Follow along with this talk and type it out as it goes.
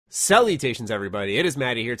Salutations, everybody. It is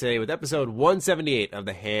Maddie here today with episode 178 of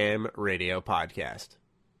the Ham Radio Podcast.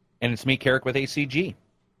 And it's me, Carrick, with ACG.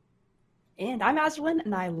 And I'm Azerlyn,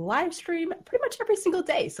 and I live stream pretty much every single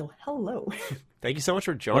day, so hello. Thank you so much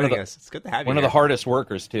for joining us. It's good to have you One here. of the hardest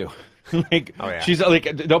workers, too. She's like,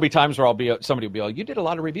 there'll be times where somebody will be like, you did a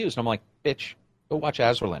lot of reviews. And I'm like, bitch, go watch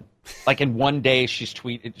Azerlyn. Like, in one day, she's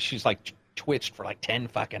twitched for like 10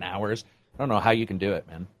 fucking hours. I don't know how you can do it,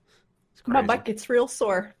 man. My butt gets real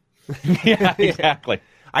sore. Yeah, exactly.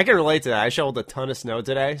 I can relate to that. I shoveled a ton of snow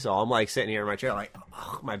today, so I'm like sitting here in my chair like,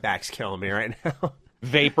 oh, my back's killing me right now.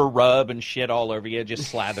 Vapor rub and shit all over you, just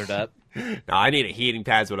slathered up. No, I need a heating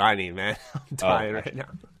pad's what I need, man. I'm dying right now.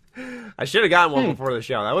 I should have gotten one before the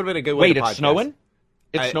show. That would have been a good way to podcast. Wait, it's snowing?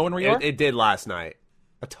 It's snowing where you are? It did last night.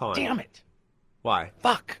 A ton. Damn it. Why?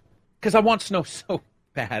 Fuck. Because I want snow so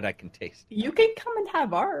bad I can taste it. You can come and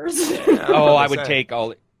have ours. Oh, I would take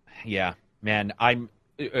all... Yeah, man,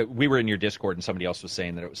 we were in your Discord and somebody else was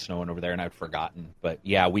saying that it was snowing over there and I'd forgotten. But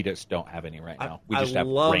yeah, we just don't have any right now. We just have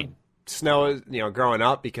rain. Snow, growing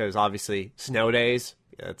up, because obviously snow days,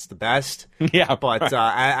 it's the best. Yeah. But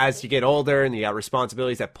as you get older and you got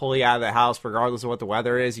responsibilities that pull you out of the house, regardless of what the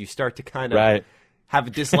weather is, you start to kind of have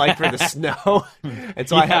a dislike for the snow. And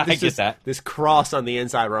so I have this cross on the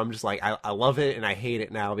inside where I'm just like, I love it and I hate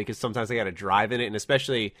it now because sometimes I got to drive in it. And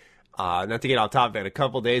especially, not to get off top of it, a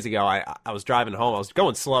couple days ago, I was driving home. I was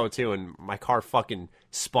going slow too, and my car fucking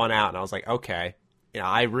spun out. And I was like, okay,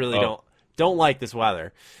 I really don't like this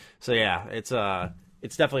weather. So yeah, it's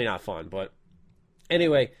definitely not fun. But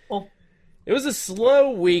anyway, it was a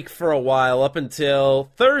slow week for a while up until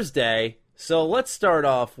Thursday. So let's start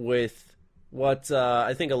off with what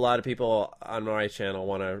I think a lot of people on my channel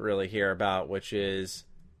want to really hear about, which is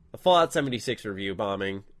the Fallout 76 review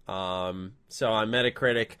bombing. So on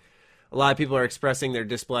Metacritic, a lot of people are expressing their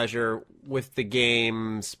displeasure with the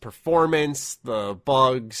game's performance, the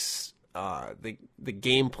bugs, the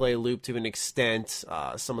gameplay loop to an extent,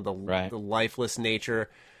 some of the lifeless nature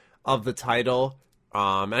of the title.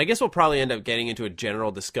 And I guess we'll probably end up getting into a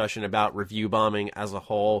general discussion about review bombing as a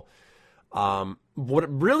whole.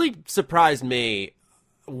 What really surprised me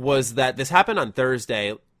was that this happened on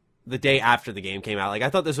Thursday, the day after the game came out. Like,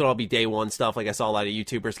 I thought this would all be day one stuff. Like, I saw a lot of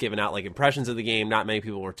YouTubers giving out like impressions of the game. Not many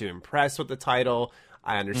people were too impressed with the title.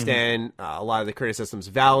 I understand a lot of the criticism's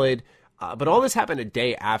valid. But all this happened a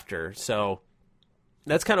day after, so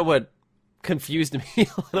that's kind of what confused me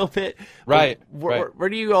a little bit. Right. Where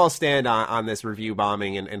do you all stand on this review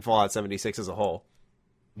bombing and Fallout 76 as a whole?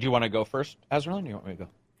 Do you want to go first, Azerlyn, or do you want me to go?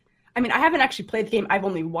 I mean, I haven't actually played the game. I've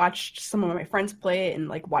only watched some of my friends play it and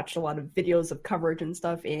watched a lot of videos of coverage and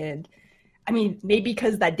stuff. And I mean, maybe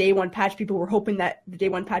because that day one patch, people were hoping that the day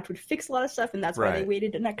one patch would fix a lot of stuff, and that's why they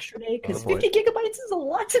waited an extra day. Because 50 gigabytes is a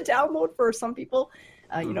lot to download for some people.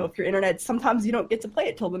 If your internet, sometimes you don't get to play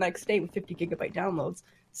it till the next day with 50 gigabyte downloads.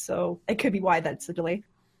 So it could be why that's a delay.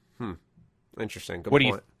 Interesting. Good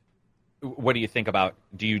point. What do you think about,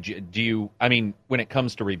 do you, I mean, when it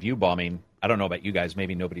comes to review bombing, I don't know about you guys,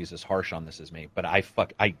 maybe nobody's as harsh on this as me, but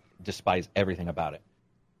I despise everything about it.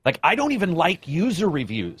 Like, I don't even like user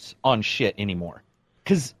reviews on shit anymore.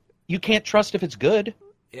 Because you can't trust if it's good.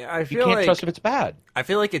 Yeah, you can't trust if it's bad. I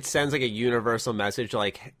feel like it sends like a universal message,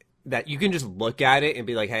 like, that you can just look at it and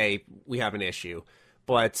be like, hey, we have an issue.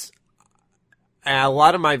 But a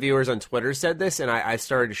lot of my viewers on Twitter said this, and I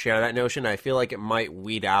started to share that notion. I feel like it might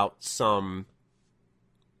weed out some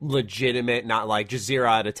legitimate, not like just 0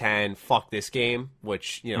 out of 10, fuck this game,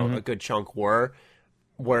 which, a good chunk were,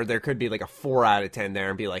 where there could be like a 4 out of 10 there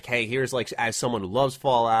and be like, hey, here's like, as someone who loves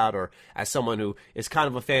Fallout, or as someone who is kind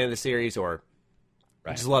of a fan of the series, or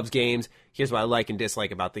just loves games, here's what I like and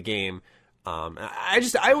dislike about the game. I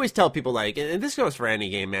always tell people, like, and this goes for any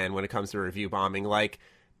game, man, when it comes to review bombing, like,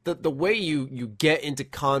 the way you get into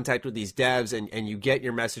contact with these devs and you get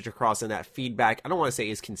your message across, and that feedback, I don't want to say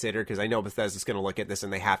is considered, because I know Bethesda's going to look at this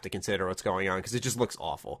and they have to consider what's going on, because it just looks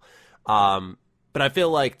awful. But I feel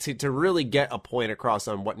like to really get a point across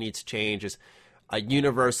on what needs to change is a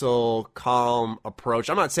universal, calm approach.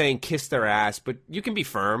 I'm not saying kiss their ass, but you can be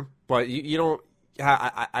firm, but you don't,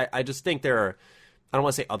 I just think there are, I don't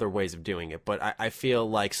want to say other ways of doing it, but I feel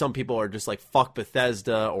like some people are just like, fuck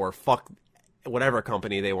Bethesda or fuck whatever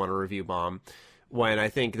company they want to review bomb, when I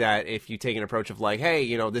think that if you take an approach of like,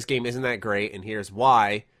 hey, this game isn't that great and here's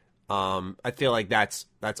why, I feel like that's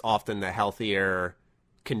often the healthier,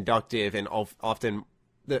 conductive, and often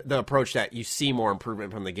the approach that you see more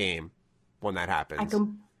improvement from the game when that happens.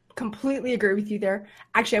 I completely agree with you there.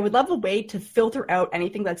 Actually, I would love a way to filter out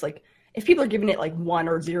anything that's like if people are giving it like 1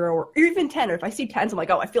 or 0 or even 10, or if I see 10s, I'm like,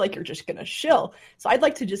 oh, I feel like you're just gonna shill. So I'd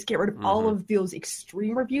like to just get rid of all of those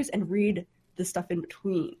extreme reviews and read the stuff in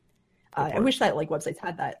between. I wish that like websites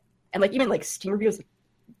had that, and like even like Steam reviews.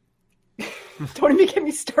 Don't even get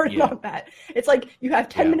me started on that. It's like you have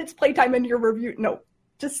 10 minutes playtime in your review. No,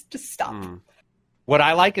 just stop. What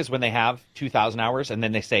I like is when they have 2,000 hours and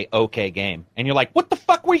then they say, okay, game. And you're like, what the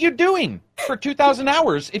fuck were you doing for 2,000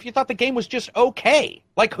 hours if you thought the game was just okay?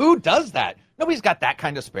 Like, who does that? Nobody's got that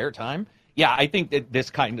kind of spare time. Yeah, I think that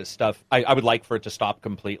this kind of stuff, I would like for it to stop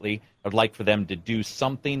completely. I would like for them to do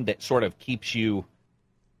something that sort of keeps you,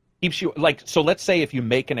 like, so let's say if you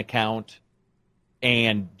make an account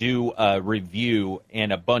and do a review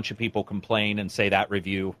and a bunch of people complain and say that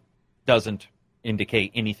review doesn't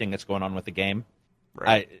indicate anything that's going on with the game.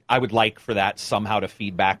 Right. I would like for that somehow to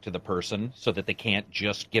feed back to the person so that they can't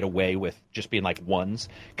just get away with just being like ones.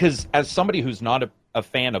 Because as somebody who's not a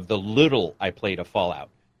fan of the little I played of Fallout,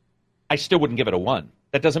 I still wouldn't give it a 1.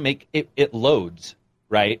 That doesn't make it loads,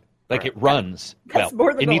 right? Like it runs. That's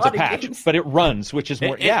well, it needs a patch, but it runs, which is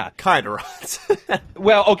more. It kind of runs.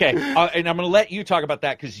 Well, okay, and I'm going to let you talk about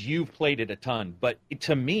that because you've played it a ton. But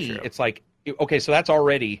to me, it's like, okay, so that's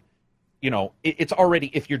already, it's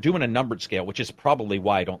already, if you're doing a numbered scale, which is probably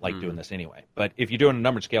why I don't like doing this anyway. But if you're doing a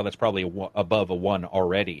numbered scale, that's probably above a 1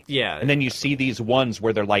 already. Yeah. And then you see these ones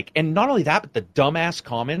where they're like, and not only that, but the dumbass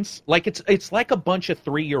comments, like it's like a bunch of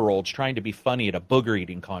 3-year-olds trying to be funny at a booger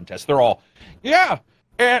eating contest. They're all, yeah.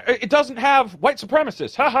 It doesn't have white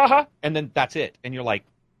supremacists, ha ha ha, and then that's it. And you're like,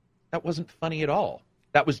 that wasn't funny at all.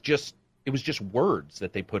 It was just words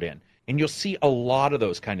that they put in. And you'll see a lot of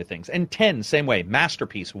those kind of things. And 10, same way,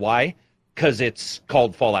 masterpiece. Why? Because it's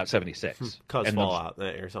called Fallout 76. Because Fallout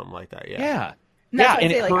or something like that. Yeah. Yeah. Yeah,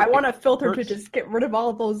 and I want a filter to just get rid of all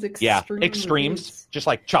of those extremes. Yeah, extremes. Just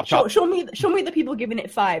like chop. Show me the people giving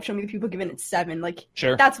it 5. Show me the people giving it 7. Like,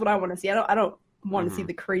 sure. That's what I want to see. I don't want to see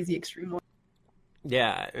the crazy extreme one.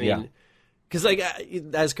 Yeah, I mean, because like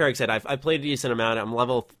as Craig said, I've played a decent amount. I'm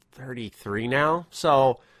level 33 now,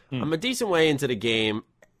 so I'm a decent way into the game.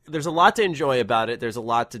 There's a lot to enjoy about it. There's a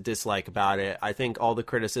lot to dislike about it. I think all the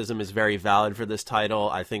criticism is very valid for this title.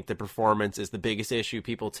 I think the performance is the biggest issue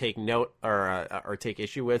people take note or take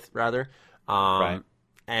issue with, rather. Right.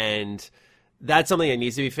 And that's something that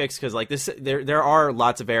needs to be fixed because like this, there are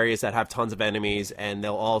lots of areas that have tons of enemies and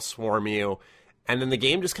they'll all swarm you. And then the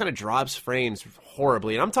game just kind of drops frames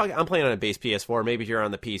horribly. And I'm playing on a base PS4. Maybe if you're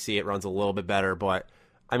on the PC, it runs a little bit better. But,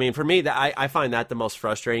 I mean, for me, I find that the most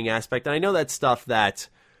frustrating aspect. And I know that's stuff that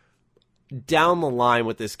down the line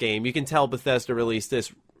with this game, you can tell Bethesda released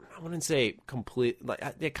this, I wouldn't say complete,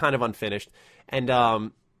 like they're kind of unfinished.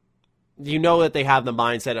 And you know that they have the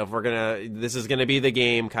mindset of this is going to be the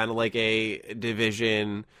game, kind of like a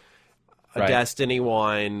Division, a Destiny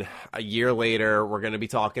 1, a year later, we're going to be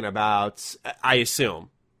talking about, I assume,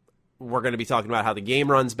 we're going to be talking about how the game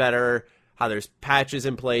runs better, how there's patches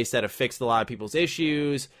in place that have fixed a lot of people's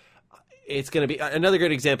issues. It's going to be another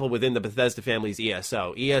good example within the Bethesda family's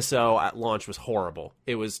ESO. ESO at launch was horrible.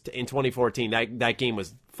 It was in 2014. That game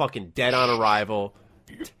was fucking dead on arrival.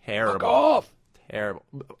 Terrible. Fuck off. Terrible.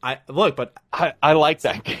 But I like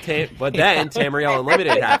that game. But then Tamriel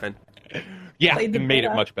Unlimited happened. Yeah, it made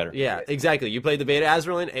it much better. Yeah, exactly. You played the beta,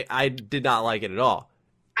 Azrael. I did not like it at all.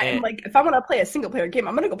 I'm like, if I want to play a single-player game,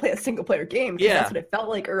 I'm going to go play a single-player game. Yeah. That's what it felt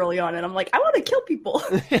like early on. And I'm like, I want to kill people.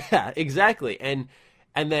 Yeah, exactly. And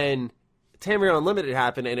then Tamriel Unlimited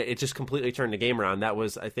happened, and it just completely turned the game around. That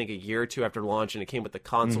was, I think, a year or two after launch, and it came with the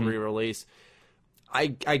console re-release. I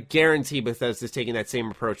guarantee Bethesda's taking that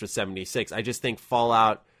same approach with 76. I just think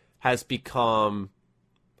Fallout has become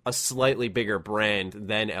a slightly bigger brand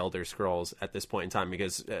than Elder Scrolls at this point in time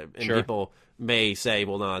because people may say,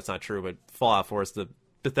 well, no, that's not true, but Fallout 4 is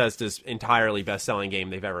Bethesda's entirely best-selling game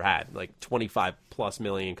they've ever had, like 25+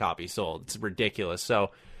 million copies sold. It's ridiculous. So,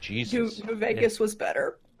 Jesus. New Vegas was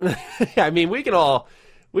better. I mean, we all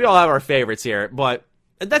have our favorites here, but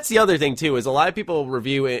that's the other thing too, is a lot of people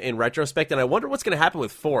review in retrospect, and I wonder what's going to happen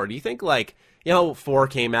with 4. Do you think, 4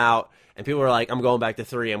 came out, and people were like, I'm going back to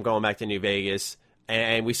 3, I'm going back to New Vegas,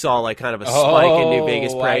 and we saw, kind of a spike in New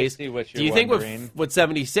Vegas praise. Do you think with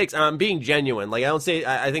 76, I'm being genuine,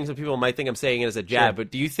 I think some people might think I'm saying it as a jab, but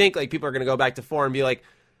do you think, people are going to go back to 4 and be like,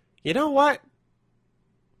 you know what?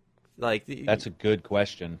 That's a good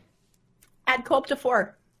question. Add co-op to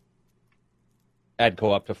 4. Add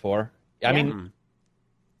co-op to 4? I mean,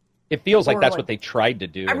 it feels like that's what they tried to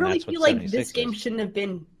do. I really feel like this game shouldn't have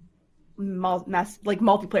been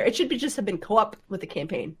multiplayer. It should just have been co-op with the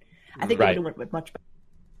campaign. I think they would have went much better.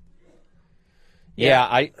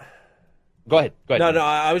 Yeah, Go ahead. No,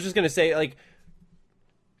 I was just going to say,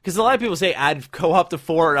 Because a lot of people say add co-op to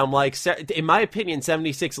 4, and I'm like, in my opinion,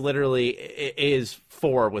 76 literally is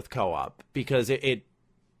 4 with co-op, because it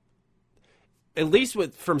at least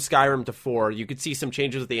from Skyrim to 4, you could see some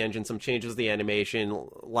changes with the engine, some changes with the animation,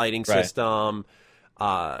 lighting system.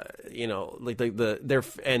 And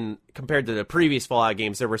compared to the previous Fallout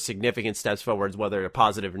games, there were significant steps forwards, whether they're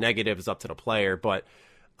positive or negative is up to the player. But,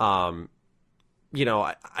 I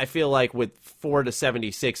feel like with 4 to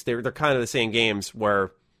 76, they're kind of the same games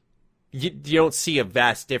where you don't see a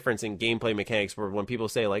vast difference in gameplay mechanics. Where when people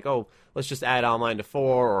say like, "Oh, let's just add online to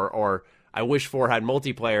 4," or "I wish 4 had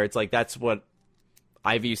multiplayer," it's like that's what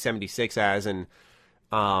I view 76 as, and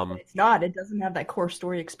it's not. It doesn't have that core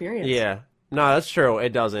story experience. Yeah. No, that's true. It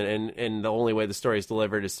doesn't, and the only way the story is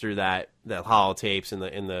delivered is through that holotapes and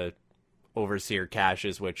the overseer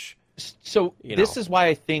caches, which. So this is why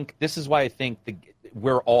I think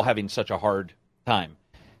we're all having such a hard time.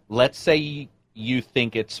 Let's say you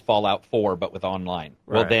think it's Fallout 4, but with online.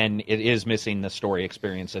 Right. Well, then it is missing the story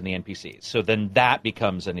experience and the NPCs. So then that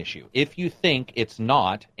becomes an issue. If you think it's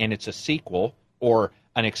not, and it's a sequel or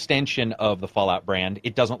an extension of the Fallout brand,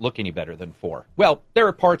 it doesn't look any better than 4. Well, there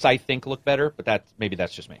are parts I think look better, but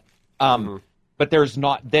that's just me. But there's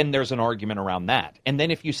an argument around that. And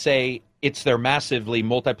then if you say it's their massively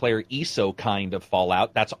multiplayer ESO kind of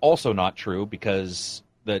Fallout, that's also not true because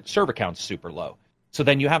the server count's super low. So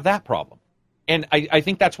then you have that problem. And I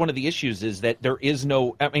think that's one of the issues is that there is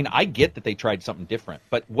no, I mean, I get that they tried something different,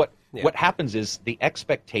 but what happens is the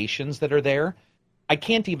expectations that are there, I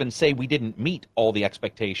can't even say we didn't meet all the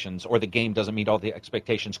expectations or the game doesn't meet all the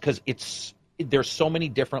expectations because there's so many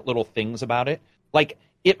different little things about it. Like,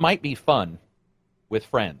 it might be fun with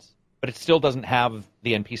friends, but it still doesn't have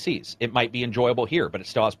the NPCs. It might be enjoyable here, but it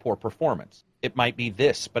still has poor performance. It might be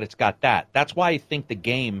this, but it's got that. That's why I think the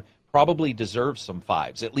game probably deserves some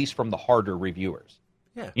 5s, at least from the harder reviewers.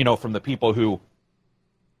 Yeah. From the people who,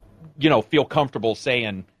 feel comfortable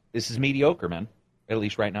saying, this is mediocre, man, at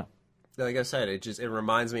least right now. Like I said, it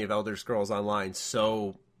reminds me of Elder Scrolls Online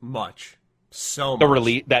so much. So much. The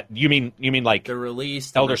release that you mean like the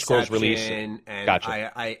release, Elder Scrolls release, and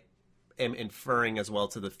gotcha. I am inferring as well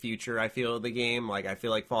to the future. I feel of the game. Like I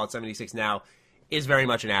feel like Fallout 76 now is very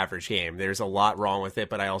much an average game. There's a lot wrong with it,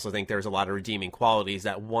 but I also think there's a lot of redeeming qualities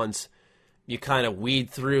that once you kind of weed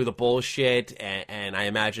through the bullshit, and I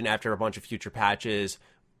imagine after a bunch of future patches,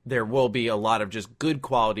 there will be a lot of just good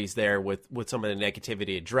qualities there with some of the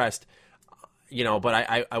negativity addressed. But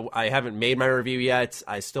I haven't made my review yet.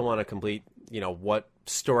 I still want to complete, what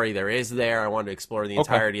story there is there. I want to explore the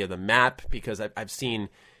entirety of the map because I've seen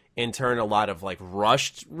in turn a lot of like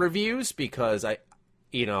rushed reviews because I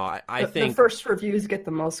think the first reviews get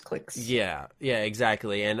the most clicks. Yeah,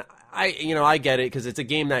 exactly. And I get it because it's a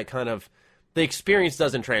game that kind of the experience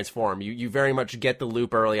doesn't transform. You very much get the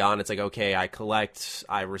loop early on. It's like, okay, I collect,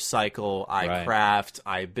 I recycle, I craft,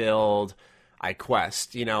 I build, I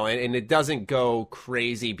quest, and it doesn't go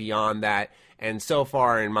crazy beyond that. And so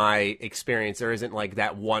far in my experience, there isn't like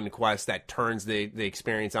that one quest that turns the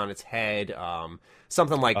experience on its head.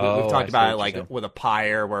 Something like we've talked about it, like with a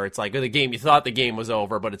Pyre, where it's like the game, you thought the game was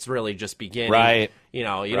over, but it's really just beginning. Right. You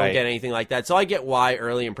don't get anything like that. So I get why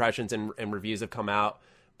early impressions and reviews have come out.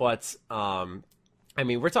 But,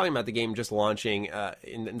 we're talking about the game just launching,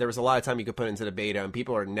 and there was a lot of time you could put into the beta, and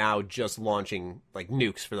people are now just launching, like,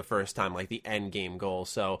 nukes for the first time, like the end game goal.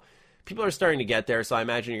 So people are starting to get there, so I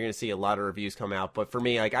imagine you're going to see a lot of reviews come out. But for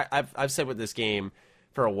me, like, I've said with this game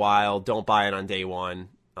for a while, don't buy it on day one.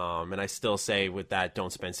 And I still say with that,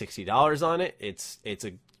 don't spend $60 on it. It's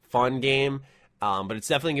a fun game, but it's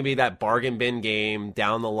definitely going to be that bargain bin game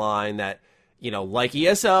down the line that, like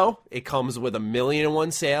ESO, it comes with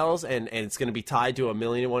 1,000,001 sales, and it's going to be tied to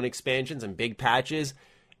 1,000,001 expansions and big patches,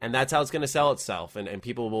 and that's how it's going to sell itself, and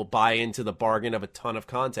people will buy into the bargain of a ton of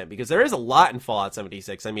content, because there is a lot in Fallout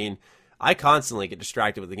 76. I mean, I constantly get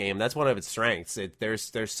distracted with the game. That's one of its strengths.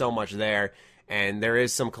 There's so much there, and there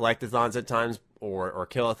is some collectathons at times, or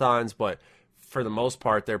killathons, but for the most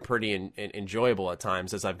part, they're pretty enjoyable at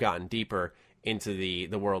times as I've gotten deeper into the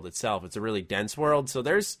world itself. It's a really dense world, so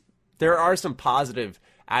there are some positive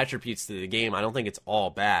attributes to the game. I don't think it's all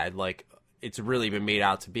bad, like it's really been made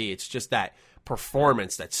out to be. It's just that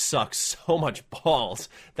performance that sucks so much balls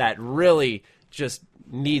that really just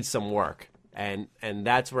needs some work. And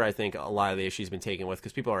that's where I think a lot of the issue's been taken with,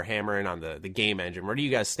 because people are hammering on the game engine. Where do you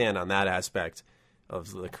guys stand on that aspect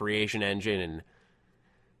of the creation engine and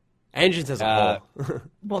engines as a whole?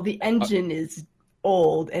 Well, the engine is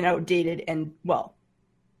old and outdated, and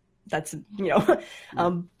that's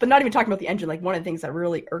but not even talking about the engine. Like, one of the things that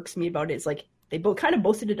really irks me about it is like they kind of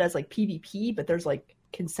boasted it as like PvP, but there's like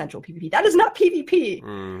consensual PvP. That is not PvP.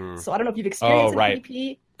 Mm-hmm. So I don't know if you've experienced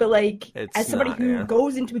PvP, but like as somebody who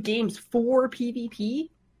goes into games for PvP,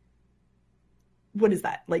 what is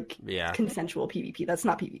that? Like consensual PvP. That's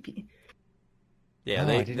not PvP. Yeah,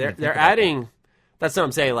 they're adding. That's what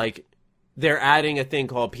I'm saying. Like they're adding a thing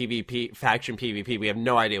called PvP, faction PvP. We have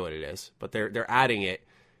no idea what it is, but they're adding it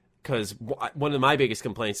because one of my biggest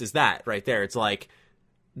complaints is that right there. It's like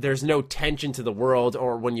there's no tension to the world,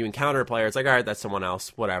 or when you encounter a player, it's like, all right, that's someone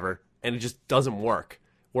else, whatever, and it just doesn't work.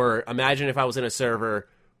 Where imagine if I was in a server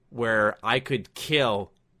where I could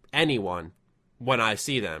kill anyone when I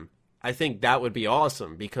see them. I think that would be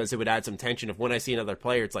awesome because it would add some tension. If when I see another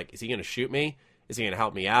player, it's like, is he going to shoot me? Is he going to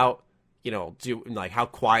help me out? You know, how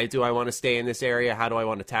quiet do I want to stay in this area? How do I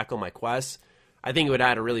want to tackle my quests? I think it would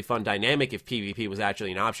add a really fun dynamic if PvP was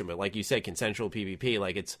actually an option. But like you said, consensual PvP,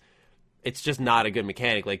 like it's just not a good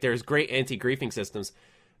mechanic. Like there's great anti-griefing systems.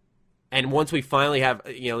 And once we finally have,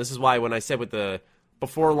 this is why when I said with the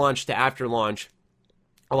before launch to after launch,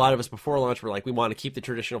 a lot of us before launch were like, we want to keep the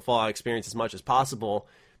traditional Fallout experience as much as possible.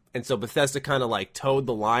 And so Bethesda kind of like towed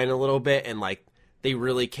the line a little bit, and like they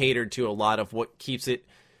really catered to a lot of what keeps it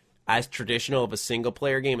as traditional of a single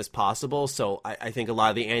player game as possible. So I think a lot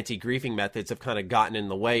of the anti-griefing methods have kind of gotten in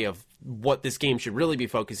the way of what this game should really be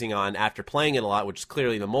focusing on after playing it a lot, which is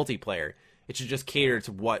clearly the multiplayer. It should just cater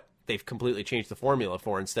to what they've completely changed the formula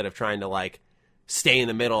for instead of trying to like stay in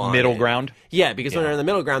the middle ground. Yeah, because when they're in the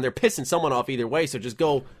middle ground, they're pissing someone off either way. So just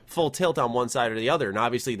go full tilt on one side or the other. And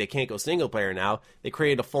obviously they can't go single player now. They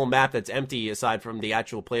created a full map that's empty aside from the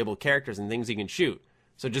actual playable characters and things you can shoot.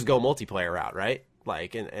 So just go multiplayer route, right?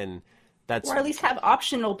 Like, and that's... Or at least have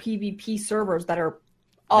optional PvP servers that are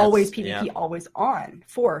always PvP, always on,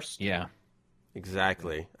 forced. Yeah.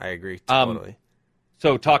 Exactly. I agree totally.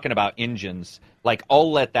 So talking about engines, like,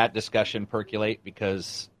 I'll let that discussion percolate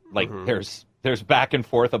because, like, there's back and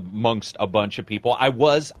forth amongst a bunch of people. I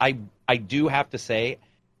do have to say,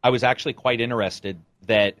 I was actually quite interested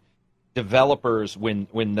that developers, when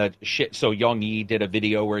the shit... So Young Yi did a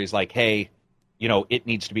video where he's like, hey... it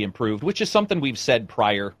needs to be improved, which is something we've said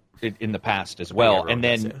prior in the past as well. And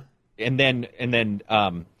then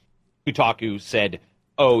Kotaku said,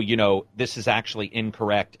 oh, this is actually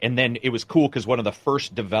incorrect. And then it was cool because one of the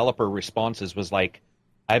first developer responses was like,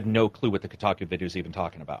 I have no clue what the Kotaku video is even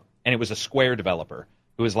talking about. And it was a Square developer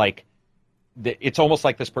who was like, it's almost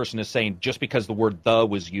like this person is saying, just because the word "the"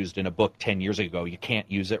 was used in a book 10 years ago, you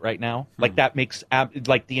can't use it right now. Like, that makes,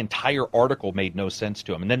 like, the entire article made no sense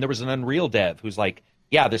to him. And then there was an Unreal dev who's like,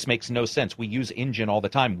 yeah, this makes no sense. We use engine all the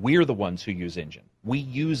time. We're the ones who use engine. We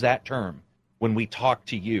use that term when we talk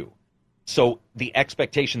to you. So the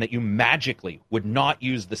expectation that you magically would not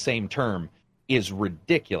use the same term is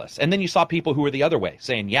ridiculous. And then you saw people who were the other way,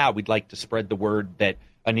 saying, yeah, we'd like to spread the word that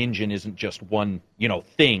an engine isn't just one,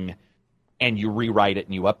 thing, and you rewrite it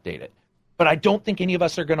and you update it. But I don't think any of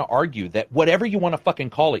us are going to argue that whatever you want to fucking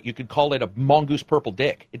call it, you could call it a mongoose purple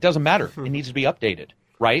dick. It doesn't matter. It needs to be updated,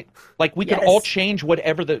 right? Like, we could all change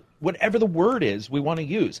whatever the word is we want to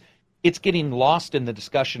use. It's getting lost in the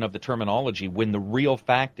discussion of the terminology when the real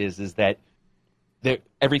fact is that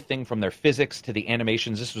everything from their physics to the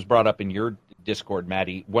animations, this was brought up in your Discord,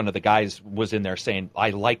 Maddie. One of the guys was in there saying, I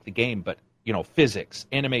like the game, but, physics,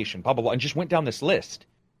 animation, blah, blah, blah, and just went down this list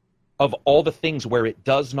of all the things where it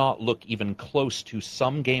does not look even close to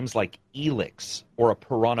some games like Elix or a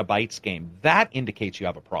Piranha Bytes game. That indicates you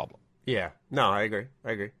have a problem. Yeah. No, I agree.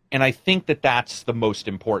 And I think that that's the most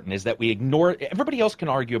important, is that we ignore... Everybody else can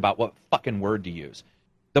argue about what fucking word to use.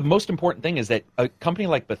 The most important thing is that a company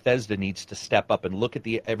like Bethesda needs to step up and look at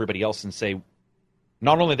everybody else and say,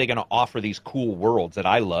 not only are they going to offer these cool worlds that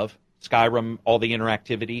I love, Skyrim, all the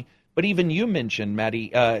interactivity... But even you mentioned,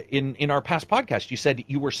 Maddie, in our past podcast, you said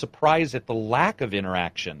you were surprised at the lack of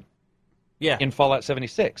interaction in Fallout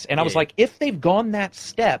 76. And I was like, if they've gone that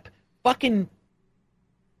step, fucking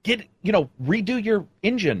redo your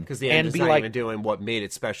engine. Because the engine's not even doing what made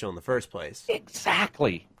it special in the first place.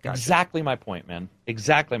 Exactly. Gotcha. Exactly my point, man.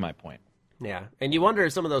 Exactly my point. Yeah. And you wonder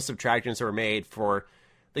if some of those subtractions that were made for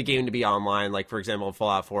the game to be online, like, for example, in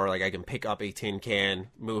Fallout 4, like, I can pick up a tin can,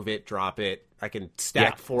 move it, drop it. I can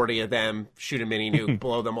stack 40 of them, shoot a mini nuke,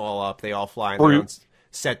 blow them all up. They all fly in their own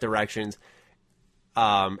set directions.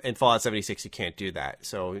 In Fallout 76, you can't do that.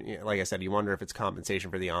 So, like I said, you wonder if it's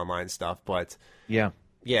compensation for the online stuff. But I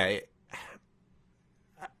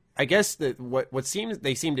guess that what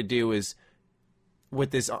they seem to do is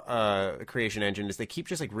with this creation engine is they keep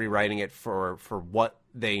just like rewriting it for what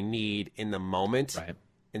they need in the moment,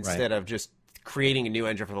 instead of just creating a new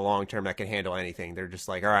engine for the long term that can handle anything. They're just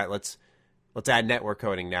like, all right, let's add network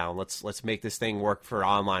coding now. Let's make this thing work for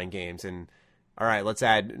online games. And all right, let's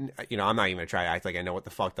add, I'm not even going to try to act like I know what the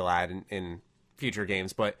fuck they'll add in future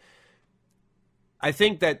games, but I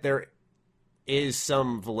think that there is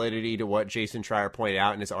some validity to what Jason Schreier pointed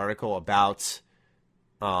out in his article about,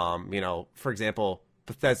 for example,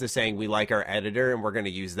 Bethesda saying we like our editor and we're going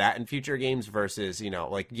to use that in future games versus,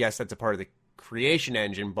 yes, that's a part of the creation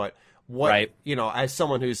engine, but what, as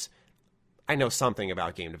someone who's, I know something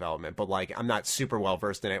about game development, but I'm not super well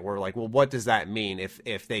versed in it. We're like, well, what does that mean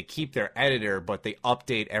if they keep their editor, but they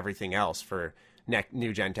update everything else for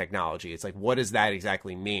new gen technology? It's like, what does that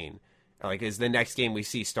exactly mean? Is the next game we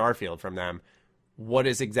see Starfield from them, what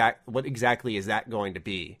exactly is that going to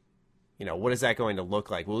be? What is that going to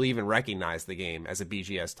look like? Will we even recognize the game as a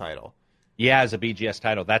BGS title? Yeah, as a BGS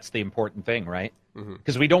title, that's the important thing, right?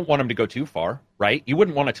 Because we don't want them to go too far, right? You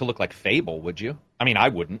wouldn't want it to look like Fable, would you? I mean, I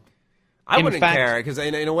wouldn't. I wouldn't care, because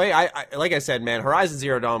in a way, I like I said, man, Horizon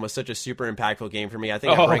Zero Dawn was such a super impactful game for me. I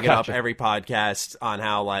think I bring it up every podcast on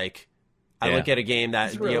how, I look at a game that...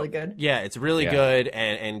 It's really good. Yeah, it's really good,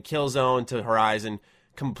 and Killzone to Horizon,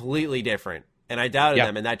 completely different. And I doubted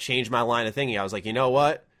them, and that changed my line of thinking. I was like, you know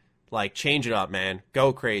what? Change it up, man.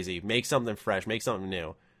 Go crazy. Make something fresh. Make something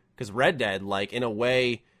new. Because Red Dead, in a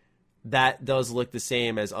way, that does look the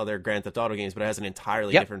same as other Grand Theft Auto games, but it has an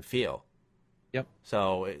entirely different feel. Yep.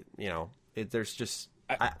 So, there's just...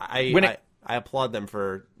 I applaud them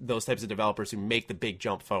for those types of developers who make the big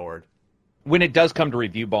jump forward. When it does come to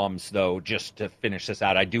review bombs, though, just to finish this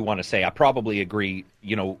out, I do want to say I probably agree,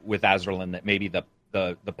 with Azerlin that maybe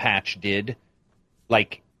the patch did,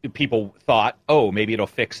 people thought, oh, maybe it'll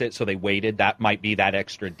fix it, so they waited. That might be that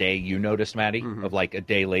extra day you noticed, Maddie, of a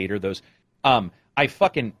day later. Those, I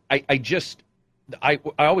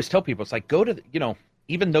always tell people, it's go to,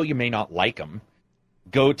 even though you may not like them,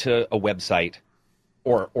 go to a website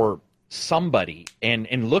or somebody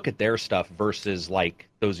and look at their stuff versus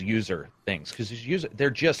those user things, because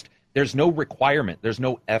there's no requirement, there's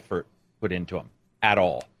no effort put into them at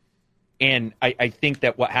all. And I think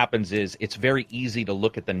that what happens is it's very easy to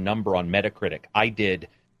look at the number on Metacritic. I did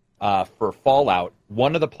for Fallout,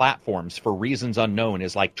 one of the platforms, for reasons unknown,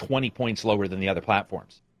 is 20 points lower than the other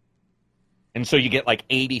platforms. And so you get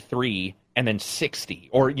 83 and then 60,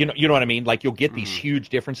 or you know what I mean? You'll get these huge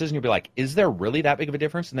differences, and you'll be like, is there really that big of a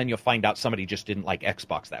difference? And then you'll find out somebody just didn't like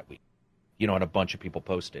Xbox that week, and a bunch of people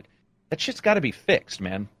posted. That shit's got to be fixed,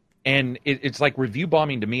 man. And it's review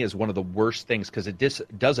bombing to me is one of the worst things, because it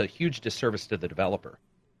does a huge disservice to the developer.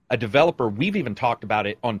 A developer, we've even talked about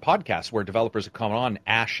it on podcasts where developers have come on.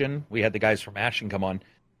 Ashen, we had the guys from Ashen come on,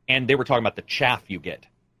 and they were talking about the chaff you get.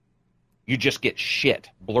 You just get shit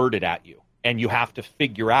blurted at you, and you have to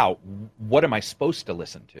figure out, what am I supposed to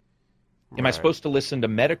listen to? Am I supposed to listen to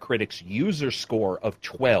Metacritic's user score of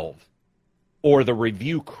 12 or the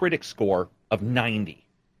review critic score of 90?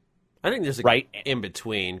 I think there's in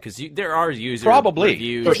between, because there are user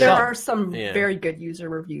reviews. There are some very good user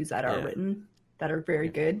reviews that are written that are very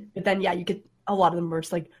good. But then, you get a lot of them where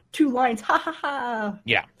it's 2 lines, ha ha ha.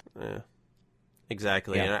 Yeah.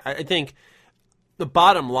 Exactly. Yeah. And I think the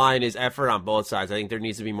bottom line is effort on both sides. I think there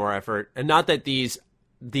needs to be more effort. And not that these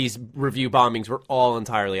review bombings were all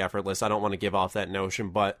entirely effortless. I don't want to give off that notion,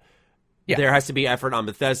 but there has to be effort on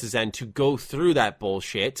Bethesda's end to go through that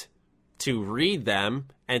bullshit, to read them,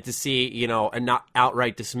 and to see, and not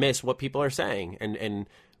outright dismiss what people are saying, and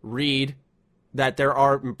read that there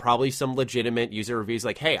are probably some legitimate user reviews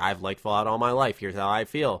hey, I've liked Fallout all my life. Here's how I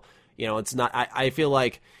feel. It's not, I feel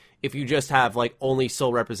like if you just have only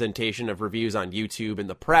sole representation of reviews on YouTube and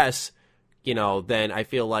the press, then I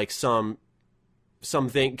feel like something,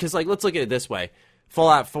 because let's look at it this way.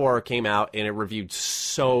 Fallout 4 came out and it reviewed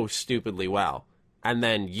so stupidly well. And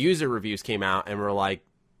then user reviews came out and were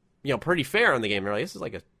pretty fair on the game. They're this is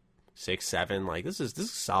a 6, 7. This is a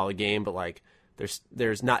solid game, but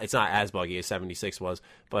there's not, it's not as buggy as 76 was.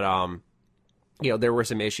 But there were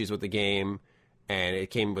some issues with the game, and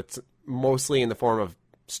it came with mostly in the form of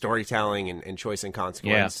storytelling and choice and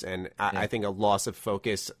consequence. And I think a loss of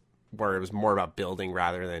focus where it was more about building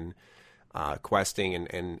rather than questing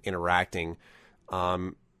and interacting.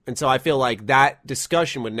 And so I feel like that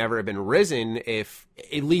discussion would never have been risen if,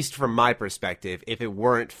 at least from my perspective, if it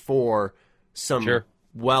weren't for some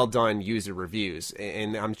well-done user reviews.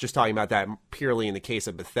 And I'm just talking about that purely in the case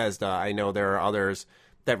of Bethesda. I know there are others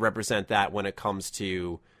that represent that when it comes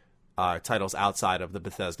to titles outside of the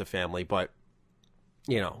Bethesda family. But,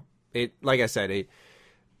 like I said,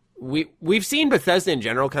 we've seen Bethesda in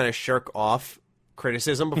general kind of shirk off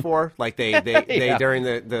criticism before. They during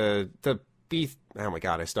the oh my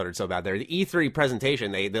god, I stuttered so bad there. The E3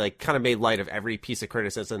 presentation, they kind of made light of every piece of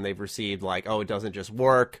criticism they've received, it doesn't just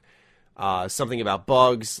work. something about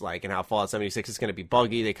bugs, like, and how Fallout 76 is going to be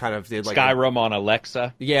buggy. They kind of did like Skyrim on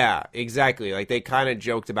Alexa. Yeah, exactly. Like, they kind of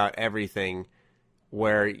joked about everything,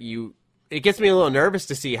 where it gets me a little nervous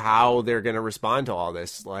to see how they're going to respond to all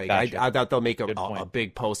this. Like, gotcha. I thought they'll make a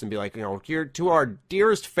big post and be like, here to our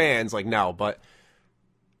dearest fans, like, no, but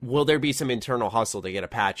will there be some internal hustle to get a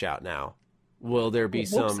patch out now? Will there be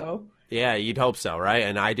some? So. Yeah, you'd hope so, right?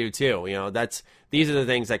 And I do too. These are the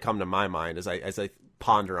things that come to my mind as I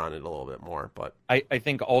ponder on it a little bit more. But I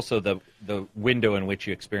think also the window in which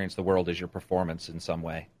you experience the world is your performance in some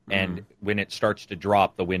way. Mm-hmm. And when it starts to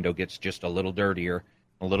drop, the window gets just a little dirtier.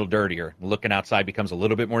 Looking outside becomes a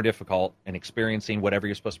little bit more difficult, and experiencing whatever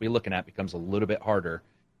you're supposed to be looking at becomes a little bit harder.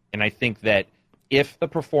 And I think that if the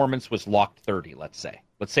performance was locked 30, let's say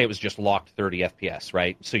it was just locked 30 FPS,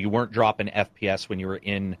 right? So you weren't dropping FPS when you were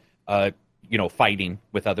in, fighting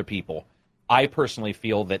with other people. I personally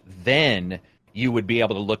feel that then you would be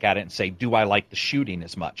able to look at it and say, do I like the shooting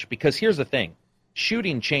as much? Because here's the thing.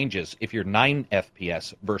 Shooting changes if you're 9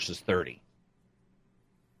 FPS versus 30.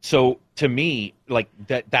 So to me, like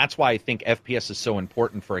that's why I think FPS is so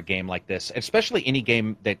important for a game like this, especially any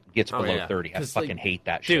game that gets below 30. I fucking hate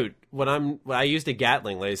that shit. Dude, when I used a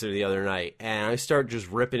Gatling laser the other night, and I start just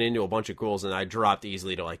ripping into a bunch of ghouls, and I dropped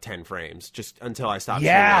easily to like 10 frames just until I stopped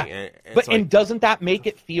shooting. And doesn't that make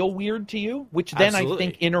it feel weird to you? Which then absolutely. I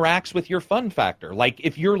think interacts with your fun factor. Like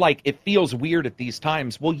if you're like, it feels weird at these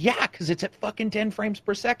times, well, yeah, because it's at fucking 10 frames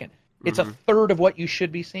per second. It's a third of what you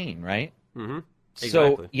should be seeing, right? Mm-hmm.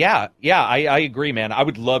 Exactly. So, I agree, man. I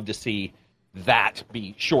would love to see that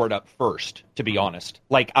be shored up first, to be honest.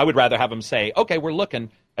 Like, I would rather have them say, okay, we're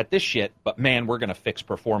looking at this shit, but, man, we're going to fix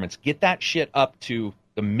performance. Get that shit up to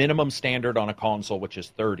the minimum standard on a console, which is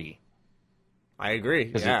 30. I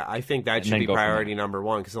agree. Yeah, I think that should be priority number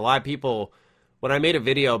one, because a lot of people, when I made a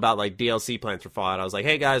video about, like, DLC plans for Fallout, I was like,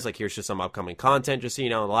 hey, guys, like, here's just some upcoming content, just so you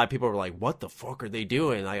know. And a lot of people were like, what the fuck are they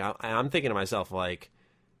doing? Like, I'm thinking to myself, like,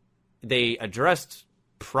 they addressed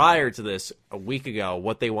prior to this a week ago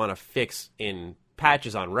what they want to fix in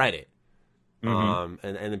patches on Reddit. Mm-hmm.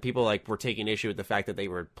 And then people like were taking issue with the fact that they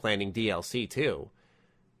were planning DLC too.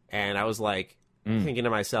 And I was like thinking to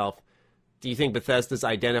myself, do you think Bethesda's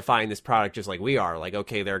identifying this product just like we are? Like,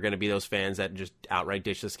 okay, there are going to be those fans that just outright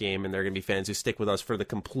ditch this game, and there are going to be fans who stick with us for the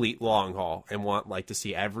complete long haul and want like to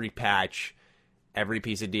see every patch, every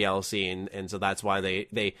piece of DLC. And so that's why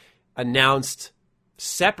they announced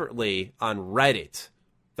separately on Reddit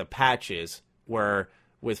the patches, where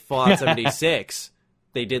with Fallout 76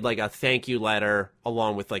 they did like a thank you letter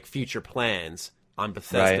along with like future plans on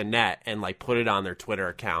Bethesda Net and like put it on their Twitter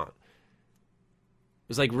account. It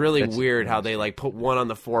was like really weird how they like put one on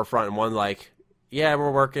the forefront and one like, yeah, we're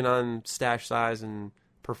working on stash size and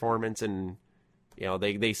performance, and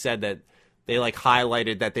they said that they like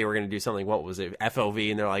highlighted that they were going to do something, what was it, FOV,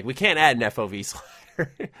 and they're like, we can't add an FOV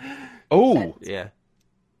slider. Oh yeah.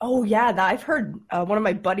 Oh, yeah, I've heard one of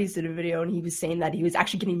my buddies did a video, and he was saying that he was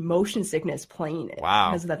actually getting motion sickness playing it. Wow.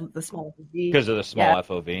 Because of the small FOV. Because of the small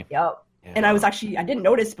FOV. Yep. Yeah. And I didn't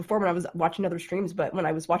notice before when I was watching other streams, but when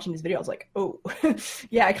I was watching this video, I was like, oh,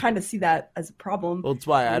 yeah, I kind of see that as a problem. Well, that's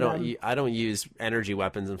why I don't use energy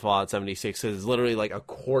weapons in Fallout 76, because it's literally like a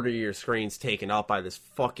quarter of your screen's taken up by this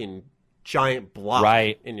fucking giant block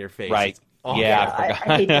in your face. Right. Oh, yeah, I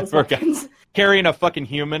hate those weapons. Carrying a fucking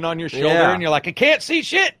human on your shoulder, and you're like, I can't see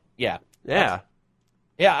shit. Yeah.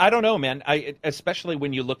 I don't know, man. Especially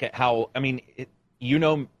when you look at how, I mean,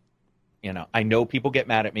 I know people get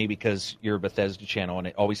mad at me because you're a Bethesda channel, and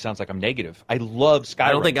it always sounds like I'm negative. I love Skyrim.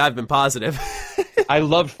 I don't think I've been positive. I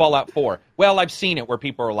loved Fallout 4. Well, I've seen it where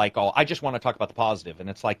people are like, oh, I just want to talk about the positive. And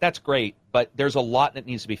it's like, that's great, but there's a lot that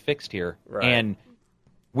needs to be fixed here. Right. And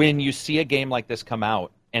when you see a game like this come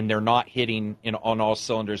out, and they're not hitting on all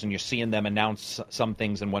cylinders, and you're seeing them announce some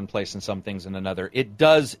things in one place and some things in another, it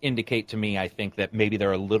does indicate to me, I think, that maybe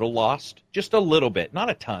they're a little lost, just a little bit, not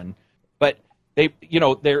a ton, but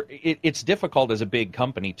it's difficult as a big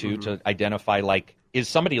company to identify, like, is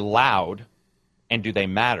somebody loud, and do they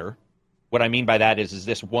matter? What I mean by that is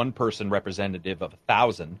this one person representative of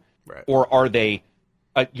 1,000, or are they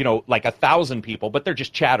like 1,000 people, but they're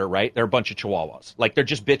just chatter, right? They're a bunch of chihuahuas. Like, they're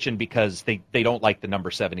just bitching because they don't like the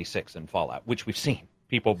number 76 in Fallout, which we've seen.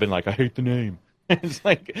 People have been like, I hate the name. It's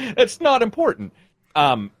like, it's not important.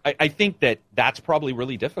 I think that's probably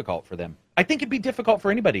really difficult for them. I think it'd be difficult for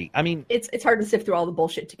anybody. I mean, it's hard to sift through all the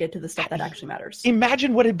bullshit to get to the stuff that actually matters.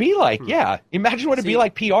 Imagine what it'd be like. Yeah. Imagine what it'd be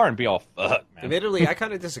like PR and be all, fuck, man. Admittedly, I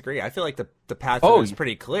kind of disagree. I feel like the path is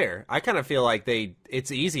pretty clear. I kind of feel like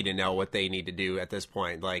it's easy to know what they need to do at this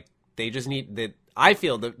point. Like, they just need I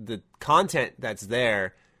feel the content that's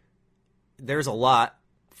there's a lot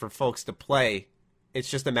for folks to play. It's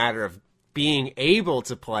just a matter of being able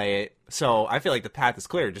to play it. So I feel like the path is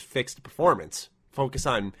clear. Just fix the performance. Focus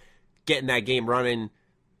on getting that game running.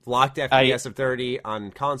 Locked FPS of 30 on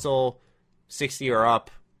console, 60 or up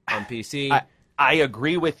on PC. I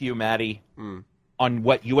agree with you, Maddie, on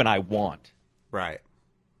what you and I want. Right.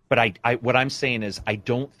 But what I'm saying is I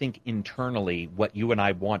don't think internally what you and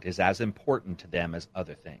I want is as important to them as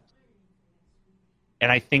other things.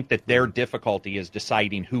 And I think that their difficulty is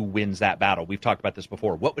deciding who wins that battle. We've talked about this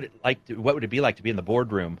before. What would it be like to be in the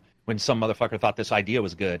boardroom when some motherfucker thought this idea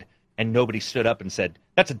was good and nobody stood up and said,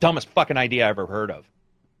 that's the dumbest fucking idea I ever heard of?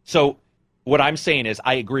 So what I'm saying is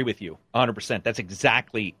I agree with you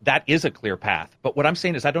 100%. That is a clear path. But what I'm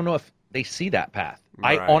saying is I don't know if they see that path.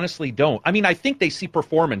 Right. I honestly don't. I mean, I think they see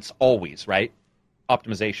performance always, right?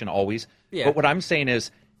 Optimization always. Yeah. But what I'm saying is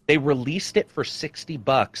they released it for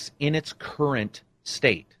 $60 in its current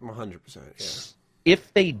state. 100%, yeah.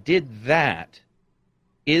 If they did that,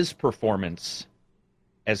 is performance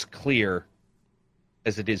as clear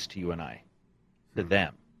as it is to you and I, to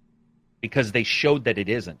them? Because they showed that it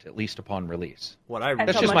isn't, at least upon release.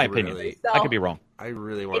 That's just my opinion. I could be wrong. I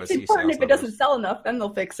really want to see. It's important if it doesn't sell enough, then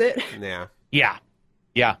they'll fix it.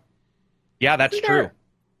 Yeah. That's true.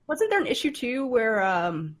 Wasn't there an issue too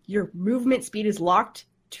where your movement speed is locked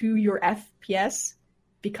to your FPS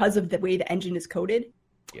because of the way the engine is coded?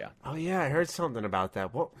 Yeah. Oh yeah, I heard something about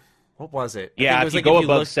that. What was it? Yeah, if you go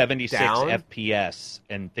above 76 FPS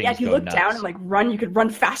and things go nuts. Yeah, if you look down and run, you could run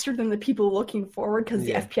faster than the people looking forward because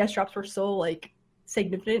the FPS drops were so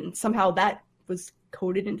significant, and somehow that was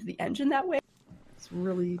coded into the engine that way. It's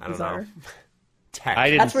really bizarre. I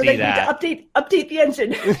didn't That's where see they that. need to update the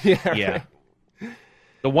engine. Yeah.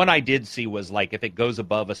 The one I did see was if it goes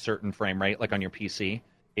above a certain frame rate, like on your PC,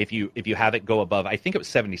 if you have it go above, I think it was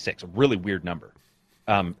 76, a really weird number.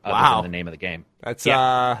 Other than the name of the game. That's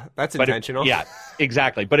intentional. Yeah,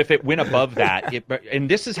 exactly. But if it went above that, and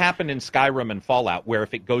this has happened in Skyrim and Fallout, where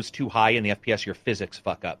if it goes too high in the FPS, your physics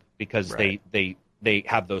fuck up because they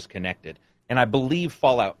have those connected. And I believe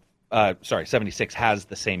 76 has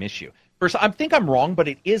the same issue. First, I think I'm wrong, but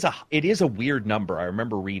it is a weird number. I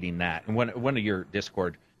remember reading that, and one of your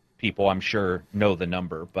Discord people, I'm sure, know the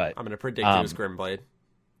number. But I'm going to predict it was Grimblade.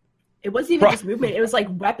 It wasn't even just movement. It was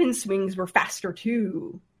weapon swings were faster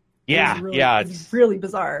too. It's really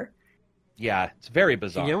bizarre. Yeah, it's very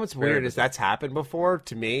bizarre. You know what's weird is that's happened before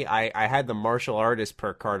to me. I had the martial artist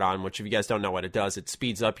perk card on, which if you guys don't know what it does, it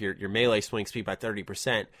speeds up your melee swing speed by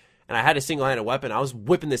 30%. And I had a single-handed weapon. I was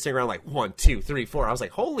whipping this thing around 1, 2, 3, 4. I was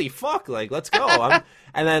like, holy fuck, let's go.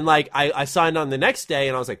 And then I signed on the next day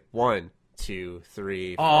and I was like, 1, 2,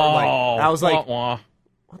 3, 4. I was like,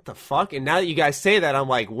 what the fuck? And now that you guys say that, I'm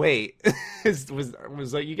like, wait,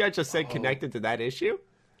 was you guys just said connected to that issue?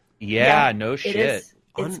 Yeah, no shit. It is.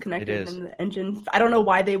 It's connected in the engine. I don't know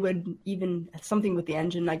why they would even something with the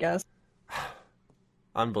engine, I guess.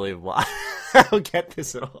 Unbelievable. I don't get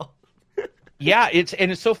this at all. Yeah,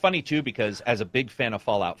 it's so funny too because as a big fan of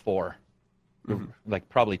Fallout 4,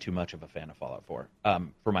 probably too much of a fan of Fallout 4,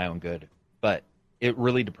 for my own good, but it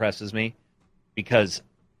really depresses me because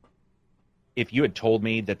if you had told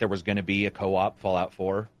me that there was going to be a co-op Fallout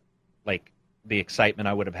 4, the excitement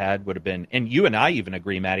I would have been, and you and I even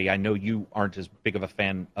agree, Maddie, I know you aren't as big of a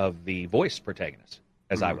fan of the voice protagonist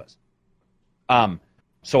as I was.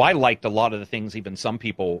 So I liked a lot of the things even some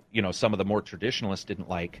people, some of the more traditionalists didn't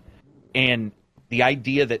like. And the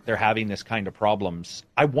idea that they're having this kind of problems,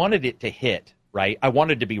 I wanted it to hit, right? I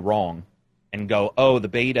wanted to be wrong and go, oh, the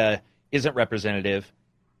beta isn't representative.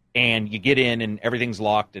 And you get in and everything's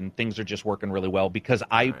locked and things are just working really well because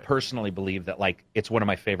I personally believe that it's one of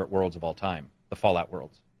my favorite worlds of all time, the Fallout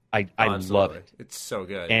worlds. I love it. It's so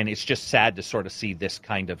good. And it's just sad to sort of see this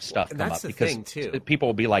kind of stuff come up because thing too. People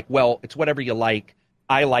will be like, well, it's whatever you like.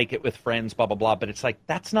 I like it with friends, blah, blah, blah. But it's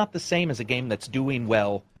that's not the same as a game that's doing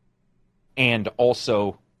well and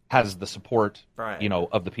also has the support,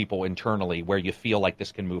 of the people internally where you feel like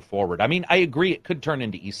this can move forward. I mean, I agree it could turn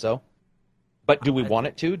into ESO. But do we want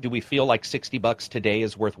it to? Do we feel like $60 today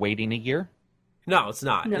is worth waiting a year? No, it's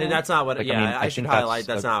not. No. And that's not what. I should highlight.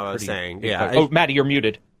 That's not what I was saying. Yeah. Oh, Maddie, you're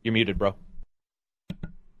muted. You're muted, bro.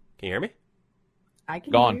 Can you hear me? I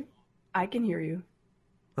can hear you. I can hear you.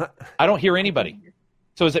 I don't hear anybody.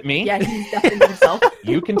 So is it me? Yeah, he's definitely himself.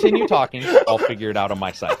 You continue talking. I'll figure it out on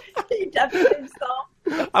my side. He definitely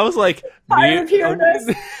himself. I was like, tired of hearing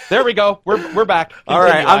this. There we go. We're back. Continue. All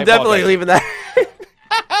right, I'm definitely leaving that.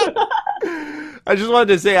 I just wanted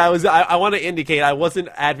to say I want to indicate I wasn't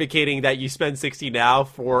advocating that you spend $60 now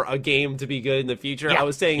for a game to be good in the future. Yeah. I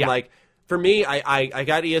was saying for me, I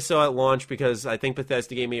got ESO at launch because I think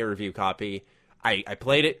Bethesda gave me a review copy. I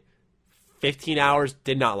played it, 15 hours,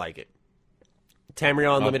 did not like it.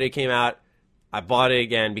 Tamriel Unlimited came out. I bought it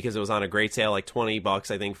again because it was on a great sale, like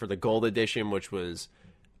 $20, I think, for the gold edition, which was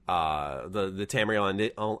the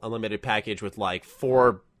Tamriel Unlimited package with like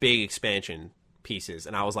 4 big expansion pieces.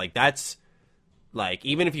 And I was like, that's like,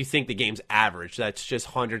 even if you think the game's average, that's just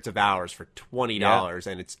hundreds of hours for $20,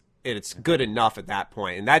 and it's good enough at that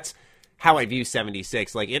point. And that's how I view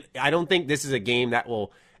 76. Like, I don't think this is a game that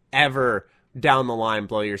will ever down the line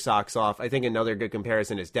blow your socks off. I think another good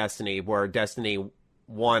comparison is Destiny, where Destiny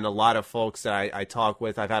 1, a lot of folks that I talk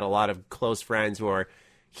with, I've had a lot of close friends who are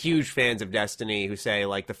huge fans of Destiny who say,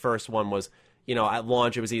 like, the first one was, you know, at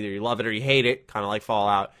launch it was either you love it or you hate it, kind of like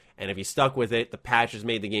Fallout, and if you stuck with it, the patches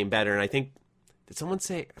made the game better. And I think, did someone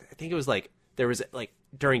say, I think it was like, there was like,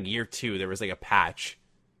 during year 2, there was like a patch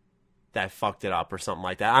that fucked it up or something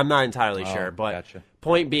like that. I'm not entirely sure, but gotcha.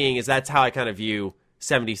 Point being is that's how I kind of view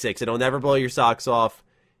 76. It'll never blow your socks off.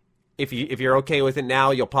 If you're okay with it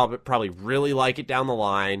now, you'll probably really like it down the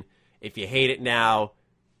line. If you hate it now,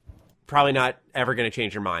 probably not ever going to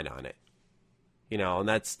change your mind on it. You know, and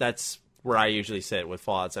that's where I usually sit with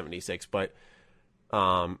Fallout 76. But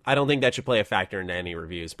I don't think that should play a factor into any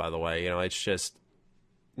reviews, by the way. You know, it's just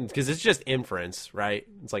because it's just inference, right?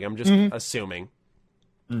 It's like I'm just assuming.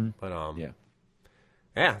 But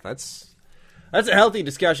yeah, that's a healthy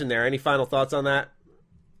discussion there. Any final thoughts on that?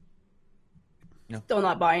 No. Still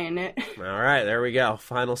not buying it. All right, there we go.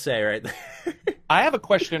 Final say right there. I have a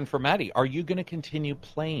question for Maddie. Are you going to continue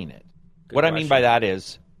playing it? Good what question. I mean by that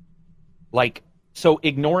is, like, so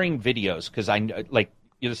ignoring videos, because like,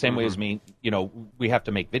 you're the same way as me, you know, we have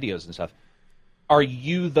to make videos and stuff. Are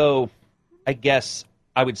you, though, I guess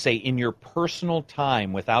I would say in your personal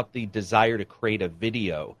time without the desire to create a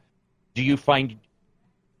video, do you find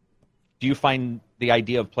the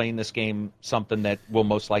idea of playing this game something that will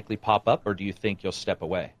most likely pop up, or do you think you'll step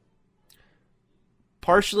away?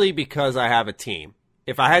 Partially because I have a team.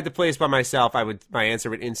 If I had to play this by myself, my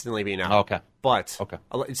answer would instantly be no. Okay. But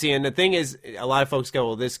see, and the thing is, a lot of folks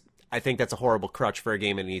go, "Well, I think that's a horrible crutch for a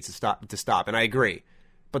game that needs to stop," and I agree.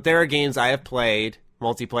 But there are games I have played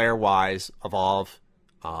multiplayer wise, Evolve,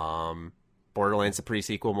 Borderlands the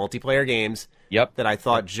pre-sequel multiplayer games that I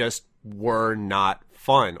thought just were not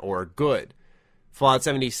fun or good. Fallout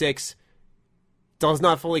 76 does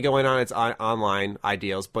not fully go in on its online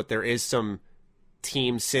ideals, but there is some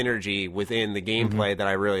team synergy within the gameplay that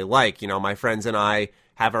I really like. You know, my friends and I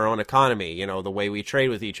have our own economy. You know, the way we trade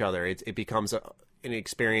with each other, it becomes an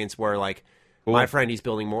experience where, like, my friend, he's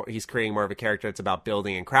creating more of a character that's about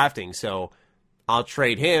building and crafting. So I'll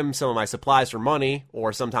trade him some of my supplies for money,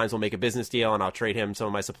 or sometimes we'll make a business deal and I'll trade him some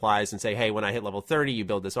of my supplies and say, hey, when I hit level 30, you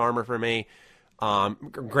build this armor for me.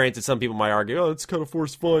 Granted, some people might argue, oh, it's kind of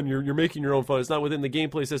forced fun. You're making your own fun. It's not within the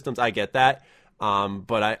gameplay systems. I get that.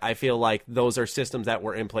 But I feel like those are systems that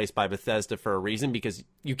were in place by Bethesda for a reason, because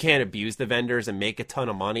you can't abuse the vendors and make a ton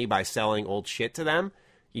of money by selling old shit to them.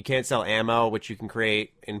 You can't sell ammo, which you can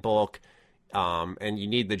create in bulk, and you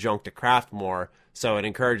need the junk to craft more. So it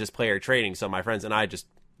encourages player trading. So my friends and I just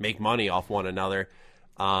make money off one another.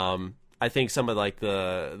 I think some of like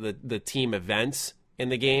the team events in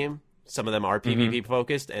the game, some of them are PvP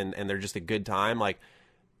focused, and they're just a good time. Like,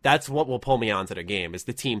 that's what will pull me onto the game, is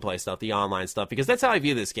the team play stuff, the online stuff, because that's how I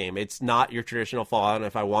view this game. It's not your traditional Fallout, and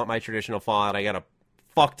if I want my traditional Fallout, I got a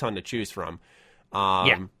fuck ton to choose from.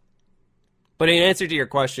 But in answer to your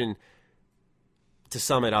question, to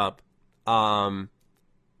sum it up, I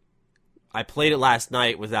played it last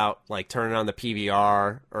night without, like, turning on the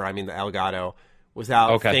PVR, or I mean the Elgato,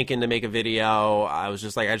 without thinking to make a video. I was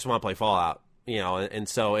just like, I just want to play Fallout, you know, and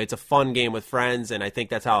so it's a fun game with friends, and I think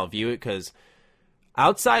that's how I'll view it, because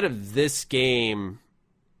outside of this game,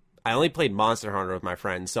 I only played Monster Hunter with my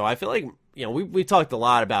friends, so I feel like, you know, we talked a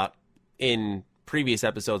lot about in previous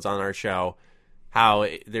episodes on our show how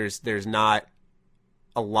there's not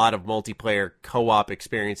a lot of multiplayer co-op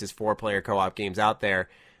experiences, 4-player co-op games out there.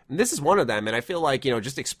 And this is one of them, and I feel like, you know,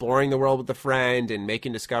 just exploring the world with a friend and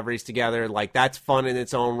making discoveries together, like, that's fun in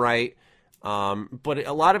its own right. But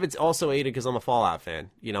a lot of it's also aided because I'm a Fallout fan,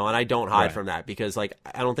 you know, and I don't hide from that, because, like,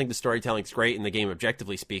 I don't think the storytelling's great in the game,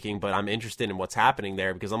 objectively speaking, but I'm interested in what's happening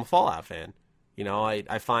there because I'm a Fallout fan. You know,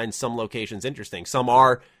 I find some locations interesting. Some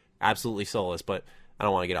are absolutely soulless, but I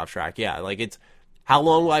don't want to get off track. Yeah, like, it's, how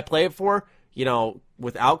long will I play it for? You know,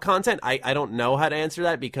 without content, I don't know how to answer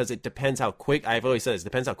that, because it depends how quick, I've always said this, it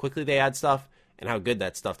depends how quickly they add stuff and how good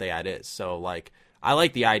that stuff they add is. So, like, I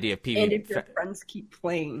like the idea of PvP. And if your friends keep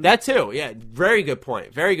playing. That too, yeah. Very good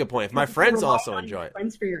point. Very good point. If my friends also enjoy it.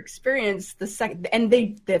 Friends for your experience, the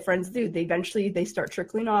friends do. They eventually start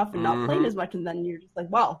trickling off and not playing as much, and then you're just like,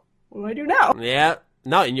 well, what do I do now? Yeah.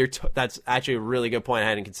 No, and that's actually a really good point I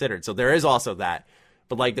hadn't considered. So there is also that.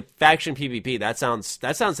 But like the faction PvP, that sounds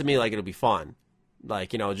to me like it'll be fun. Like,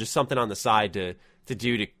 just something on the side to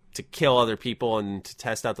do to kill other people and to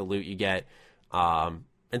test out the loot you get. And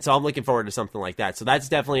so I'm looking forward to something like that. So that's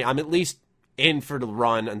definitely, I'm at least in for the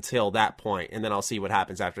run until that point, and then I'll see what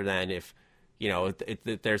happens after then. If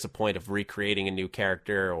if there's a point of recreating a new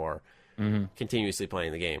character or continuously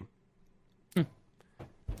playing the game.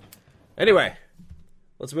 Anyway,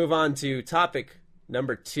 let's move on to topic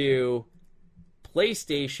number 2.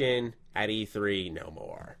 PlayStation at E3 no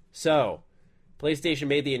more. So, PlayStation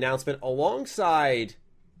made the announcement alongside,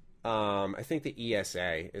 I think the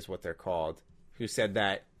ESA is what they're called, who said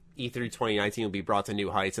that E3 2019 will be brought to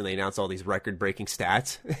new heights, and they announced all these record-breaking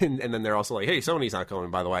stats. and then they're also like, hey, Sony's not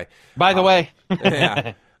coming, by the way. By the way.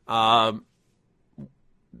 Yeah.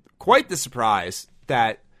 Quite the surprise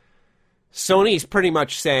that Sony's pretty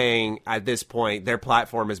much saying at this point their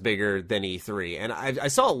platform is bigger than E3. And I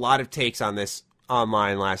saw a lot of takes on this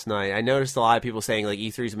online last night. I noticed a lot of people saying like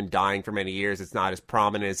E3's been dying for many years. It's not as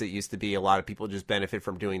prominent as it used to be. A lot of people just benefit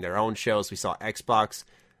from doing their own shows. We saw Xbox,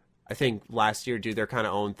 I think, last year do their kind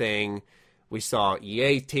of own thing. We saw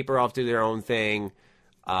EA taper off, do their own thing.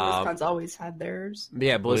 BlizzCon's always had theirs.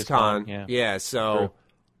 Yeah, BlizzCon. Yeah, so true.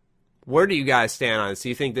 Where do you guys stand on this? Do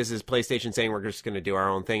you think this is PlayStation saying we're just going to do our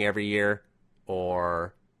own thing every year?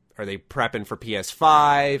 Or are they prepping for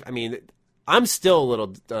PS5? I mean, I'm still a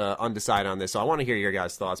little undecided on this, so I want to hear your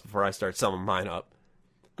guys' thoughts before I start summing mine up.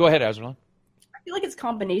 Go ahead, Azrael. I feel like it's a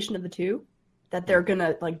combination of the two, that they're going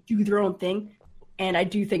to like do their own thing. And I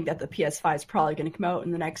do think that the PS5 is probably going to come out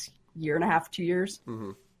in the next year and a half, 2 years.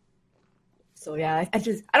 Mm-hmm. So yeah, I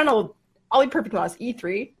don't know. I'll be perfectly honest.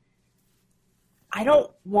 E3, I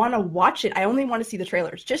don't want to watch it. I only want to see the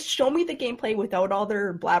trailers. Just show me the gameplay without all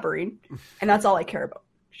their blabbering, and that's all I care about.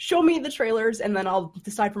 Show me the trailers, and then I'll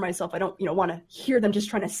decide for myself. I don't, want to hear them just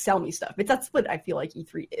trying to sell me stuff. That's what I feel like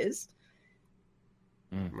E3 is.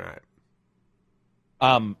 Right.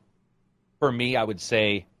 For me, I would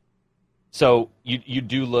say, so you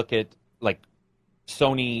do look at like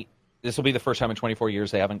Sony. This will be the first time in 24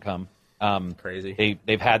 years they haven't come. Crazy.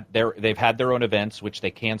 They've had their own events, which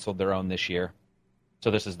they canceled their own this year. So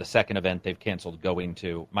this is the second event they've canceled going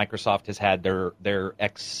to. Microsoft has had their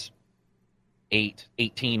X8,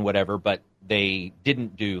 18, whatever, but they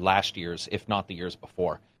didn't do last year's, if not the years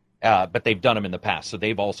before. But they've done them in the past. So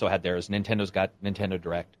they've also had theirs. Nintendo's got Nintendo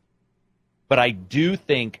Direct. But I do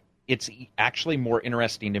think it's actually more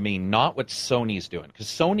interesting to me, not what Sony's doing. Because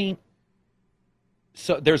Sony,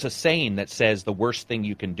 so there's a saying that says the worst thing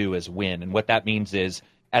you can do is win. And what that means is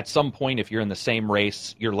at some point, if you're in the same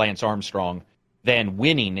race, you're Lance Armstrong, then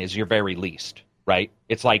winning is your very least, right?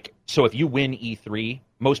 It's like, so if you win E3,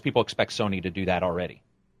 most people expect Sony to do that already.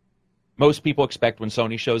 Most people expect when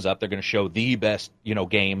Sony shows up, they're going to show the best,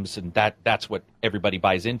 games, and that's what everybody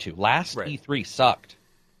buys into. Last E3 sucked.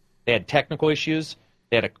 They had technical issues.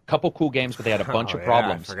 They had a couple cool games, but they had a bunch of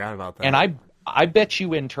problems. I forgot about that. And I bet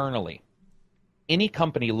you internally, any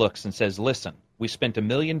company looks and says, listen, we spent $1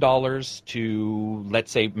 million to,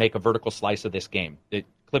 let's say, make a vertical slice of this game.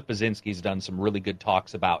 Cliff Basinski's done some really good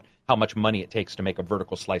talks about how much money it takes to make a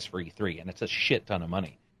vertical slice for E3, and it's a shit ton of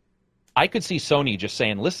money. I could see Sony just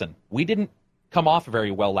saying, listen, we didn't come off very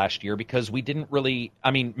well last year because we didn't really,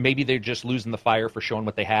 maybe they're just losing the fire for showing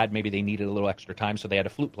what they had. Maybe they needed a little extra time, so they had a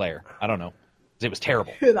flute player. I don't know. It was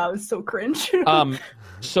terrible. That was so cringe.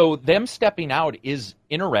 So them stepping out is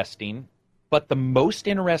interesting, but the most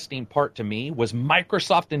interesting part to me was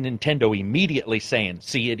Microsoft and Nintendo immediately saying,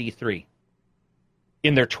 see you at E3.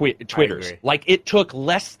 In their Twitters. Like, it took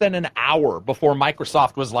less than an hour before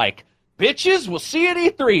Microsoft was like, bitches, we'll see you at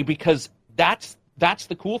E3, because that's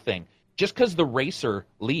the cool thing. Just because the racer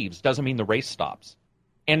leaves doesn't mean the race stops.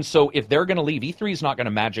 And so if they're going to leave, E3 is not going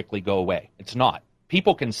to magically go away. It's not.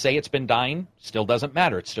 People can say it's been dying, still doesn't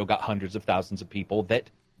matter. It's still got hundreds of thousands of people that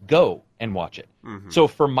go and watch it. Mm-hmm. So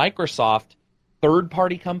for Microsoft,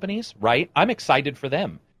 third-party companies, right, I'm excited for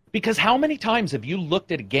them. Because how many times have you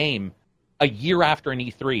looked at a game a year after an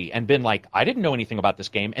E3 and been like, I didn't know anything about this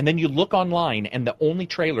game, and then you look online and the only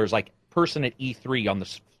trailer is like person at E3 on the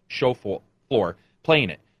show floor playing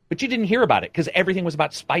it. But you didn't hear about it because everything was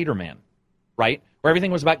about Spider-Man, right? Or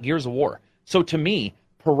everything was about Gears of War. So to me,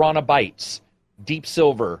 Piranha Bytes, Deep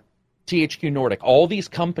Silver, THQ Nordic, all these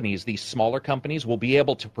companies, these smaller companies, will be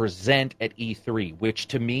able to present at E3, which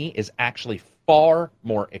to me is actually far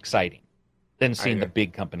more exciting than seeing the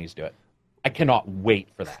big companies do it. I cannot wait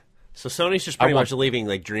for that. So Sony's just pretty much leaving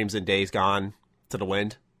like Dreams and Days Gone to the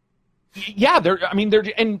wind. Yeah,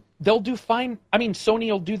 they'll do fine. Sony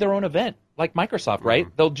will do their own event. like Microsoft, right?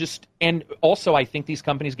 They'll just, and also I think these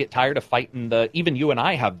companies get tired of fighting even you and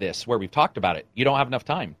I have this where we've talked about it. You don't have enough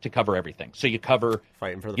time to cover everything. So you cover.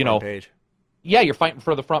 Fighting for the front page. Yeah, you're fighting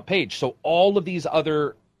for the front page. So all of these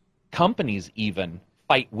other companies even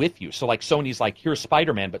fight with you. So like Sony's like, here's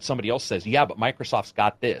Spider-Man, but somebody else says, yeah, but Microsoft's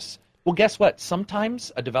got this. Well, guess what?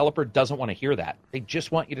 Sometimes a developer doesn't want to hear that. They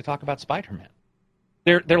just want you to talk about Spider-Man.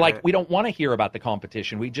 They're like, we don't want to hear about the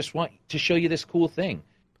competition. We just want to show you this cool thing.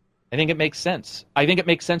 I think it makes sense. I think it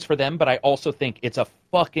makes sense for them, but I also think it's a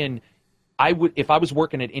fucking... if I was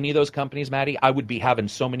working at any of those companies, Maddie, I would be having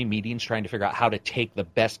so many meetings trying to figure out how to take the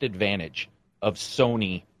best advantage of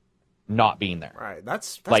Sony not being there. Right.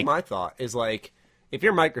 That's like, my thought, is like, if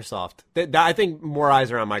you're Microsoft, I think more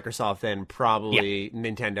eyes are on Microsoft than probably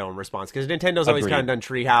Nintendo in response, because Nintendo's always kind of done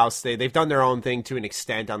Treehouse. They've done their own thing to an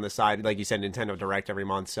extent on the side. Like you said, Nintendo Direct every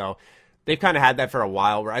month. So they've kind of had that for a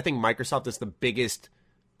while, where I think Microsoft is the biggest.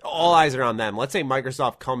 All eyes are on them. Let's say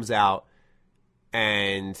Microsoft comes out,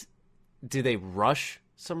 and do they rush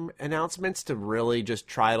some announcements to really just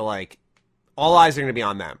try to, like, all eyes are going to be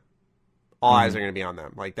on them. All eyes are going to be on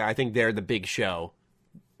them. Like, I think they're the big show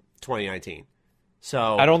 2019.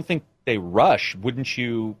 So I don't think they rush. Wouldn't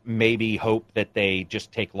you maybe hope that they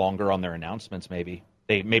just take longer on their announcements? Maybe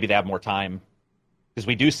they have more time, because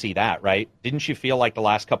we do see that, right? Didn't you feel like the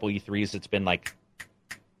last couple E3s it's been like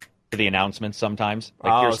for the announcements sometimes?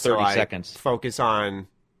 Like, here's 30 seconds. Focus on,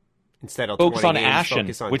 instead of focus 20 on games, Ashen,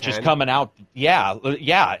 focus on which 10. is coming out.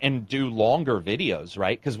 Yeah, and do longer videos,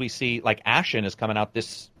 right? Because we see like Ashen is coming out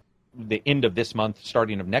the end of this month,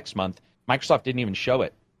 starting of next month. Microsoft didn't even show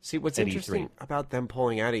it. See, what's interesting about them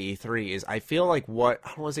pulling out of E3 is I feel like I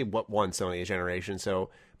don't want to say what won Sony a generation,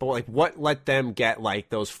 but like what let them get like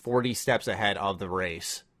those 40 steps ahead of the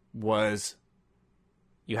race was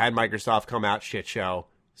you had Microsoft come out, shit show,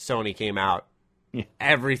 Sony came out,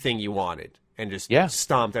 everything you wanted, and just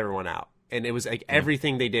stomped everyone out. And it was like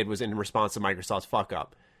everything they did was in response to Microsoft's fuck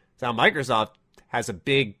up. So now Microsoft has a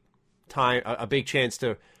big chance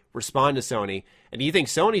to respond to Sony. And do you think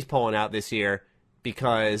Sony's pulling out this year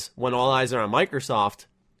because when all eyes are on Microsoft,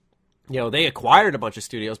 they acquired a bunch of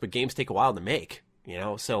studios, but games take a while to make,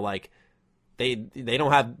 so like they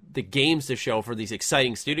don't have the games to show for these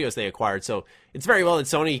exciting studios they acquired. So it's very well that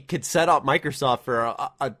Sony could set up Microsoft for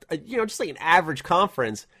a just like an average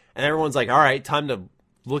conference, and everyone's like, all right, time to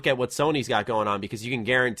look at what Sony's got going on, because you can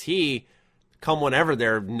guarantee come whenever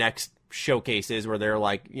their next showcase is, where they're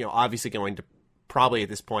like, obviously going to probably at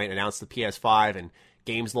this point announce the PS5 and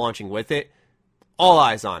games launching with it. All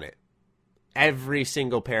eyes on it. Every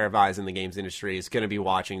single pair of eyes in the games industry is going to be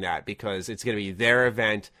watching that, because it's going to be their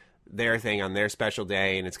event, their thing on their special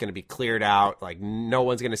day, and it's going to be cleared out. Like, no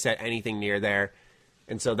one's going to set anything near there.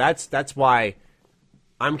 And so that's why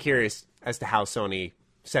I'm curious as to how Sony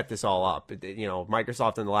set this all up.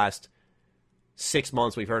 Microsoft in the last 6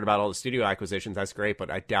 months, we've heard about all the studio acquisitions. That's great,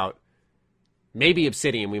 but I doubt maybe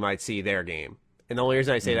Obsidian we might see their game. And the only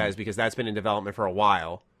reason I say that is because that's been in development for a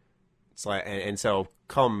while. And so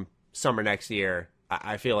come summer next year,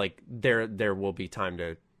 I feel like there will be time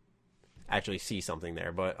to actually see something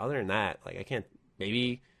there. But other than that, like, I can't.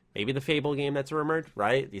 Maybe the Fable game that's rumored,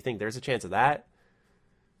 right? Do you think there's a chance of that?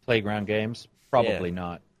 Playground Games? Probably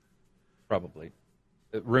not. Probably.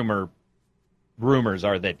 Rumors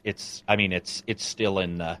are that it's still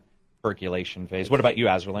in the percolation phase. What about you,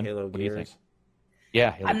 Azerlin? What do you think?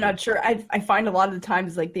 Yeah, I'm not sure. I find a lot of the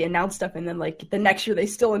times like they announce stuff, and then like the next year they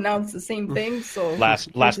still announce the same thing. So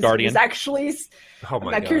Last Guardian. Actually,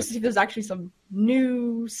 I'm curious to see if there's actually some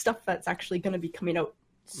new stuff that's actually going to be coming out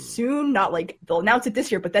soon. Not like they'll announce it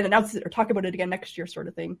this year, but then announce it or talk about it again next year, sort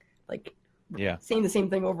of thing. Like saying the same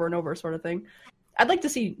thing over and over, sort of thing. I'd like to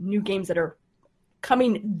see new games that are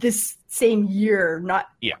coming this same year, not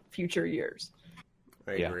future years.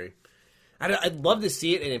 I agree. I'd love to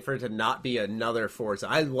see it, and for it to not be another Forza.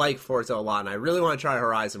 I like Forza a lot, and I really want to try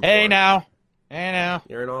Horizon 4. Hey now.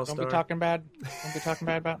 You're an all-star. Don't be talking bad. Don't be talking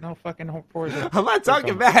bad about no fucking Forza. I'm not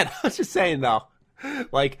talking bad. I was just saying, though.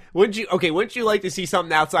 Like, wouldn't you like to see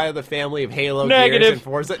something outside of the family of Halo, Negative. Gears, and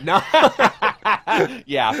Forza? No.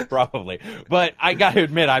 Yeah, probably. But I got to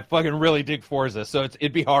admit, I fucking really dig Forza, so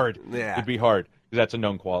it'd be hard. Yeah. It'd be hard, because that's a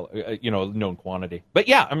known known quantity. But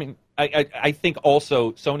yeah, I mean, I think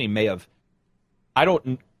also Sony may have. I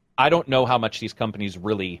don't know how much these companies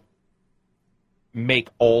really make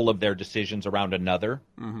all of their decisions around another.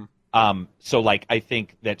 Mm-hmm. So, like, I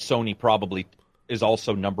think that Sony probably is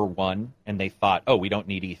also number one, and they thought, oh, we don't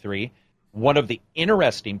need E3. One of the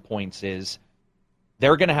interesting points is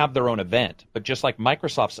they're going to have their own event, but just like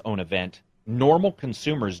Microsoft's own event, normal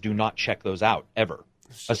consumers do not check those out, ever.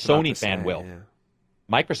 A Sony fan will. Yeah.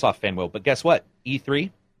 Microsoft fan will, but guess what?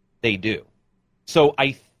 E3, they do. So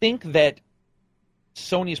I think that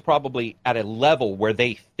Sony's probably at a level where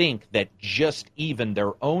they think that just even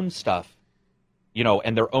their own stuff, you know,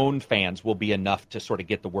 and their own fans will be enough to sort of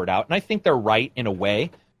get the word out. And I think they're right in a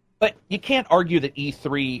way, but you can't argue that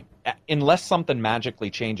E3, unless something magically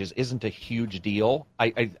changes, isn't a huge deal.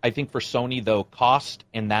 I think for Sony, though, cost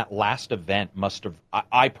in that last event must have,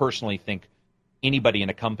 I personally think anybody in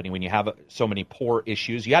a company, when you have so many poor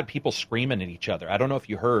issues, you had people screaming at each other. I don't know if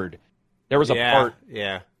you heard. There was a part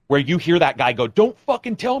where you hear that guy go, "Don't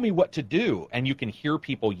fucking tell me what to do." And you can hear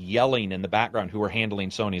people yelling in the background who are handling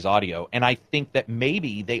Sony's audio. And I think that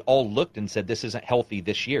maybe they all looked and said, this isn't healthy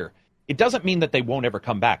this year. It doesn't mean that they won't ever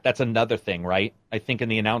come back. That's another thing, right? I think in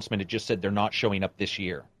the announcement, it just said they're not showing up this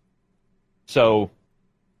year. So,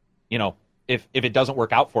 you know, if it doesn't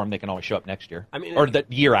work out for them, they can always show up next year. I mean, or the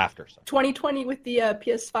year after. So. 2020 with the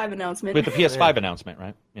PS5 announcement. With the PS5 announcement,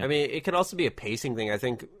 right? Yeah. I mean, it could also be a pacing thing. I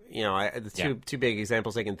think, you know, the two big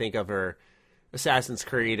examples I can think of are Assassin's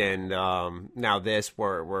Creed and now this,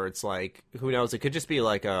 where it's like, who knows? It could just be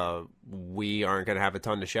like we aren't going to have a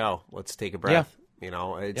ton to show. Let's take a breath. Yeah. You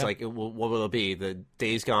know, it's like, what will it be? The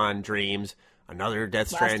Days Gone, Dreams, another Death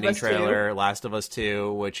Stranding trailer, Last of Us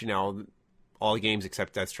 2, which, you know, all games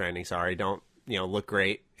except Death Stranding, sorry, don't, you know, look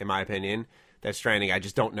great, in my opinion. Death Stranding, I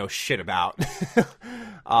just don't know shit about.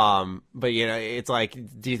 But, you know, it's like,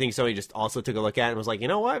 do you think Sony just also took a look at it and was like, you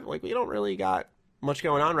know what? Like, we don't really got much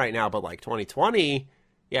going on right now, but, like, 2020,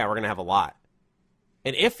 yeah, we're going to have a lot.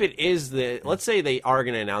 And if it is let's say they are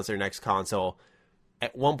going to announce their next console,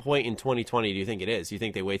 at one point in 2020, do you think it is? Do you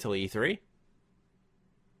think they wait till E3?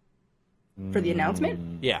 For the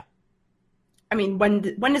announcement? Yeah. I mean,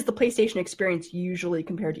 when is the PlayStation experience usually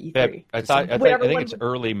compared to E3? I think it's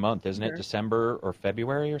early month, isn't it? December or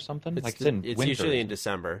February or something? It's usually in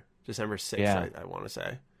December. December 6th, I want to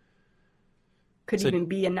say. Could even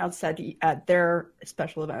be announced at their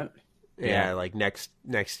special event. Yeah, like next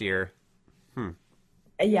year.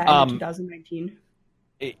 Yeah, in 2019.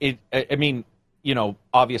 I mean, you know,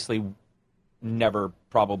 obviously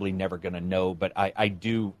probably never going to know, but I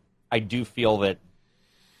do feel that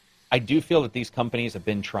these companies have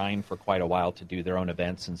been trying for quite a while to do their own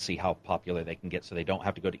events and see how popular they can get so they don't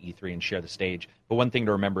have to go to E3 and share the stage. But one thing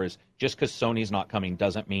to remember is just because Sony's not coming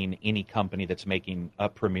doesn't mean any company that's making a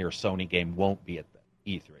premier Sony game won't be at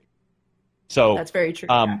the E3. So that's very true.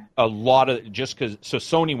 A lot of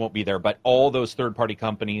Sony won't be there, but all those third-party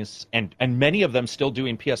companies and many of them still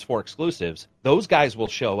doing PS4 exclusives, those guys will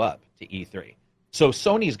show up to E3. So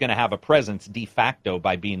Sony's going to have a presence de facto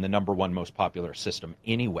by being the number one most popular system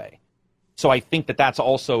anyway. So I think that that's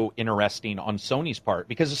also interesting on Sony's part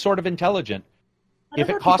because it's sort of intelligent. If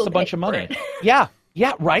it costs a bunch of money. Yeah,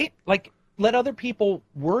 right? Like, let other people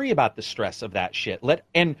worry about the stress of that shit.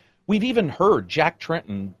 And we've even heard Jack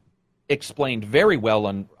Tretton explained very well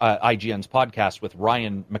on IGN's podcast with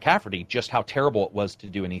Ryan McCafferty just how terrible it was to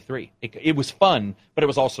do an E3. It was fun, but it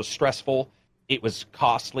was also stressful. It was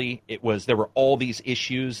costly. There were all these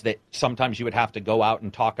issues that sometimes you would have to go out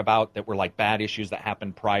and talk about that were like bad issues that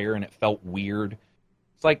happened prior, and it felt weird.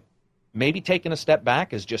 It's like maybe taking a step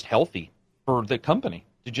back is just healthy for the company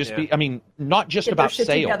to just be, I mean, not just about sales.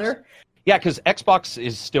 Together. Yeah, because Xbox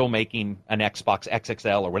is still making an Xbox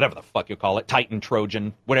XXL or whatever the fuck you call it, Titan,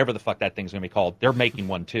 Trojan, whatever the fuck that thing's going to be called. They're making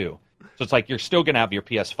one too. So it's like you're still going to have your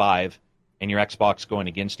PS5 and your Xbox going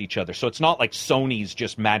against each other. So it's not like Sony's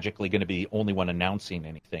just magically going to be the only one announcing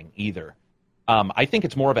anything either. I think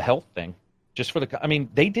it's more of a health thing. Just for I mean,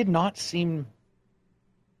 they did not seem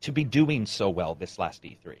to be doing so well this last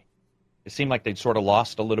E3. It seemed like they'd sort of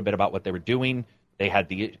lost a little bit about what they were doing. They had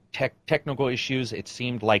the technical issues. It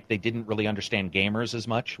seemed like they didn't really understand gamers as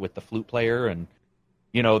much with the flute player. And,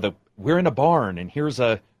 you know, we're in a barn and here's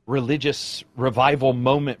a religious revival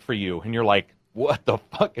moment for you. And you're like, what the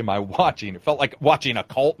fuck am I watching? It felt like watching a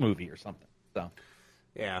cult movie or something. So,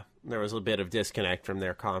 yeah, there was a bit of disconnect from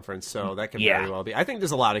their conference, so that could very well be. I think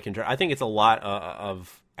there's a lot of control. I think it's a lot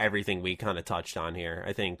of everything we kind of touched on here.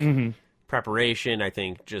 I think preparation. I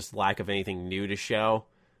think just lack of anything new to show.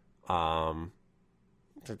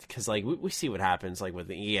 Because like we see what happens like with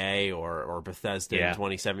the EA or Bethesda in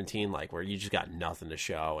 2017, like where you just got nothing to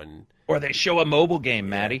show, or they show a mobile game,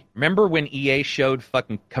 Maddie. Remember when EA showed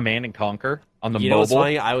fucking Command and Conquer on the mobile? Know what's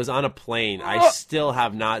funny? I was on a plane. I still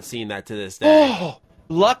have not seen that to this day. Oh,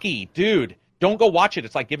 lucky dude! Don't go watch it.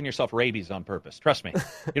 It's like giving yourself rabies on purpose. Trust me.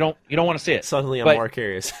 You don't want to see it. Suddenly, I'm more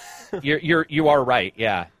curious. you are right.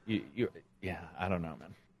 Yeah. I don't know,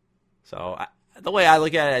 man. So the way I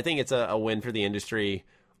look at it, I think it's a win for the industry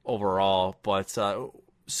overall. But so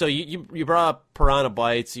you brought up Piranha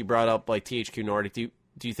Bytes, you brought up like THQ Nordic.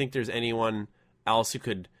 do you think there's anyone else who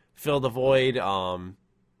could fill the void? Or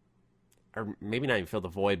maybe not even fill the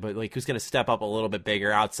void, but like who's going to step up a little bit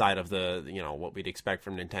bigger outside of the what we'd expect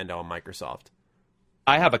from Nintendo and Microsoft?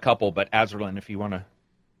 I have a couple, but Azerlin, if you want to,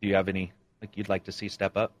 do you have any like you'd like to see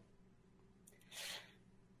step up?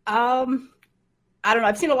 I don't know.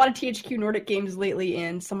 I've seen a lot of THQ Nordic games lately,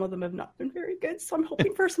 and some of them have not been very good. So I'm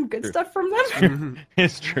hoping for some good stuff from them.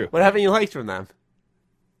 It's true. What haven't you liked from them?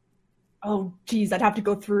 Oh, geez, I'd have to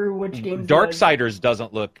go through which games. Darksiders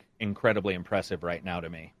doesn't look incredibly impressive right now to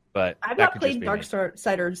me, but I've not played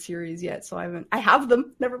Darksiders series yet, so I haven't. I have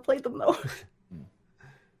them, never played them though.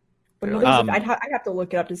 But I'd have to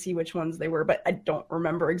look it up to see which ones they were, but I don't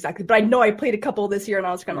remember exactly. But I know I played a couple this year, and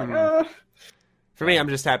I was kind of like, For me, I'm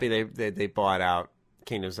just happy they bought out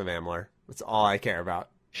Kingdoms of Amalur. That's all I care about.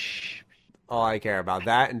 All I care about.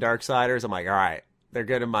 That and Darksiders, I'm like, all right, they're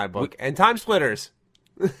good in my book. And Time Splitters.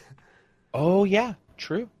 Oh, yeah,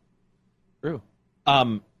 true.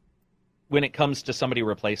 When it comes to somebody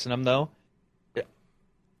replacing them, though,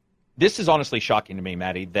 this is honestly shocking to me,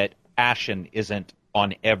 Maddie, that Ashen isn't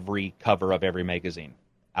on every cover of every magazine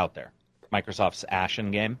out there. Microsoft's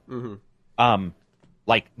Ashen game. Mm-hmm.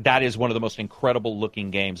 Like, that is one of the most incredible looking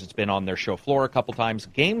games. It's been on their show floor a couple times.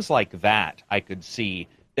 Games like that I could see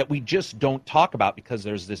that we just don't talk about because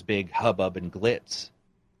there's this big hubbub and glitz.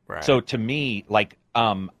 Right. So to me, like,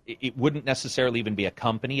 it wouldn't necessarily even be a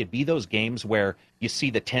company. It'd be those games where you see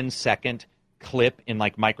the 10-second clip in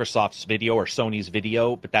like Microsoft's video or Sony's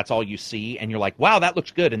video, but that's all you see, and you're like, wow, that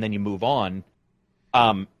looks good, and then you move on.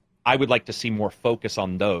 I would like to see more focus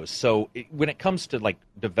on those. So when it comes to like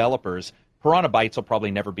developers, Piranha Bytes will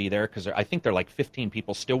probably never be there because I think they're like 15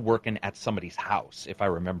 people still working at somebody's house, if I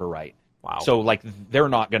remember right. Wow. So like they're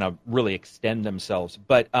not going to really extend themselves.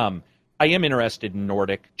 But I am interested in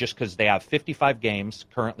Nordic just because they have 55 games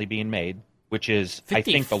currently being made, which is 55? I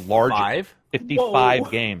think the largest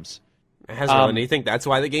 55 games. Do you think that's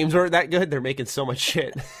why the games aren't that good? They're making so much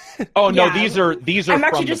shit. Oh no, these are. I'm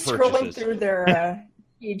actually just scrolling through their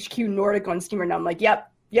THQ Nordic on Steam right now. I'm like, yep,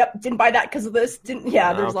 didn't buy that because of this.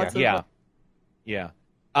 There's lots of yeah.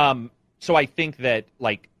 So I think that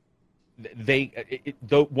like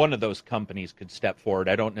one of those companies could step forward.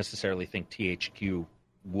 I don't necessarily think THQ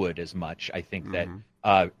would as much. I think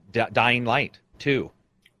that Dying Light too.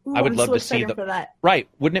 Ooh, I would love to see that. Right.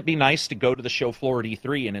 Wouldn't it be nice to go to the show floor at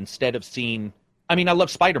E3 and instead of seeing, I mean, I love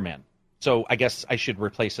Spider-Man, so I guess I should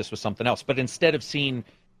replace this with something else. But instead of seeing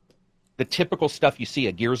the typical stuff you see,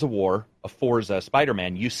 a Gears of War, a Forza,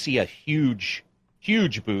 Spider-Man, you see a huge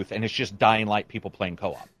booth, and it's just Dying Light people playing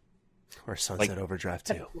co-op. Or Sunset Overdrive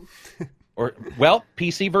 2. Or, well,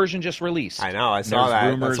 PC version just released. I know, I saw that.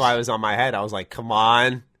 Rumors. That's why I was on my head. I was like, come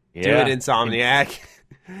on, do it, Insomniac.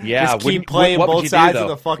 Yeah, just keep playing both sides of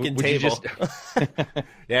the fucking table.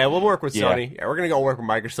 Yeah, we'll work with Sony. Yeah, we're gonna go work with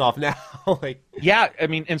Microsoft now. Yeah, I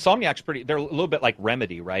mean, Insomniac's they're a little bit like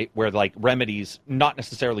Remedy, right? Where like Remedy's not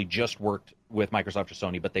necessarily just worked with Microsoft or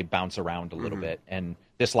Sony, but they bounce around a little bit. And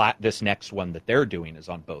this next one that they're doing is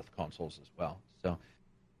on both consoles as well. So,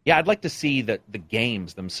 yeah, I'd like to see the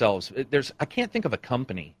games themselves. I can't think of a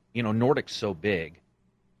company. You know, Nordic's so big.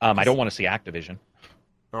 I don't want to see Activision.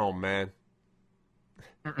 Oh man.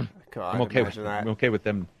 God, I'm okay with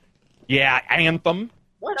them. Yeah, Anthem.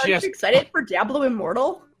 What, are you excited for Diablo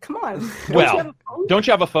Immortal? Come on. Don't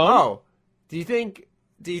you have a phone? Oh, do you think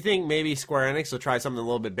maybe Square Enix will try something a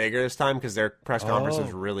little bit bigger this time because their press conference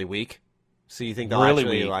was really weak? So you think they'll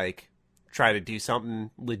actually like try to do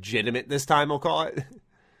something legitimate this time? We'll call it.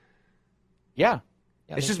 Yeah.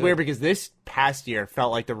 It's just weird because this past year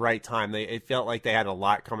felt like the right time. It felt like they had a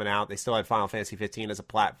lot coming out. They still had Final Fantasy 15 as a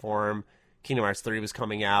platform. Kingdom Hearts 3 was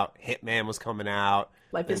coming out. Hitman was coming out.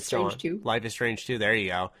 Life is Strange 2. Life is Strange 2. There you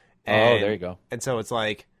go. There you go. And so it's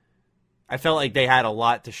like, I felt like they had a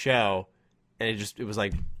lot to show, and it was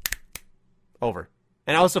like, over.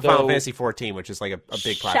 And also Final Fantasy 14, which is like a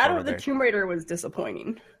big platform. Shadow of the Tomb Raider was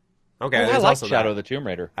disappointing. Okay, I like Shadow of the Tomb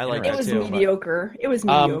Raider. I like it. It was mediocre. It was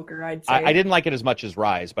mediocre, I'd say. I didn't like it as much as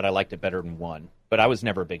Rise, but I liked it better than 1. But I was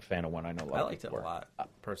never a big fan of 1. I know a lot I liked it a were. lot,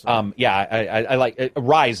 personally. I like it.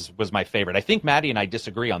 Rise was my favorite. I think Maddie and I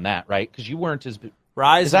disagree on that, right? Because you weren't as...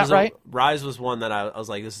 Rise is that right? Rise was one that I was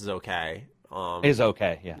like, this is okay. It is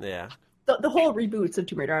okay, yeah. Yeah. The whole reboots of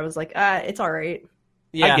Tomb Raider, I was like, it's all right.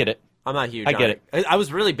 Yeah, I get it. I'm not huge I get it. I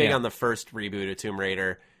was really big on the first reboot of Tomb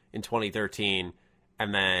Raider in 2013.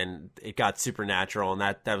 And then it got Supernatural, and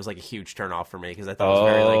that was like a huge turnoff for me because I thought it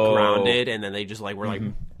was very like grounded, and then they just like were like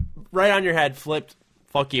right on your head, flipped.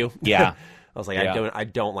 Fuck you. Yeah, I was like, I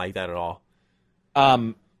don't like that at all.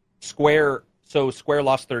 Square So Square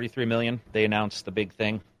lost $33 million. They announced the big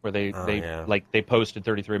thing where they posted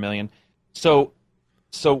 $33 million. So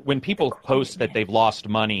when people post that they've lost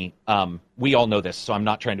money, we all know this. So I'm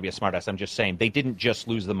not trying to be a smartass. I'm just saying they didn't just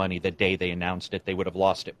lose the money the day they announced it. They would have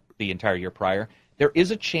lost it the entire year prior. There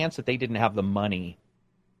is a chance that they didn't have the money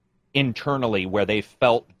internally where they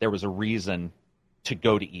felt there was a reason to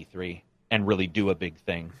go to E3 and really do a big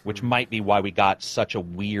thing, which might be why we got such a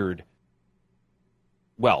weird,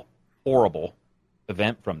 horrible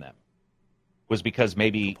event from them. Was because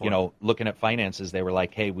maybe, looking at finances, they were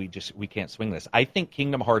like, hey, we can't swing this. I think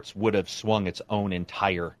Kingdom Hearts would have swung its own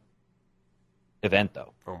entire event,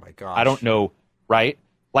 though. Oh, my gosh. I don't know, right?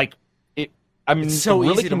 Like, it's so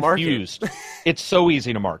really easy to confused. It's so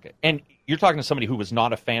easy to market. And you're talking to somebody who was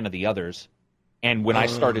not a fan of the others. And when I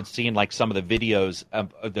started seeing, like, some of the videos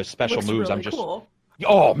of the special moves, really I'm just, cool.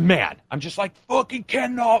 Oh, man. I'm just like, fucking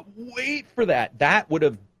cannot wait for that. That would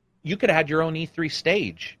have, you could have had your own E3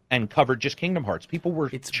 stage and covered just Kingdom Hearts. People were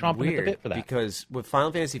chomping at the bit for that. Because with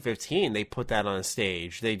Final Fantasy 15, they put that on a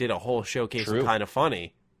stage. They did a whole showcase of Kind of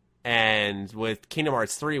Funny. And with Kingdom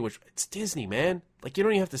Hearts 3, which it's Disney, man. Like, you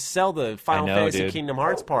don't even have to sell the Final Fantasy Kingdom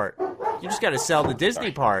Hearts part. You just got to sell the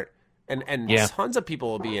Disney part. And tons of people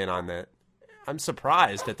will be in on that. I'm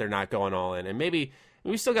surprised that they're not going all in. And maybe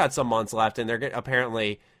we still got some months left. And they're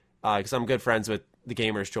apparently, because I'm good friends with the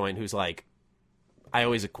Gamers Joint, who's like, I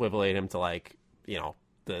always equivalent him to like,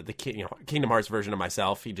 the Kingdom Hearts version of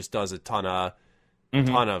myself. He just does a ton of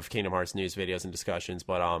Kingdom Hearts news videos and discussions.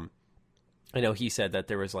 But I know he said that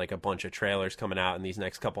there was like a bunch of trailers coming out in these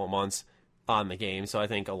next couple of months on the game. So I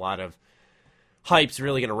think a lot of hype's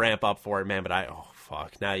really going to ramp up for it, man.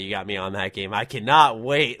 But now you got me on that game. I cannot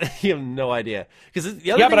wait. You have no idea. Because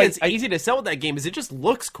the other thing that's easy to sell with that game is it just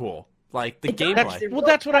looks cool. Like, the gameplay.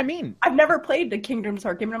 That's what I mean. I've never played the Kingdom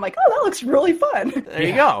Hearts game, and I'm like, oh, that looks really fun. There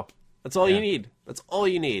you go. That's all you need. That's all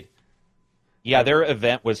you need. Yeah, their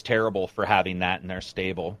event was terrible for having that in their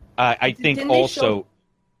stable. I think also...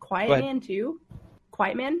 Quiet Man, too?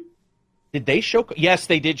 Quiet Man? Did they show... Yes,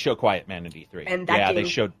 they did show Quiet Man in D3. And that game... they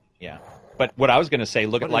showed... Yeah. But what I was going to say,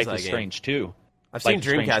 look at Life is Strange 2. I've seen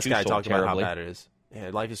Dreamcast guy talk about how bad it is. Yeah,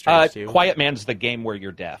 Life is Strange 2. Quiet Man's the game where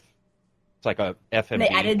you're deaf. It's like a FMV. And they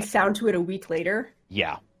added sound to it a week later.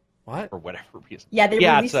 Yeah. What? For whatever reason. Yeah, they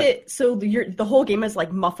released it so the whole game is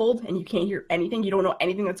like muffled and you can't hear anything. You don't know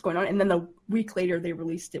anything that's going on. And then a week later, they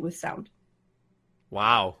released it with sound.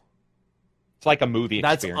 Wow. It's like a movie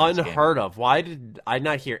experience. That's unheard of. Why did I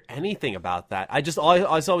not hear anything about that? All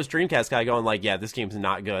I saw was Dreamcast guy going like, yeah, this game's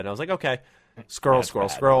not good. And I was like, okay.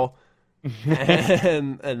 Scroll.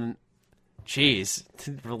 and geez,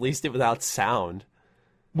 released it without sound.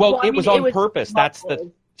 Well, it was on purpose.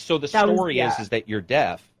 Muffled. The story is that you're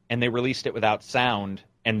deaf, and they released it without sound,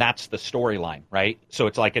 and that's the storyline, right? So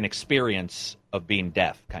it's like an experience of being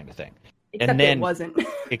deaf kind of thing. Except it wasn't.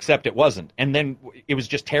 Except it wasn't. And then it was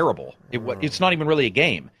just terrible. It's not even really a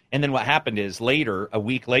game. And then what happened is a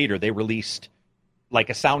week later, they released like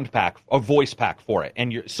a sound pack, a voice pack for it.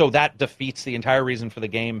 And so that defeats the entire reason for the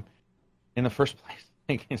game in the first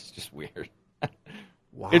place. It's just weird.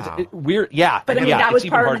 Wow. It's weird. Yeah. But I mean, that was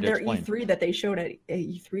part of their explain. E3 that they showed at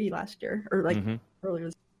E3 last year, or like earlier.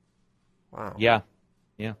 Wow. Yeah.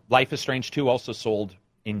 Yeah. Life is Strange 2 also sold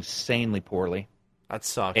insanely poorly. That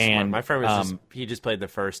sucks. And my friend was he just played the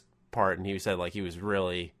first part and he said like he was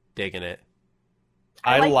really digging it.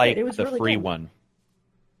 I liked the really free one.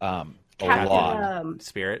 A lot.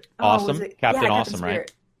 Spirit. Awesome. Captain Awesome,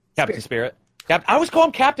 right? Captain Spirit. I always call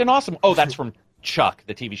him Captain Awesome. Oh, that's from Chuck,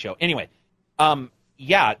 the TV show. Anyway, that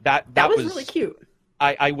was really cute.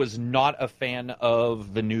 I was not a fan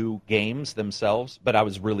of the new games themselves, but I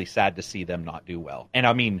was really sad to see them not do well. And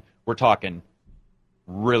I mean, we're talking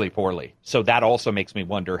really poorly. So that also makes me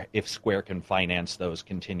wonder if Square can finance those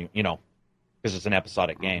because it's an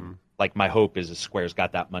episodic game. Like, my hope is Square's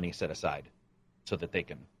got that money set aside so that they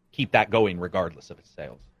can keep that going regardless of its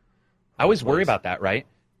sales. I always worry about that, right?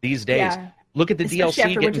 These days. Yeah. Look at the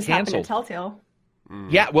DLC getting canceled. Telltale.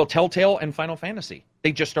 Yeah, well, Telltale and Final Fantasy.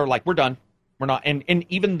 They just are like, we're done. We're not. And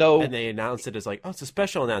even though... And they announced it as like, oh, it's a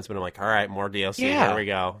special announcement. I'm like, all right, more DLC. Here we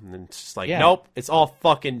go. And then it's just like, nope, it's all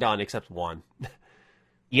fucking done except one.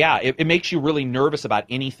 Yeah, it makes you really nervous about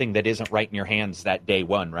anything that isn't right in your hands that day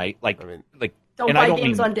one, right? Don't buy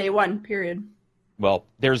games on day one, period. Well,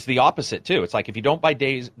 there's the opposite, too. It's like if you don't buy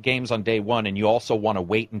games on day one and you also want to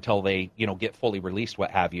wait until they, get fully released,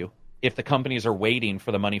 what have you, if the companies are waiting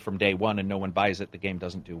for the money from day one and no one buys it, the game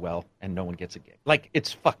doesn't do well and no one gets a game. Like,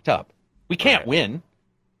 it's fucked up. We can't win.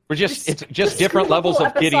 We're it's just different levels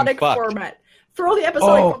of getting fucked. Format. Throw the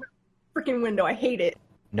episodic format freaking window. I hate it.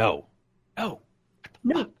 No. No.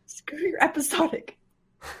 Screw your episodic.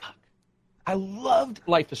 I loved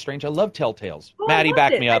Life is Strange. I love Telltales. Maddie,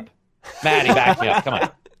 back me up. Maddie, back me up. Come on.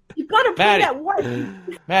 You've got to play that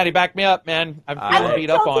one. Maddie, back me up, man. I'm feeling beat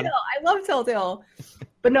up on. I love Telltale.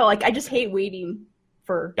 But no, like, I just hate waiting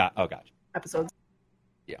for episodes.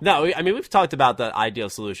 Yeah. No, I mean, we've talked about the ideal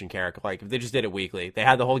solution, Carrick. Like, if they just did it weekly, they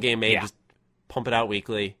had the whole game made, just pump it out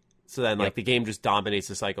weekly. So then, like, the game just dominates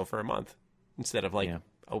the cycle for a month instead of, like,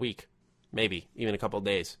 a week. Maybe. Even a couple of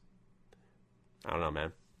days. I don't know,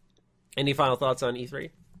 man. Any final thoughts on E3?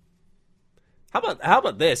 How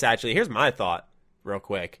about this, actually? Here's my thought, real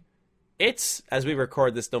quick. It's, as we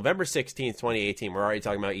record this, November 16th, 2018. We're already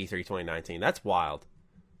talking about E3 2019. That's wild.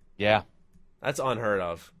 Yeah. That's unheard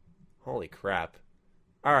of. Holy crap.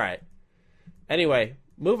 All right. Anyway,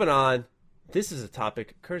 moving on. This is a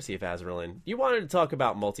topic courtesy of Azraelin. You wanted to talk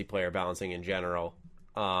about multiplayer balancing in general.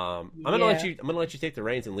 I'm gonna let you take the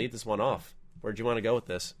reins and lead this one off. Where'd you want to go with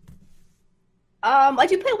this? I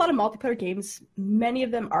do play a lot of multiplayer games. Many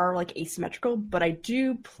of them are like asymmetrical, but I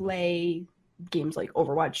do play games like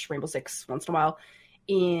Overwatch, Rainbow Six once in a while.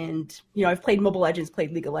 And, you know, I've played Mobile Legends,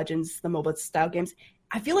 played League of Legends, the MOBA style games.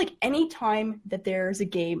 I feel like any time that there's a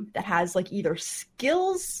game that has like either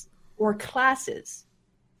skills or classes,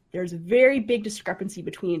 there's a very big discrepancy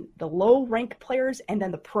between the low rank players and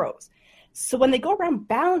then the pros. So when they go around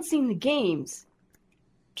balancing the games,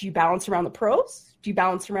 do you balance around the pros? Do you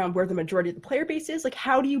balance around where the majority of the player base is? Like,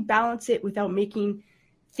 how do you balance it without making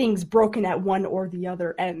things broken at one or the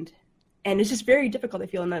other end? And it's just very difficult, I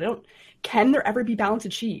feel, and can there ever be balance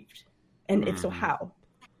achieved? And if so, how?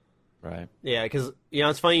 Right. Yeah, because, you know,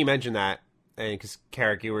 it's funny you mentioned that, and because,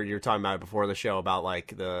 Carrick, you were talking about it before the show about,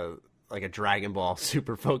 like, a Dragon Ball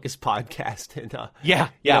super focused podcast. And yeah.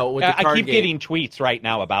 You know, with the I card keep game. getting tweets right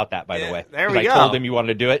now about that, by the way. There we go. I told him you wanted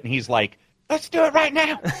to do it, and he's like, let's do it right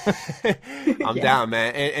now. I'm down,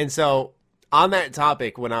 man. And so, on that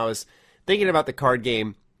topic, when I was thinking about the card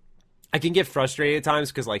game, I can get frustrated at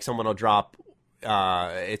times because, like, someone will drop,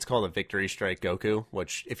 it's called a Victory Strike Goku,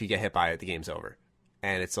 which, if you get hit by it, the game's over.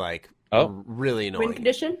 And it's, like, really annoying. Win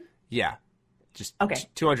condition? Yeah. Just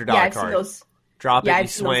 $200 card. Yeah, I've seen those. Drop it, I've you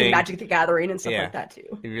seen those in swing. Magic the Gathering and stuff like that,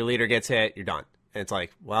 too. If your leader gets hit, you're done. And it's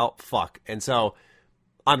like, well, fuck. And so,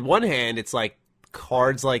 on one hand, it's like,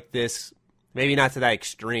 cards like this, maybe not to that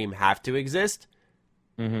extreme, have to exist.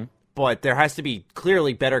 Mm-hmm. But there has to be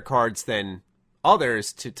clearly better cards than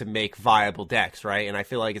others to make viable decks, right? And I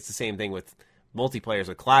feel like it's the same thing with multiplayers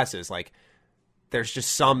with classes. Like, there's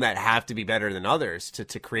just some that have to be better than others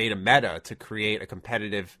to create a meta, to create a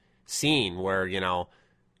competitive scene where, you know,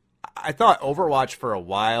 I thought Overwatch for a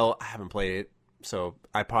while. I haven't played it, so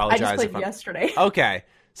I apologize. I just played it yesterday. Okay,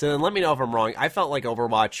 so then let me know if I'm wrong. I felt like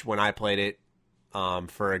Overwatch when I played it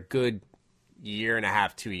for a good year and a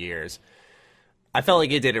half, 2 years. I felt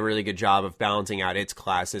like it did a really good job of balancing out its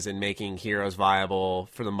classes and making heroes viable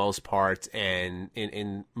for the most part and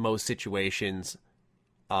in most situations.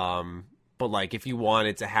 But like if you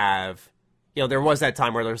wanted to have, you know, there was that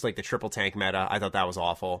time where there was like the triple tank meta. I thought that was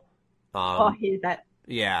awful. I hated that.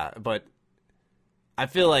 Yeah, but I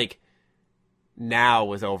feel like now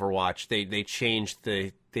with Overwatch, they changed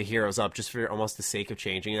the heroes up just for almost the sake of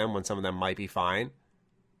changing them when some of them might be fine.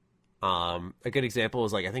 A good example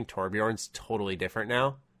is, like, I think Torbjorn's totally different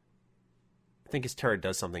now. I think his turret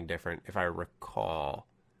does something different, if I recall.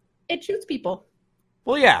 It shoots people.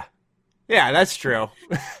 Well, yeah. Yeah, that's true.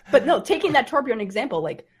 But no, taking that Torbjorn example,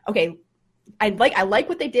 like, okay, I like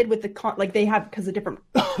what they did with the like they have, because the different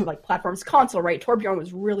like platforms, console, right? Torbjorn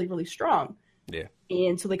was really, really strong. Yeah.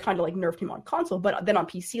 And so they kind of like nerfed him on console, but then on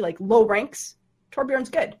PC, like low ranks, Torbjorn's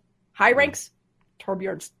good. High ranks,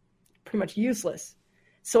 Torbjorn's pretty much useless.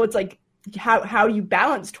 So it's like, how do you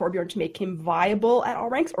balance Torbjorn to make him viable at all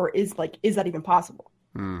ranks, or is that even possible?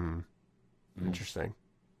 Interesting.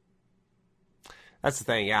 That's the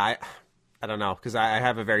thing. Yeah, I don't know, because I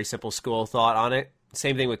have a very simple school thought on it.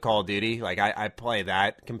 Same thing with Call of Duty. Like, I play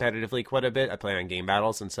that competitively quite a bit. I play on game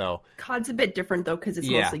battles, and so... COD's a bit different, though, because it's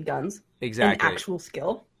mostly guns. Exactly. And actual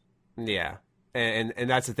skill. Yeah. And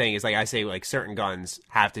that's the thing, is, like, I say, like, certain guns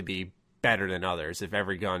have to be better than others. If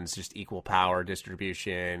every gun's just equal power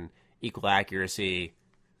distribution, equal accuracy,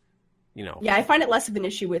 you know... Yeah, I find it less of an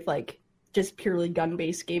issue with, like, just purely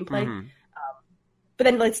gun-based gameplay. Mm-hmm. But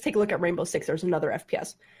then let's take a look at Rainbow Six. There's another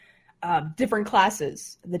FPS. Different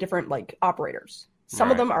classes, the different, like, operators. Some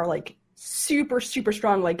of them are, like, super, super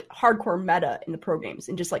strong, like, hardcore meta in the pro games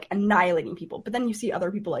and just, like, annihilating people. But then you see other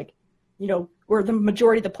people, like, you know, where the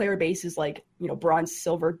majority of the player base is, like, you know, bronze,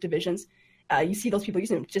 silver divisions. You see those people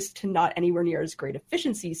using them just to not anywhere near as great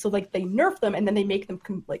efficiency. So, like, they nerf them and then they make them,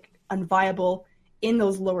 like, unviable in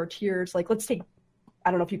those lower tiers. Like, let's take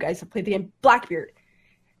I don't know if you guys have played the game Blackbeard.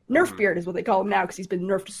 Nerfbeard is what they call him now because he's been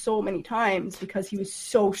nerfed so many times because he was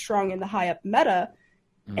so strong in the high up meta.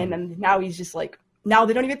 And then now he's just like, now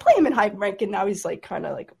they don't even play him in high rank, and now he's like kind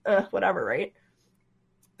of like, whatever, right?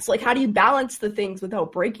 So like, how do you balance the things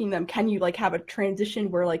without breaking them? Can you like have a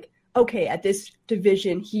transition where like, okay, at this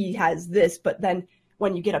division he has this, but then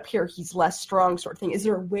when you get up here he's less strong, sort of thing? Is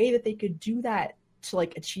there a way that they could do that to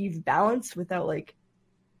like achieve balance without like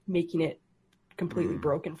making it completely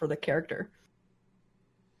broken for the character?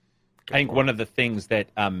 I think one of the things that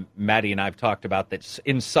Maddie and I have talked about that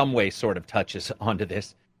in some way sort of touches onto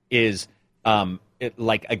this is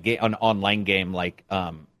like an online game like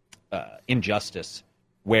Injustice,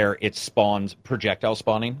 where it spawns projectile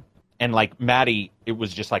spawning. And like Maddie, it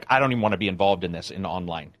was just like, I don't even want to be involved in this in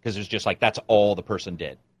online because it's just like that's all the person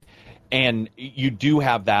did. And you do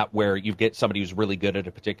have that where you get somebody who's really good at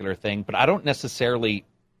a particular thing, but I don't necessarily.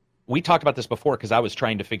 We talked about this before because I was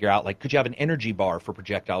trying to figure out, like, could you have an energy bar for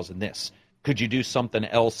projectiles in this? Could you do something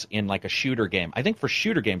else in, like, a shooter game? I think for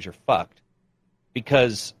shooter games, you're fucked.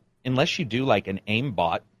 Because unless you do, like, an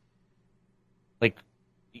aimbot, like,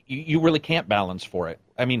 you really can't balance for it.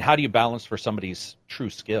 I mean, how do you balance for somebody's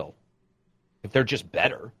true skill? If they're just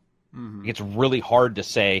better, it's really hard to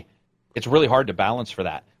say. It's really hard to balance for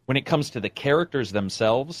that. When it comes to the characters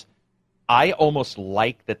themselves, I almost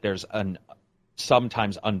like that there's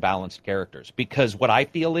sometimes unbalanced characters, because what I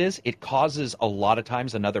feel is it causes a lot of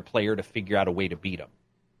times another player to figure out a way to beat them.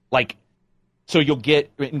 Like, so you'll get,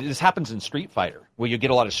 this happens in Street Fighter, where you get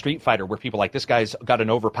a lot of Street Fighter where people like, this guy's got an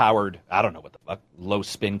overpowered, I don't know what the fuck, low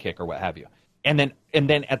spin kick or what have you. And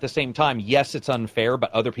then at the same time, yes, it's unfair,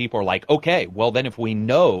 but other people are like, okay, well then if we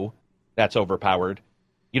know that's overpowered,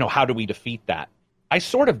 how do we defeat that? I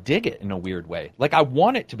sort of dig it in a weird way. Like, I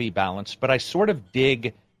want it to be balanced, but I sort of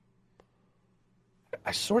do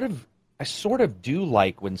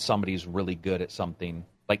like when somebody's really good at something,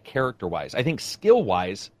 like character-wise. I think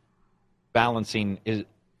skill-wise, balancing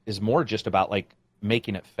is more just about like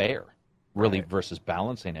making it fair, really, versus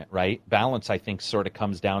balancing it, right? Balance, I think, sort of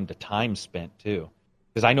comes down to time spent too.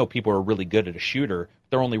 Because I know people are really good at a shooter.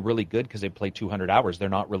 They're only really good because they play 200 hours. They're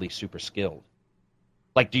not really super skilled.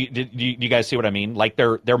 Like, do you guys see what I mean? Like,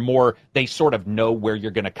 they're more, they sort of know where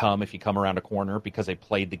you're going to come if you come around a corner because they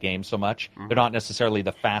played the game so much. They're not necessarily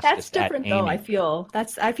the fastest. That's different, though. I feel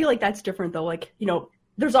like that's different, though. Like,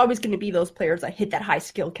 there's always going to be those players that hit that high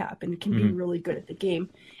skill cap and can be really good at the game.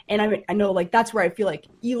 And I know, like, that's where I feel like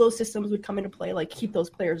elo systems would come into play, like keep those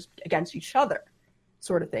players against each other,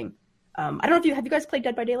 sort of thing. I don't know if have you guys played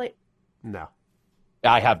Dead by Daylight? No,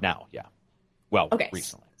 I have now. Yeah, well, okay.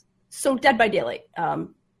 Recently. So Dead by Daylight,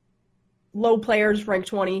 low players rank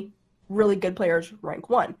 20, really good players rank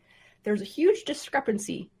 1. There's a huge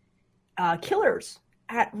discrepancy. Killers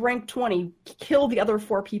at rank 20 kill the other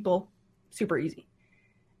 4 people super easy.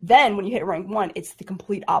 Then when you hit rank 1, it's the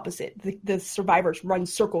complete opposite. The survivors run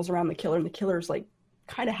circles around the killer, and the killer's like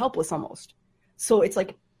kind of helpless almost. So it's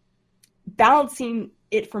like balancing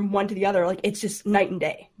it from one to the other, like it's just night and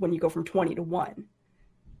day when you go from 20 to 1.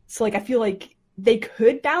 So like I feel like they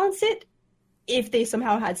could balance it if they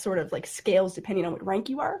somehow had sort of like scales depending on what rank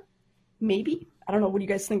you are. Maybe. I don't know. What do you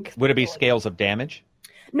guys think? Would it be scales of damage?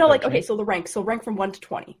 No, like, okay, so the rank. So rank from 1 to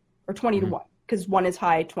 20 or 20 to 1, because 1 is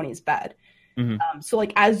high, 20 is bad. So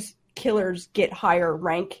like as killers get higher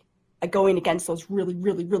rank, going against those really,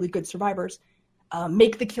 really, really good survivors,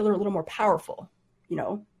 make the killer a little more powerful,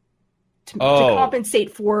 to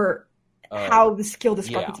compensate for how the skill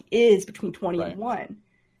discrepancy is between 20 and 1.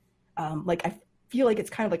 Like I feel like it's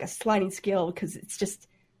kind of like a sliding scale because it's just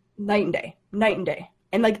night and day.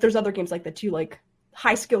 And like there's other games like that too, like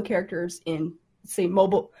high skill characters in, say,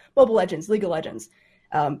 Mobile Legends, League of Legends,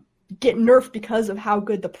 get nerfed because of how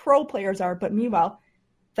good the pro players are, but meanwhile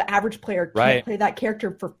the average player can't play that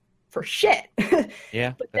character for shit.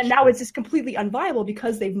 Yeah. But then now it's just completely unviable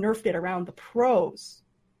because they've nerfed it around the pros.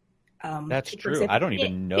 That's true. Example, I don't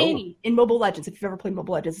even know. Fanny in Mobile Legends, if you've ever played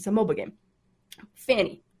Mobile Legends, it's a mobile game.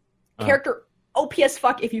 Fanny. Character OP as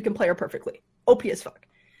fuck if you can play her perfectly. OP as fuck.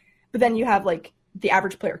 But then you have like the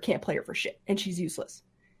average player can't play her for shit and she's useless.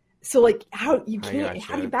 So like how do you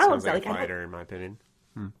balance that? Like a fighter, in my opinion.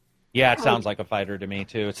 Yeah, it sounds like a fighter to me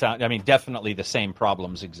too. Definitely the same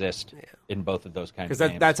problems exist in both of those kinds of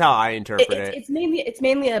games. Because that's how I interpret it. It's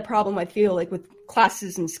mainly a problem, I feel like, with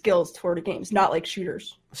classes and skills toward games, not like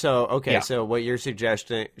shooters. So so what you're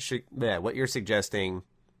suggesting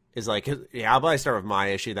is like, how about I start with my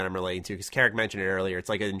issue that I'm relating to? Because Carrick mentioned it earlier. It's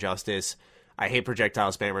like an Injustice. I hate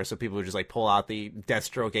projectile spammers, so people would just like pull out the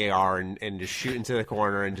Deathstroke AR and just shoot into the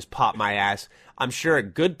corner and just pop my ass. I'm sure a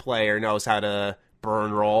good player knows how to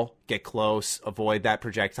burn roll, get close, avoid that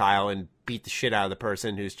projectile, and beat the shit out of the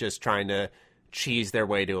person who's just trying to cheese their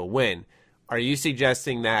way to a win. Are you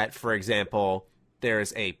suggesting that, for example,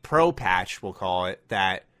 there's a pro patch, we'll call it,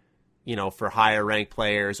 that, you know, for higher ranked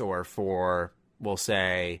players or for, we'll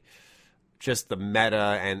say, just the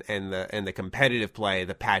meta and the competitive play,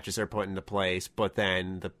 the patches are put into place, but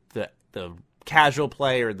then the casual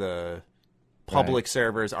play or the public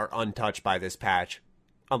servers are untouched by this patch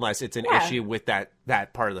unless it's an issue with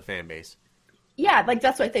that part of the fan base? Yeah, like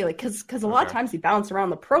that's what I think, like, because a lot of times you bounce around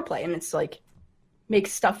the pro play and it's like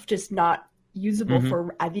makes stuff just not usable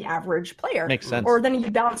for the average player. Makes sense. Or then you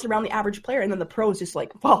bounce around the average player and then the pros just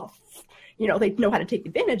like, well, you know, they know how to take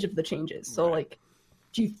advantage of the changes. So like,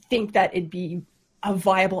 do you think that it'd be a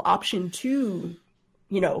viable option to,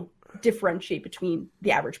 you know, differentiate between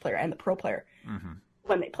the average player and the pro player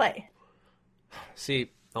when they play?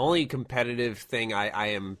 See, the only competitive thing I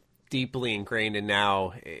am deeply ingrained in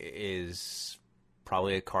now is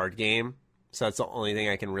probably a card game. So that's the only thing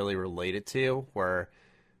I can really relate it to, where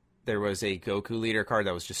there was a Goku leader card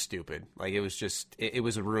that was just stupid. Like, it was just, it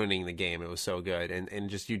was ruining the game. It was so good. And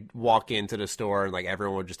just, you'd walk into the store and like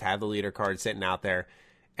everyone would just have the leader card sitting out there.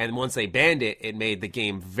 And once they banned it, it made the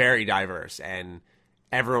game very diverse. And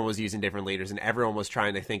everyone was using different leaders and everyone was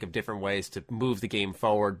trying to think of different ways to move the game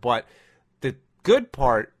forward. But the good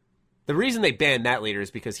part, the reason they banned that leader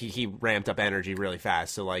is because he ramped up energy really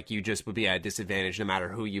fast. So like, you just would be at a disadvantage no matter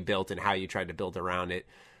who you built and how you tried to build around it.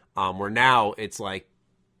 Where now it's like,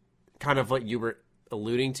 kind of what you were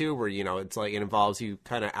alluding to, where, you know, it's like it involves you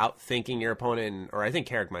kind of outthinking your opponent, or I think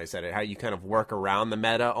Carrick might have said it, how you kind of work around the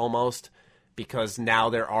meta almost, because now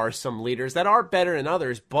there are some leaders that are better than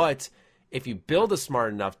others, but if you build a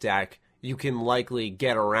smart enough deck, you can likely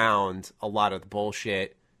get around a lot of the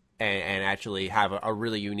bullshit and actually have a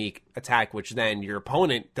really unique attack, which then your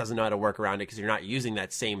opponent doesn't know how to work around it because you're not using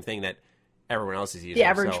that same thing that everyone else is using. The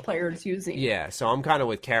average player is using. Yeah, so I'm kind of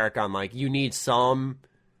with Carrick on, like, you need some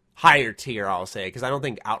higher tier, I'll say, because I don't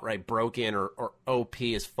think outright broken or OP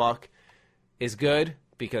as fuck is good,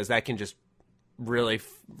 because that can just really,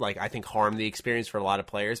 like, I think harm the experience for a lot of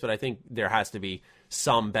players. But I think there has to be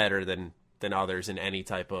some better than others in any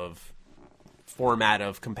type of format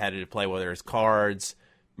of competitive play, whether it's cards,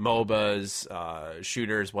 MOBAs,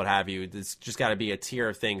 shooters, what have you. There's just got to be a tier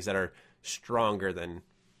of things that are stronger than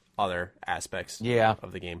other aspects of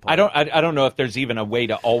the gameplay. I don't know if there's even a way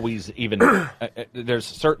to always even there's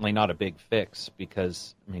certainly not a big fix,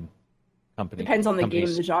 because I mean, depends on the game,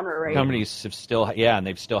 the genre, right? Companies have still and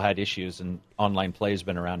they've still had issues, and online play has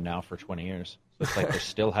been around now for 20 years. So it's like they're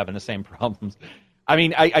still having the same problems. I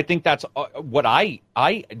mean, I think that's what I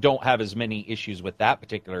don't have as many issues with that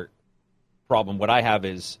particular problem. What I have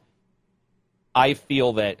is I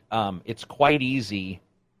feel that it's quite easy.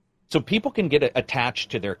 So people can get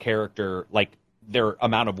attached to their character, like their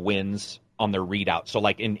amount of wins on their readout. So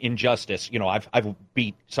like in Injustice, you know, I've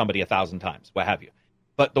beat somebody 1,000 times, what have you.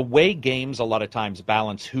 But the way games a lot of times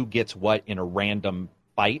balance who gets what in a random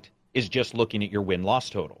fight is just looking at your win-loss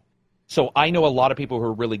total. So I know a lot of people who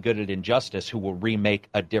are really good at Injustice who will remake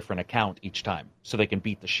a different account each time so they can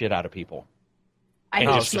beat the shit out of people. And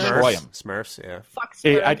just destroy them. Smurfs, yeah. Fuck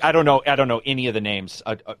Smurfs. I don't know any of the names.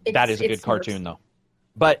 That is a good cartoon, though.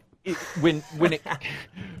 But when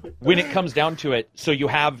it comes down to it, so you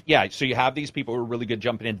have these people who are really good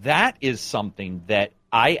jumping in. That is something that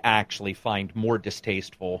I actually find more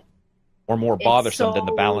distasteful or more bothersome than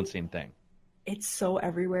the balancing thing. It's so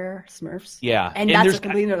everywhere, Smurfs. Yeah. And that's a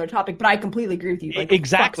completely other topic, but I completely agree with you. Like,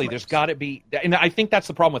 exactly. There's got to be, and I think that's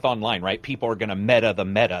the problem with online, right? People are going to meta the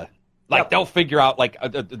meta. Like, they'll figure out, like,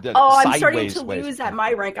 the I'm starting to lose at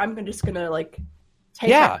my rank. I'm just going to, like,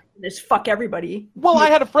 just fuck everybody. Well, I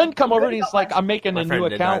had a friend come over and he's like, I'm making a new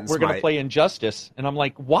account. We're going to play Injustice. And I'm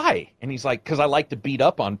like, why? And he's like, because I like to beat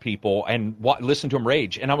up on people and listen to them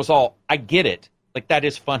rage. And I was all, I get it. Like, that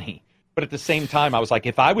is funny. But at the same time, I was like,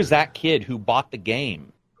 if I was that kid who bought the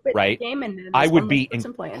game, right, I would be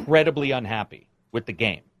incredibly unhappy with the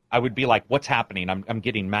game. I would be like, what's happening? I'm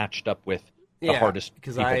getting matched up with the hardest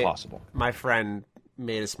people possible. My friend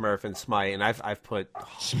made a Smurf in Smite, and I've put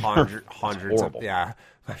hundreds of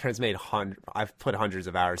my friend's made I've put hundreds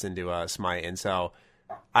of hours into Smite, and so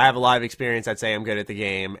I have a lot of experience. I'd say I'm good at the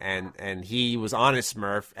game, and he was on his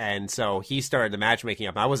Smurf, and so he started the matchmaking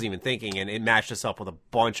up. I wasn't even thinking, and it matched us up with a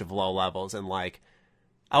bunch of low levels, and like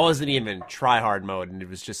I wasn't even try hard mode, and it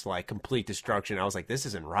was just like complete destruction. I was like, this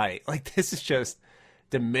isn't right. Like, this is just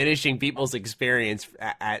diminishing people's experience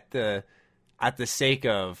at the sake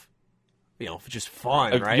of, just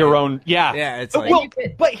fun, right? Your own, yeah. Yeah, it's like... Well,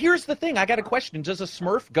 but here's the thing. I got a question. Does a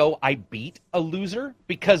Smurf go, I beat a loser?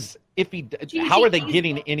 Because if he... how are they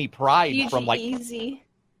getting any pride from, like... easy.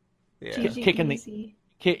 Yeah. Kicking easy.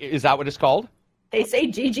 Is that what it's called? They say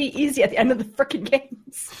GG easy at the end of the freaking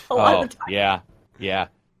games. A lot of the time. Yeah.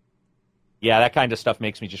 Yeah, that kind of stuff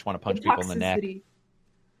makes me just want to punch people in the neck.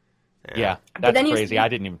 Yeah, that's crazy. I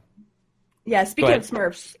didn't even... Yeah, speaking of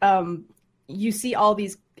Smurfs, you see all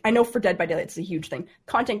these... I know for Dead by Daylight it's a huge thing.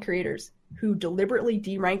 Content creators who deliberately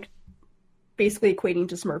derank, basically equating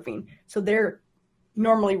to Smurfing. So they're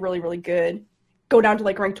normally really, really good, go down to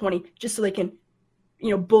like rank 20 just so they can,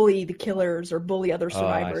 bully the killers or bully other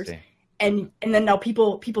survivors. And then now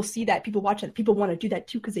people see that, people watch it, people want to do that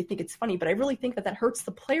too because they think it's funny. But I really think that hurts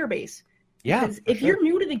the player base. Yeah. Because if you're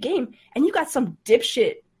new to the game and you got some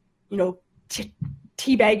dipshit,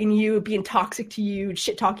 teabagging you, being toxic to you,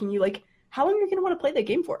 shit talking you, like, how long are you going to want to play that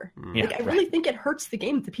game for? Yeah, I really think it hurts the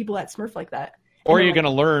game, the people that Smurf like that. Or you're going to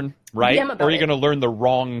learn, right? Or you're going to learn the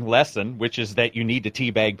wrong lesson, which is that you need to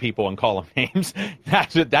teabag people and call them names.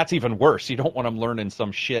 That's even worse. You don't want them learning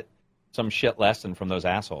some shit lesson from those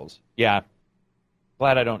assholes. Yeah.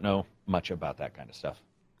 Glad I don't know much about that kind of stuff.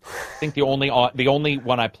 I think the only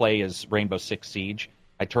one I play is Rainbow Six Siege.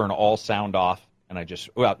 I turn all sound off, and I just...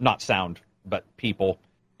 Well, not sound, but people...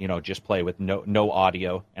 just play with no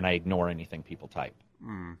audio, and I ignore anything people type.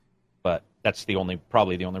 But that's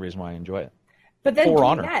probably the only reason why I enjoy it. But then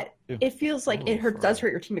doing that, it feels like does hurt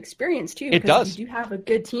your team experience too. It does. If you do have a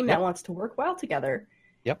good team that wants to work well together,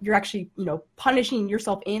 you're actually punishing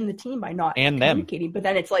yourself and the team by not communicating. Them. But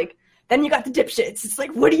then it's like, then you got the dipshits. It's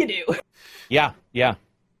like, what do you do? Yeah,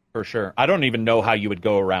 for sure. I don't even know how you would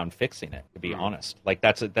go around fixing it, to be honest. Like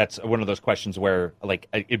that's one of those questions where like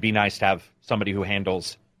it'd be nice to have somebody who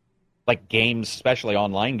handles like games, especially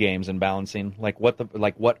online games, and balancing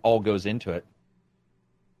what all goes into it.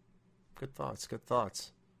 Good thoughts.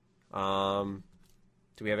 Do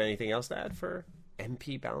we have anything else to add for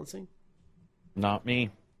MP balancing? Not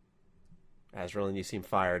me. Azrael, you seem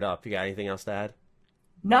fired up. You got anything else to add?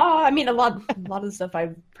 No, I mean a lot of the stuff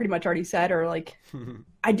I've pretty much already said. Or like,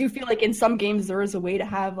 I do feel like in some games there is a way to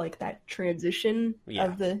have like that transition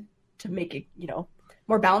to make it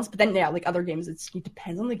more balanced. But then like other games, it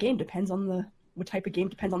depends on the game, depends on what type of game,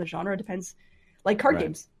 depends on the genre, depends. Like card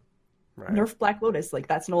games. Right. Nerf Black Lotus, like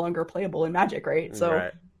that's no longer playable in Magic, right? So,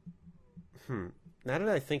 right. Now that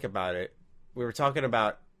I think about it, we were talking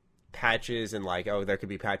about patches and like, there could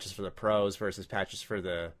be patches for the pros versus patches for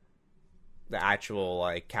the actual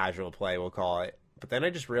like casual play, we'll call it. But then I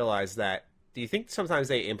just realized that, do you think sometimes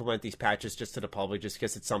they implement these patches just to the public just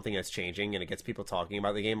because it's something that's changing and it gets people talking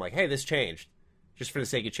about the game? Like, hey, this changed, just for the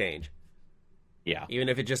sake of change. Yeah. Even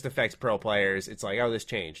if it just affects pro players, it's like, this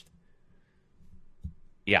changed.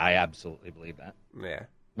 Yeah, I absolutely believe that. Yeah.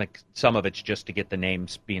 Like, some of it's just to get the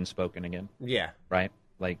names being spoken again. Yeah. Right?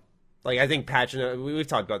 Like I think patch note, we've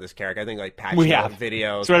talked about this, Carrick. I think, like, patch note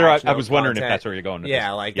videos. So I was wondering if that's where you're going with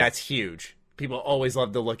this. That's huge. People always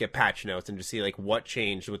love to look at patch notes and just see, like, what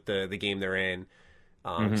changed with the game they're in.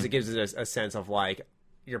 Because it gives it a sense of, like,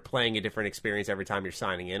 you're playing a different experience every time you're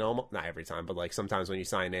signing in. Almost, not every time, but, like, sometimes when you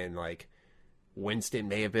sign in, like, Winston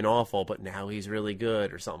may have been awful, but now he's really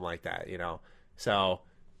good or something like that, So...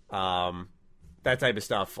 that type of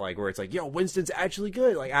stuff, like where it's like, Winston's actually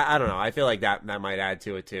good. Like, I don't know. I feel like that might add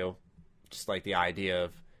to it too. Just like the idea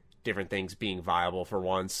of different things being viable for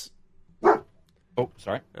once. Oh,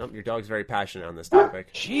 sorry. Oh, your dog's very passionate on this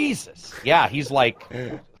topic. Jesus. Yeah, he's like,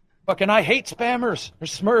 fucking I hate spammers or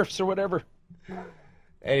Smurfs or whatever.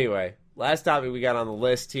 Anyway, last topic we got on the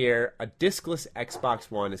list here. A discless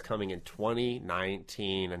Xbox One is coming in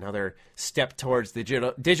 2019. Another step towards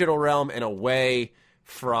the digital realm and away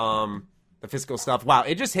from the physical stuff. Wow,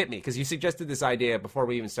 it just hit me because you suggested this idea before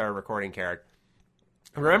we even started recording, Carrick.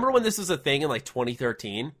 Remember when this was a thing in like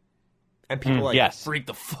 2013? And people freaked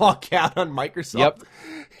the fuck out on Microsoft? Yep.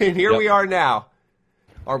 And here we are now.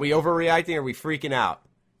 Are we overreacting or are we freaking out?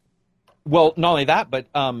 Well, not only that, but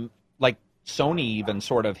like Sony even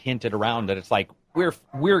sort of hinted around that it's like, we're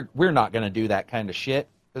not going to do that kind of shit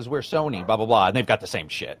because we're Sony, blah, blah, blah. And they've got the same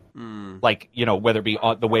shit. Like, whether it be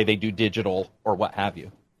the way they do digital or what have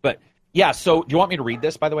you. But, yeah, so do you want me to read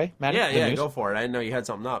this, by the way, Matt? Yeah, go for it. I didn't know you had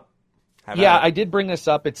something up. I did bring this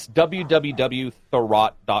up. It's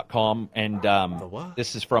www.thurrott.com, and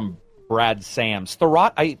this is from Brad Sams.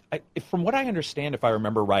 Thurrott, I from what I understand, if I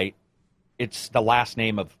remember right, it's the last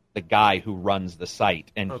name of the guy who runs the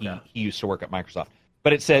site, and he used to work at Microsoft.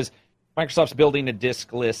 But it says, Microsoft's building a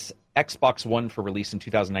diskless Xbox One for release in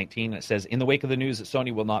 2019. And it says, in the wake of the news that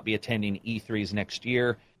Sony will not be attending E3's next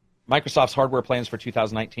year, Microsoft's hardware plans for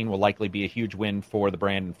 2019 will likely be a huge win for the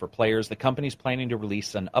brand and for players. The company's planning to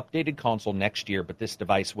release an updated console next year, but this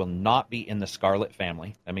device will not be in the Scarlet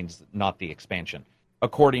family. That means not the expansion,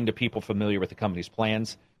 according to people familiar with the company's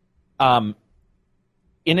plans.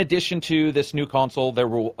 In addition to this new console,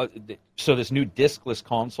 this new diskless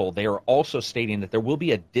console, they are also stating that there will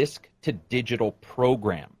be a disc-to-digital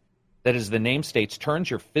program that, as the name states,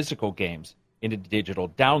 turns your physical games into digital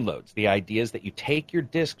downloads. The idea is that you take your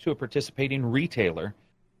disc to a participating retailer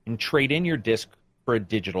and trade in your disc for a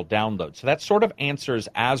digital download. So that sort of answers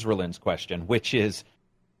Azralin's question, which is,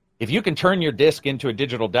 if you can turn your disc into a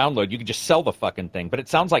digital download, you can just sell the fucking thing. But it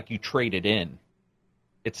sounds like you trade it in.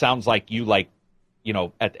 It sounds like you, like, you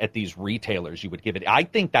know, at these retailers, you would give it. I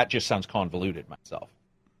think that just sounds convoluted myself.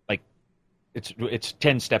 Like, it's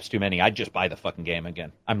 10 steps too many. I'd just buy the fucking game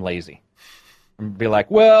again. I'm lazy. And be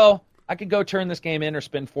like, well, I could go turn this game in or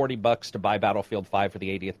spend $40 to buy Battlefield 5 for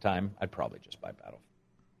the 80th time. I'd probably just buy Battlefield.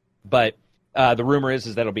 But the rumor is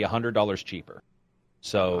that it'll be $100 cheaper.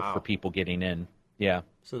 So for people getting in, yeah.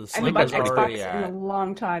 So the I haven't bought Xbox in a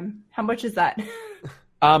long time. How much is that?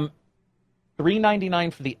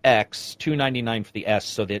 $399 for the X, $299 for the S.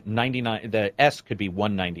 So the S could be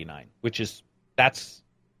 $199, that's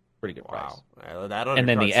pretty good price. Wow, that and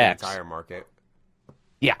then the X, entire market.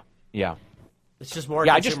 Yeah. It's just more.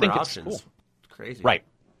 Yeah, I just think options. It's cool. It's crazy.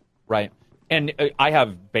 Right. And I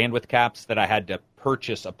have bandwidth caps that I had to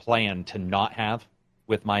purchase a plan to not have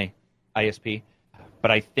with my ISP.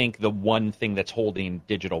 But I think the one thing that's holding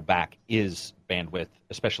digital back is bandwidth,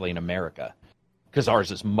 especially in America, because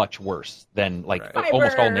ours is much worse than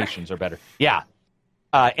almost all nations are better. Yeah.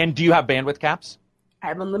 And do you have bandwidth caps? I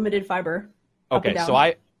have unlimited fiber. Okay, so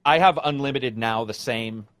I have unlimited now, the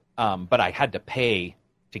same, but I had to pay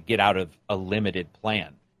to get out of a limited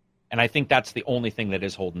plan. And I think that's the only thing that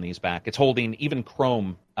is holding these back. It's holding even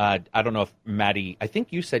Chrome. I don't know if Maddie, I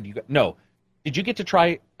think you said no. Did you get to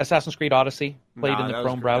try Assassin's Creed Odyssey? Played in the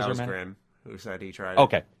Chrome browser, man? That was Grim, who said he tried it.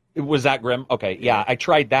 Okay. Was that Grim? Okay, yeah, I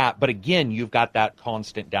tried that. But again, you've got that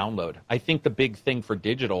constant download. I think the big thing for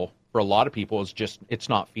digital, for a lot of people, is just it's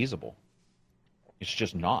not feasible. It's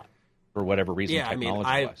just not, for whatever reason,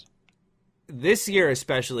 technology-wise. This year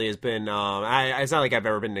especially has been, it's not like I've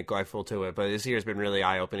ever been neglectful to it, but this year has been really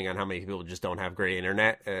eye-opening on how many people just don't have great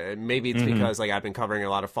internet. Maybe it's because I've been covering a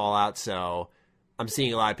lot of Fallout, so I'm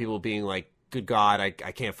seeing a lot of people being like, good God, I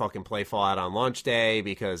can't fucking play Fallout on launch day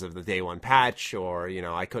because of the day one patch, or,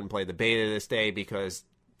 I couldn't play the beta this day because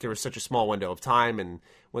there was such a small window of time, and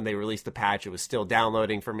when they released the patch, it was still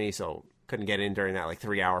downloading for me, so couldn't get in during that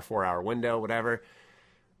 3-hour, 4-hour window, whatever.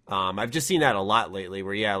 I've just seen that a lot lately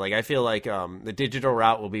where, I feel like the digital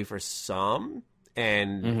route will be for some,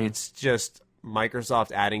 and it's just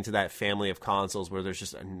Microsoft adding to that family of consoles where there's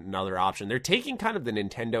just another option. They're taking kind of the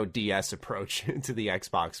Nintendo DS approach to the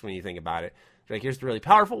Xbox when you think about it. They're like, here's the really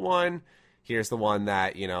powerful one. Here's the one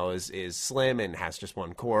that, is slim and has just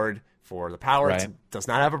one cord for the power. Right. It does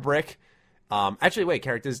not have a brick. Actually, wait,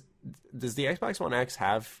 Carrick, does the Xbox One X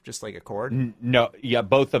have just a cord? No, yeah,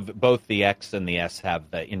 both the X and the S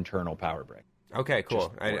have the internal power brick. Okay,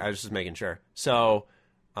 cool. I was just making sure. So,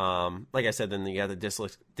 like I said, then you got the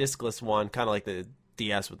diskless one, kind of like the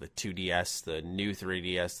DS with the 2DS, the new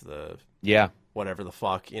 3DS, whatever the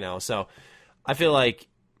fuck, So, I feel like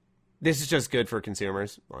this is just good for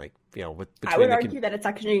consumers. I would argue that it's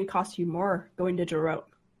actually going to cost you more going digital route,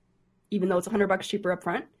 even though it's $100 cheaper up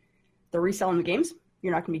front. The reselling the games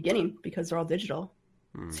you're not going to be getting because they're all digital.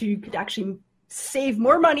 So you could actually save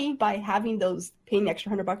more money by having paying the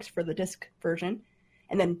extra $100 for the disc version,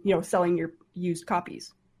 and then selling your used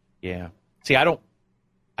copies. Yeah. See, I don't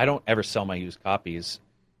ever sell my used copies.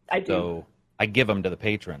 I do. So I give them to the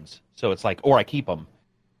patrons. So it's or I keep them.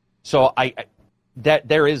 So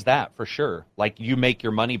there is that for sure. You make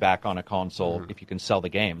your money back on a console if you can sell the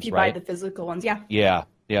games, if you right? buy the physical ones, yeah. Yeah.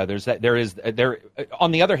 Yeah, there's that. There.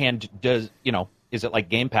 On the other hand, is it like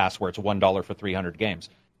Game Pass where it's $1 for 300 games?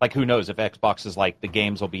 Who knows if Xbox is the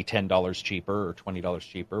games will be $10 cheaper or $20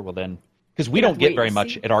 cheaper? Well, then because we don't get very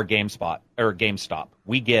much at our GameSpot or GameStop,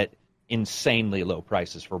 we get insanely low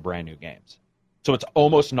prices for brand new games. So it's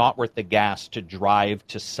almost not worth the gas to drive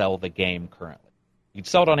to sell the game currently. You'd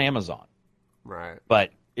sell it on Amazon, right?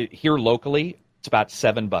 But here locally, it's about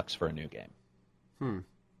 $7 for a new game.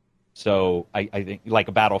 So I think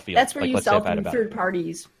a Battlefield. That's where you sell from third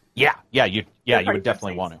parties. Yeah, you would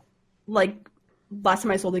definitely want to. Last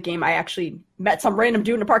time I sold a game, I actually met some random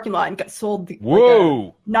dude in a parking lot and got sold a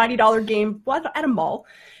 $90 game at a mall,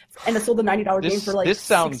 and I sold the $90 game for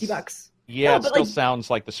 $60. Yeah, no, it still sounds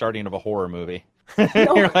like the starting of a horror movie.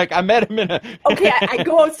 No. You're like, I met him in a... Okay, I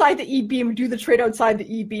go outside the EB and do the trade outside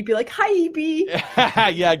the EB. Be like, hi, EB.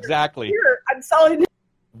 Yeah, exactly. Here, I'm selling...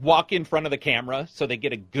 Walk in front of the camera so they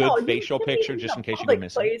get a good facial picture just in case you go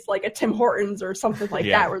missing. Place like a Tim Hortons or something like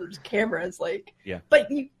that where there's cameras. Like, but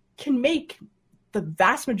you can make the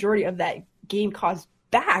vast majority of that game cost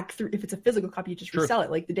back through if it's a physical copy. You just resell it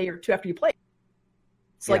like the day or two after you play.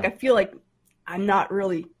 So like I feel like I'm not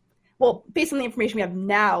really based on the information we have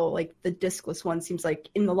now. Like the discless one seems like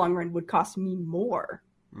in the long run would cost me more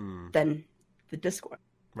than the disc one.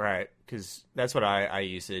 Right, because that's what I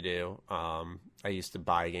used to do. I used to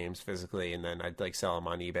buy games physically, and then I'd like sell them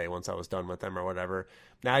on eBay once I was done with them or whatever.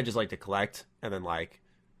 Now I just like to collect, and then like,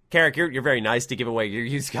 Carrick, you're very nice to give away your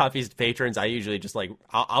used copies to patrons. I usually just like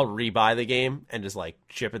I'll rebuy the game and just like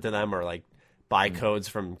ship it to them, or like buy codes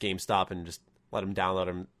from GameStop and just let them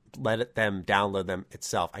download them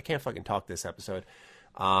itself. I can't fucking talk this episode,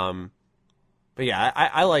 but yeah,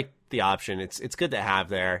 I like the option. It's good to have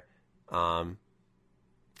there.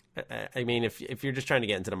 I mean, if you're just trying to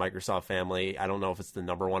get into the Microsoft family, I don't know if it's the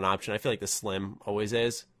number one option. I feel like the Slim always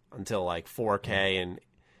is until like 4K and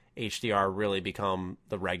HDR really become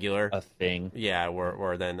the regular a thing. Yeah,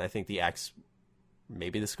 or then I think the X,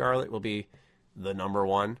 maybe the Scarlet will be the number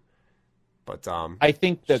one. But I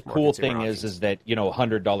think the cool thing is that, you know,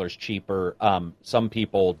 $100 cheaper. Some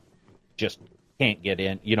people just can't get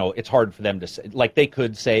in. You know, it's hard for them to like they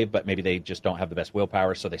could save, but maybe they just don't have the best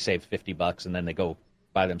willpower, so they save $50 and then they go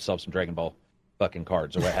buy themselves some Dragon Ball fucking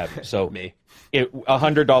cards or what have you. So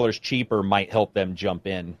 $100 cheaper might help them jump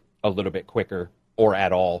in a little bit quicker or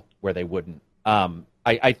at all where they wouldn't.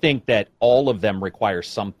 I think that all of them require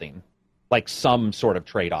something, like some sort of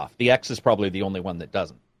trade-off. The X is probably the only one that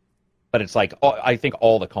doesn't. But it's like, I think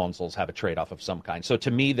all the consoles have a trade-off of some kind. So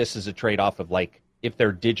to me, this is a trade-off of like, if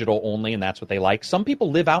they're digital only and that's what they like. Some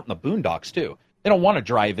people live out in the boondocks too. They don't want to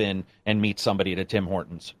drive in and meet somebody at a Tim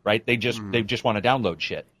Hortons, right? They just want to download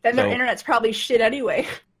shit. Then their internet's probably shit anyway.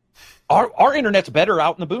 Our internet's better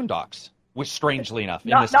out in the boondocks, which strangely enough,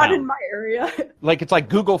 in this town. Not in my area. Like it's like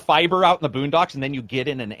Google Fiber out in the boondocks, and then you get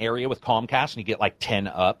in an area with Comcast and you get like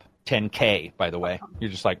 10K, by the way. You're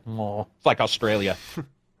just like, oh, it's like Australia.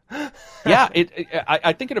 Yeah,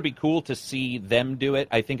 I think it'll be cool to see them do it.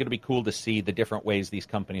 I think it'll be cool to see the different ways these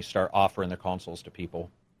companies start offering their consoles to people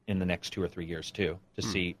in the next 2 or 3 years too, to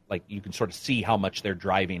see, like, you can sort of see how much they're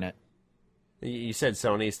driving it. You said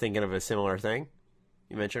Sony's thinking of a similar thing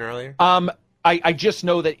you mentioned earlier? I just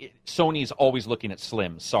know that Sony's always looking at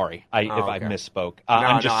Slims. Sorry, if I misspoke.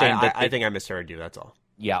 I'm just saying that I think I misheard you, that's all.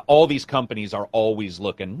 Yeah, all these companies are always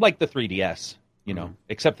looking, like the 3DS, you know,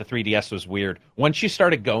 except the 3DS was weird. Once you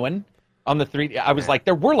started going on the 3D, I was like,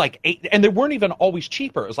 there were like 8, and they weren't even always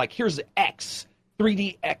cheaper. It was like, here's X.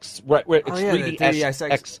 3DX, right? Where it's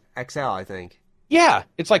 3DS XL, I think. Yeah,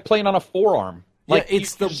 it's like playing on a forearm. Like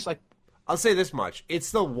it's just like, I'll say this much: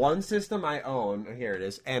 it's the one system I own. Here it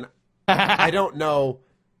is, and I don't know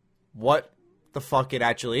what the fuck it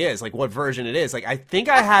actually is. Like what version it is. Like I think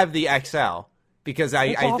I have the XL because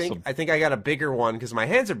I think I got a bigger one because my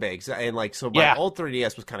hands are big, and like so my old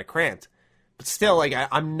 3DS was kind of cramped. But still, like,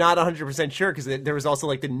 I'm not 100% sure because there was also,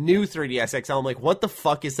 like, the new 3DS XL. I'm like, what the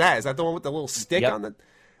fuck is that? Is that the one with the little stick on the...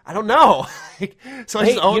 I don't know. So I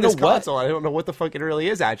just own this console. I don't know what the fuck it really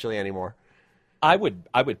is actually anymore. I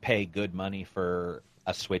would pay good money for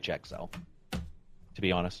a Switch XL, to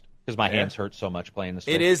be honest, because my hands hurt so much playing the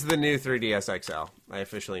Switch. It is the new 3DS XL. I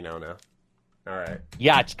officially know now. All right.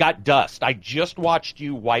 Yeah, it's got dust. I just watched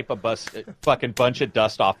you wipe a fucking bunch of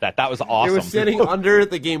dust off that. That was awesome. It was sitting under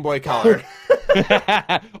the Game Boy Color.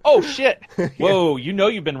 Oh, shit. Whoa, you know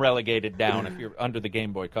you've been relegated down if you're under the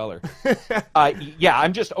Game Boy Color. Yeah,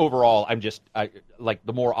 I'm just like,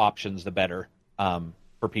 the more options, the better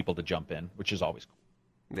for people to jump in, which is always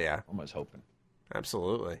cool. Yeah. I'm always hoping.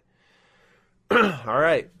 Absolutely. All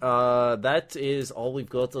right. That is all we've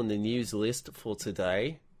got on the news list for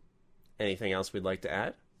today. Anything else we'd like to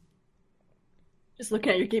add? Just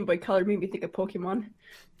looking at your Game Boy Color made me think of Pokemon.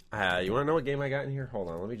 You want to know what game I got in here? Hold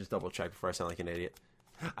on, let me just double check before I sound like an idiot.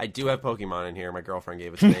 I do have Pokemon in here. My girlfriend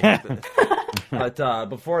gave it to me. But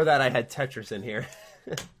before that, I had Tetris in here.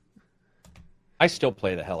 I still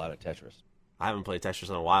play the hell out of Tetris. I haven't played Tetris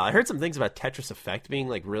in a while. I heard some things about Tetris Effect being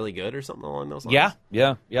like really good or something along those lines.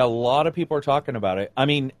 Yeah. A lot of people are talking about it. I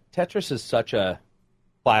mean, Tetris is such a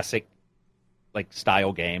classic like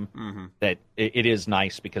style game that it is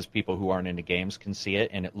nice because people who aren't into games can see it,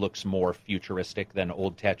 and it looks more futuristic than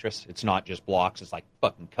old Tetris. It's not just blocks, it's like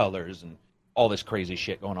fucking colors and all this crazy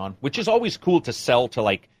shit going on, which is always cool to sell to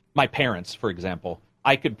like my parents, for example.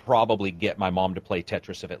 I could probably get my mom to play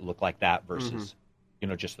Tetris if it looked like that versus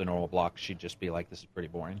just the normal block, she'd just be like, "This is pretty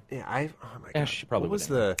boring." Yeah, oh my god. Yeah, she probably what was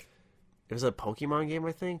the? It was a Pokemon game,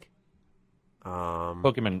 I think.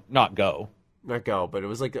 Pokemon, not Go. Not Go, but it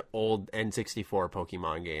was like an old N64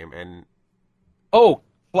 Pokemon game, and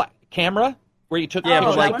camera where you took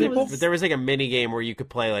people. But there was like a mini game where you could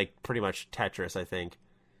play like pretty much Tetris, I think.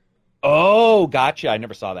 Oh, gotcha! I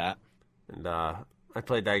never saw that. And I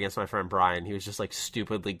played that against my friend Brian. He was just like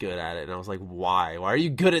stupidly good at it, and I was like, "Why? Why are you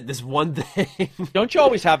good at this one thing?" Don't you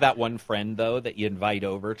always have that one friend though that you invite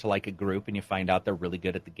over to like a group and you find out they're really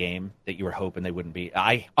good at the game that you were hoping they wouldn't be?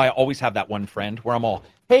 I always have that one friend where I'm all,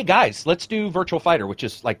 "Hey guys, let's do Virtual Fighter," which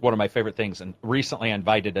is like one of my favorite things. And recently I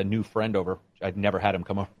invited a new friend over. I'd never had him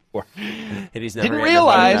come over before. And he's never didn't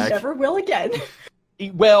realize never will again.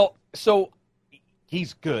 Well, so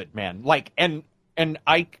he's good, man. Like, and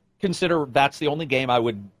I consider that's the only game I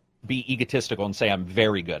would be egotistical and say I'm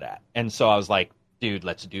very good at. And so I was like, dude,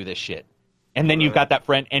 let's do this shit. And then you've got that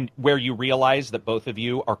friend, and where you realize that both of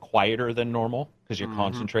you are quieter than normal because you're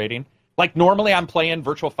concentrating. Like, normally I'm playing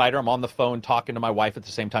Virtual Fighter, I'm on the phone talking to my wife at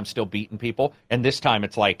the same time, still beating people. And this time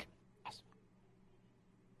it's like,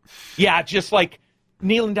 yeah, just like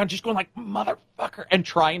kneeling down, just going like, motherfucker, and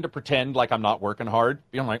trying to pretend like I'm not working hard.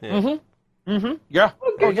 Being like, yeah.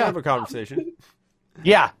 Have a conversation.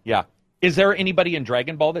 Yeah. Is there anybody in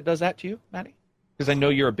Dragon Ball that does that to you, Maddie? Because I know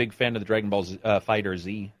you're a big fan of the Dragon Ball Fighter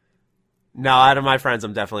Z. No, out of my friends,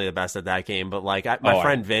 I'm definitely the best at that game. But like my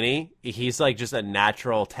friend Vinny, he's like just a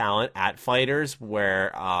natural talent at fighters.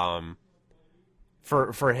 Where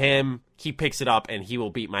for him, he picks it up and he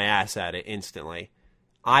will beat my ass at it instantly.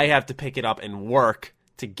 I have to pick it up and work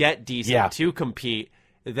to get decent to compete.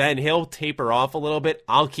 Then he'll taper off a little bit.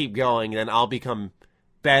 I'll keep going. Then I'll become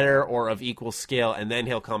better or of equal skill, and then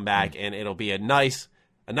he'll come back and it'll be a nice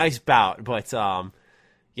bout. But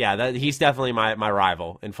he's definitely my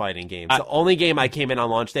rival in fighting games. The only game I came in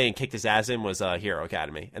on launch day and kicked his ass in was Hero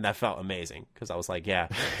Academy, and that felt amazing because I was like,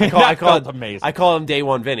 I call him Day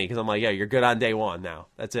One Vinny because I'm like, you're good on day one now.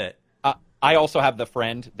 That's it. I also have the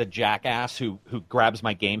friend, the jackass who grabs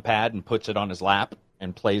my gamepad and puts it on his lap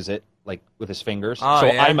and plays it like with his fingers.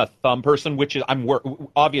 I'm a thumb person, which is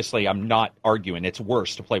obviously I'm not arguing. It's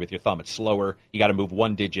worse to play with your thumb. It's slower. You got to move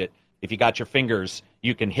one digit. If you got your fingers,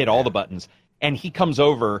 you can hit all the buttons. And he comes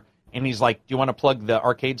over and he's like, "Do you want to plug the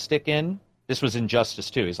arcade stick in?" This was Injustice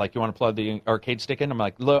 2. He's like, "You want to plug the arcade stick in?" I'm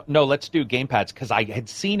like, "No, let's do gamepads," because I had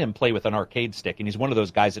seen him play with an arcade stick, and he's one of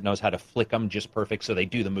those guys that knows how to flick them just perfect so they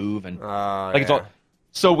do the move and it's all.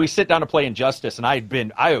 So we sit down to play Injustice, and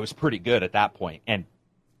I was pretty good at that point, and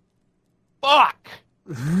fuck,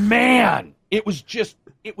 man, it was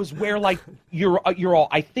where like you're all.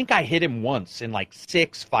 I think I hit him once in like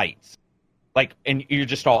 6 fights, like, and you're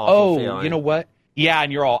just all, you know what? Yeah,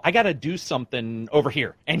 and you're all, I got to do something over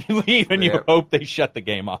here, and you leave, and you hope they shut the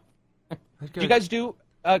game off. Do you guys do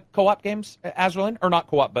co-op games, Azraelin, or not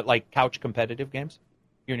co-op, but like couch competitive games?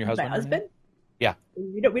 You and your husband? My husband? Yeah.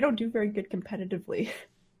 We don't do very good competitively.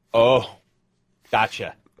 Oh,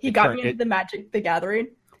 gotcha. He got me into the Magic the Gathering,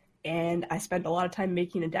 and I spent a lot of time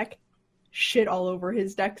making a deck, shit all over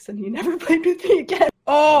his decks, and he never played with me again.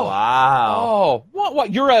 Oh, wow. Oh, what?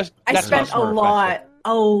 I spent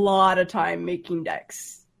a lot of time making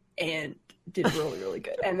decks and did really, really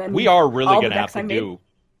good. And then we are really going to have to do.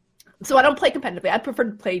 So I don't play competitively. I prefer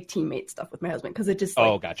to play teammate stuff with my husband because it just.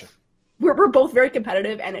 Gotcha. We're both very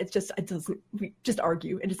competitive, and we just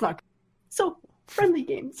argue, and it's not so friendly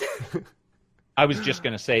games. I was just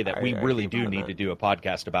going to say that we really do need to do a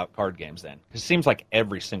podcast about card games then. Because it seems like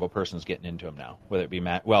every single person's getting into them now, whether it be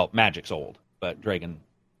Magic's old, but Dragon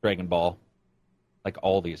Ball. Like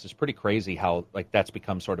all these, it's pretty crazy how like that's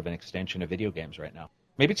become sort of an extension of video games right now.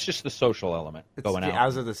 Maybe it's just the social element going out. I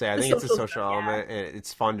was going to say, I think it's a social element. And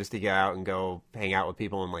it's fun just to get out and go hang out with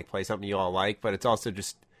people and like play something you all like. But it's also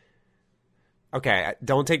just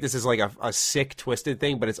don't take this as like a sick, twisted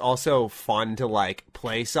thing. But it's also fun to like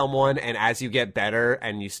play someone, and as you get better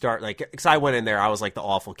and you start like, because I went in there, I was like the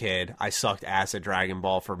awful kid. I sucked ass at Dragon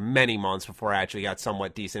Ball for many months before I actually got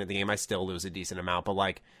somewhat decent at the game. I still lose a decent amount, but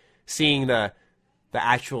like seeing the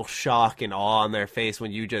actual shock and awe on their face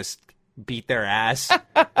when you just beat their ass.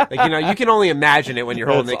 Like, you can only imagine it when you're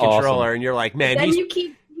holding the controller and you're like, man, then you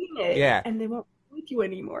keep doing it, and they won't with you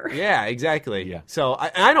anymore. Yeah, exactly. Yeah. So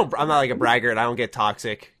I'm not like a braggart. I don't get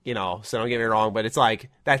toxic, so don't get me wrong, but it's like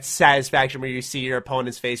that satisfaction when you see your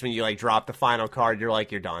opponent's face when you like drop the final card, you're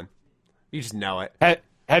like, you're done. You just know it.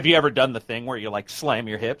 Have you ever done the thing where you like slam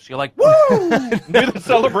your hips? You're like, woo! Do the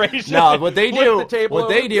celebration. No, what they do in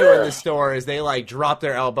the store is they like drop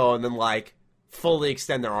their elbow and then like fully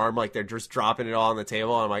extend their arm like they're just dropping it all on the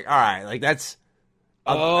table. And I'm like, all right, like that's.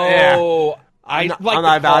 I I'm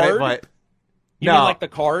not about it, but you mean like the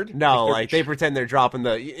card? No, like they pretend they're dropping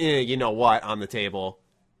the you know what on the table,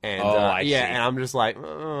 and I see. and I'm just like,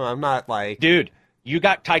 I'm not like, dude, you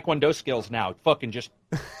got Taekwondo skills now. Fucking just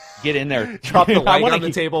get in there, drop the leg on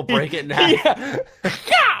the table, break it in half,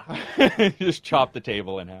 just chop the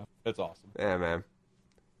table in half. That's awesome. Yeah, man.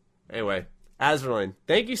 Anyway. Azraelyn,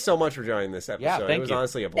 thank you so much for joining this episode. Yeah, thank you. It was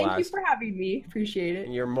honestly a blast. Thank you for having me. Appreciate it.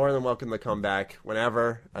 And you're more than welcome to come back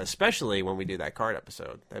whenever, especially when we do that card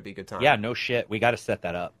episode. That'd be a good time. Yeah, no shit. We got to set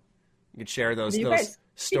that up. You could share those guys,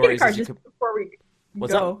 stories. Card, just before we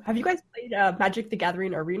What's go, up? have you guys played Magic the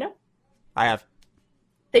Gathering Arena? I have.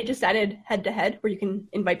 They just added head-to-head where you can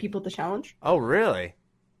invite people to challenge. Oh, really?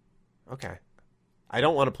 Okay. I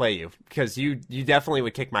don't want to play you because you definitely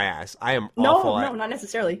would kick my ass. I am awful at... No, not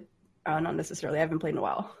necessarily. Not necessarily. I haven't played in a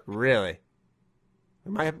while. Really?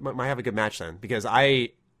 We might have a good match then, because I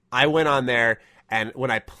went on there, and when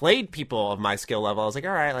I played people of my skill level, I was like,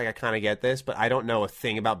 all right, like I kind of get this, but I don't know a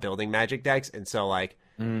thing about building Magic decks, and so like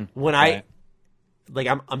when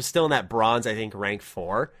I'm still in that bronze, I think rank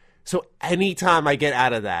 4. So anytime I get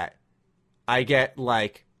out of that, I get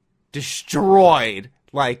like destroyed.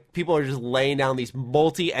 Like people are just laying down these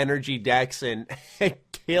multi-energy decks and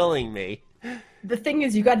killing me. The thing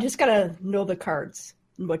is, you just gotta know the cards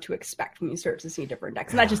and what to expect when you start to see different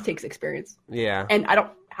decks, and that just takes experience. Yeah. And I don't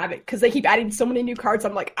have it because they keep adding so many new cards.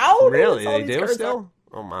 I'm like, oh, really? They do still?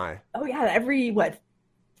 Oh my. Oh yeah, every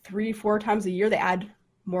 3-4 times a year they add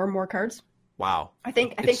more and more cards. Wow. I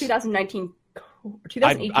think 2019 or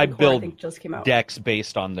 2018 I build I think just came out. Decks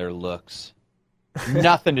based on their looks.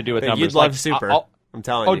 Nothing to do with numbers. You'd love Super. I'm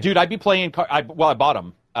telling you. Oh, dude, I'd be playing. I bought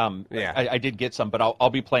them. I did get some, but I'll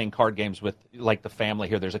be playing card games with like the family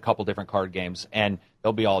here. There's a couple different card games, and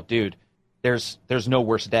they'll be all, dude, there's no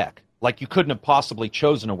worse deck. Like you couldn't have possibly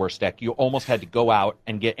chosen a worse deck. You almost had to go out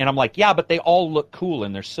and get. And I'm like, yeah, but they all look cool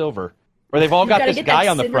and they're silver, or they've all got this guy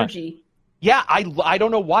on the front. Yeah, I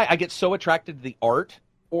don't know why I get so attracted to the art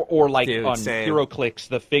or like dude, on HeroClix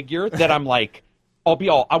the figure that I'm like.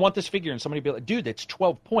 I want this figure, and somebody be like, dude, it's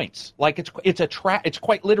 12 points. Like, it's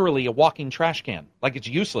quite literally a walking trash can. Like, it's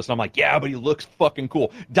useless. And I'm like, yeah, but he looks fucking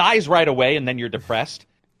cool. Dies right away, and then you're depressed.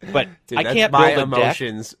 But dude, I can't build a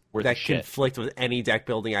emotions deck that conflict with any deck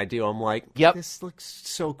building I do. I'm like, yep. This looks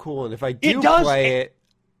so cool, and if I do play it,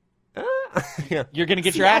 yeah. You're gonna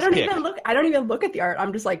get your ass kicked. I don't even look at the art.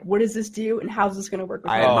 I'm just like, what does this do, and how's this gonna work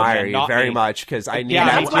with I admire you very much because I need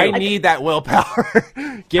I need that willpower.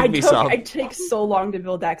 Give me some. It takes so long to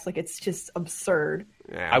build decks, like it's just absurd.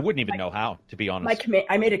 Yeah. I wouldn't even know how, to be honest.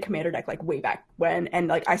 I made a commander deck like way back when, and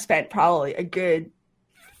like I spent probably a good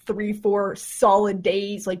 3-4 solid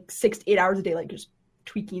days, like 6 to 8 hours a day, like just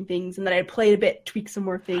tweaking things, and then I played a bit, tweak some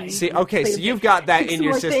more things. See, okay, so you've got that in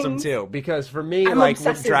your system too, because for me, like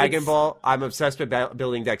with Dragon Ball, I'm obsessed with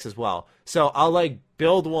building decks as well. So I'll like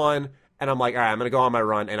build one, and I'm like, all right, I'm gonna go on my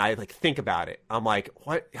run, and I like think about it. I'm like,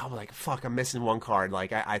 what? I'm like, fuck, I'm missing one card.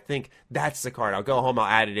 Like I think that's the card. I'll go home, I'll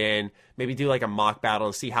add it in, maybe do like a mock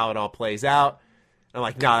battle to see how it all plays out. And I'm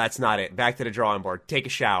like, no, that's not it. Back to the drawing board. Take a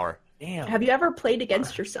shower. Damn. Have you ever played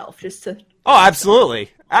against yourself just to? Oh, absolutely,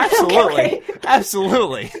 absolutely, okay.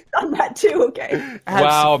 absolutely. Done that too. Okay.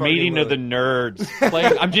 Wow, meeting of the nerds.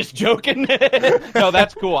 I'm just joking. No,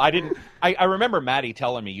 that's cool. I remember Maddie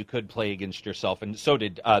telling me you could play against yourself, and so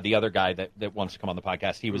did the other guy that wants to come on the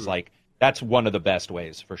podcast. He was like, "That's one of the best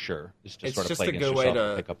ways for sure. Is to sort of play against yourself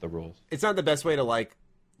and pick up the rules." It's not the best way to like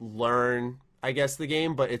learn, I guess, the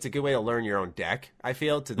game, but it's a good way to learn your own deck. I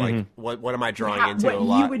feel to like what am I drawing into what a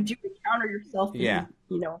lot. You would do to counter yourself. Yeah,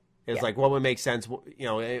 It's like what would make sense,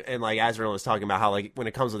 and like Azrael was talking about how like when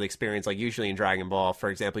it comes with experience, like usually in Dragon Ball, for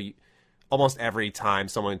example, almost every time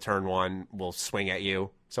someone in turn 1 will swing at you,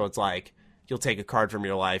 so it's like you'll take a card from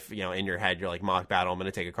your life, in your head, you're like mock battle. I'm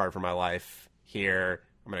going to take a card from my life here.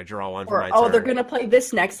 I'm going to draw one for my turn. They're going to play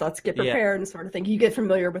this next. Let's get prepared and sort of thing. You get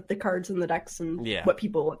familiar with the cards and the decks and what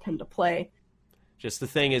people tend to play. Just the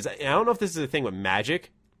thing is, I don't know if this is a thing with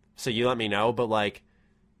Magic, so you let me know, but like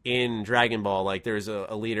in Dragon Ball, like there's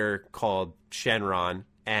a leader called Shenron,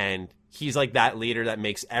 and he's like that leader that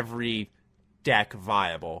makes every deck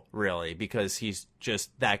viable, really, because he's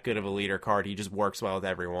just that good of a leader card. He just works well with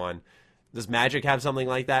everyone. Does Magic have something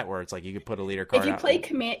like that where it's like you could put a leader card out?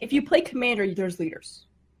 If you play Commander, there's leaders.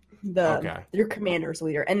 Your commander's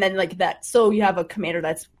leader, and then like that. So you have a commander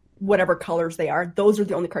that's whatever colors they are. Those are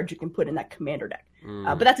the only cards you can put in that commander deck.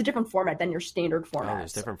 But that's a different format than your standard format. Oh,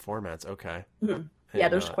 there's different formats. Okay. Mm-hmm. Yeah,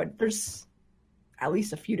 there's at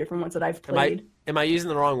least a few different ones that I've played. Am I using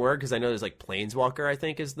the wrong word? Because I know there's like Planeswalker, I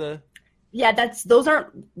think is the. Yeah, those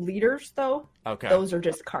aren't leaders though. Okay. Those are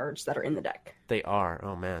just cards that are in the deck. They are.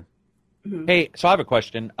 Oh man. Mm-hmm. Hey, so I have a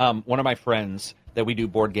question. One of my friends that we do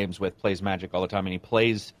board games with plays Magic all the time, and he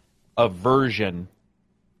plays a version,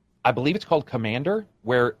 I believe it's called Commander,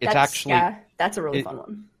 where it's that's a really fun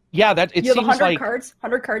one. Yeah, that it you have seems 100 like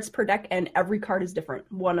 100 cards per deck, and every card is different,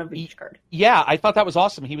 one of each card. Yeah, I thought that was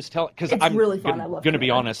awesome. He was telling, because I'm really fun. I love going to be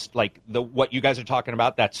honest, like what you guys are talking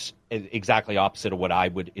about, that's exactly opposite of what I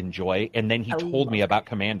would enjoy. And then he told me about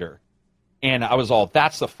Commander, and I was all,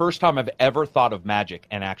 that's the first time I've ever thought of Magic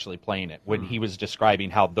and actually playing it, when he was describing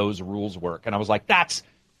how those rules work, and I was like, that's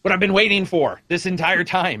what I've been waiting for this entire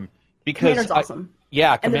time. Because Commander's awesome.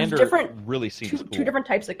 Yeah, Commander really seems cool. Two different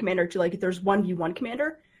types of Commander too. Like there's 1v1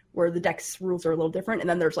 Commander, where the deck's rules are a little different, and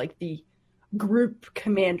then there's like the group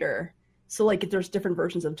Commander. So like there's different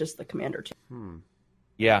versions of just the Commander too.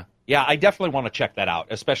 Yeah, I definitely want to check that out,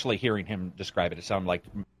 especially hearing him describe it. It sounded like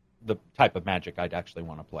the type of Magic I'd actually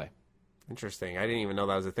want to play. Interesting. I didn't even know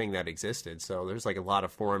that was a thing that existed. So there's like a lot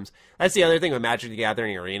of forums. That's the other thing with Magic the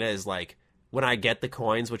Gathering Arena is like when I get the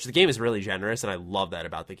coins, which the game is really generous, and I love that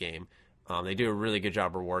about the game. They do a really good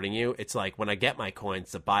job rewarding you. It's like when I get my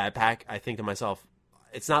coins to buy a pack, I think to myself,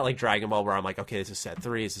 it's not like Dragon Ball where I'm like, okay, this is set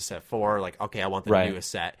 3, this is set 4. Like, okay, I want the newest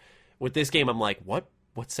set. With this game, I'm like, what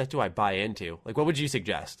set do I buy into? Like, what would you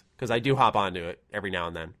suggest? Because I do hop onto it every now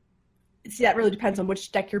and then. See, that really depends on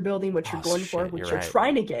which deck you're building, what you're going for, what you're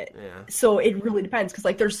trying to get. Yeah. So it really depends, because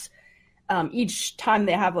like there's each time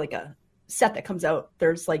they have like a set that comes out,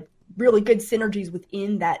 there's like really good synergies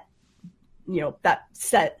within that, that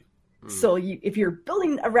set. So if you're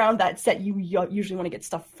building around that set, you usually want to get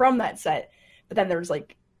stuff from that set. But then there's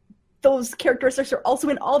like those characteristics are also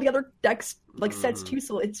in all the other decks, like sets too.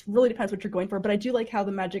 So it really depends what you're going for. But I do like how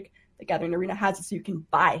the Magic the Gathering Arena has it, so you can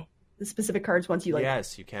buy the specific cards once you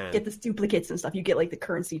yes, you can get the duplicates and stuff. You get like the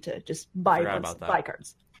currency to just buy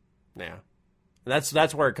cards. Yeah,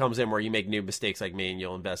 that's where it comes in, where you make new mistakes like me, and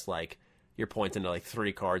you'll invest like your points into like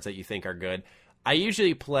 3 cards that you think are good. I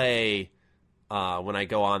usually play. When I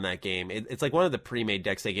go on that game, it's like one of the pre-made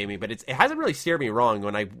decks they gave me, but it hasn't really steered me wrong.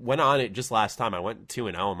 When I went on it just last time, I went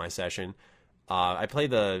 2-0 in my session. I play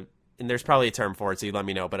and there's probably a term for it, so you let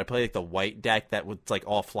me know, but I play like the white deck that was like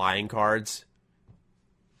all flying cards.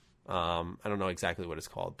 I don't know exactly what it's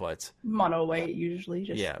called, but mono white usually.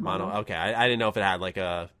 Just mono. Okay, I didn't know if it had like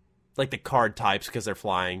the card types because they're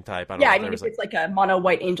flying type. I mean, if it's like a mono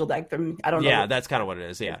white angel deck, then I don't know. Yeah, that's kind of what it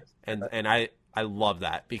is. Yeah, and I love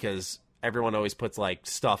that because everyone always puts like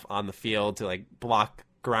stuff on the field to like block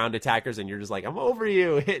ground attackers, and you're just like, I'm over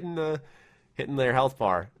you, hitting their health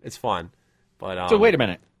bar. It's fun. But so wait a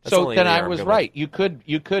minute. So then I was right. You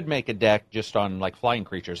could make a deck just on like flying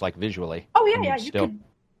creatures, like visually. Oh yeah,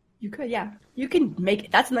 you could, yeah. You can make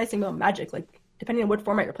it. That's the nice thing about Magic. Like depending on what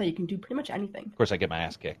format you're playing, you can do pretty much anything. Of course, I get my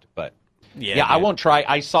ass kicked, but yeah, I won't try.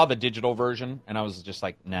 I saw the digital version, and I was just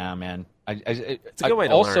like, nah, man. It's a good way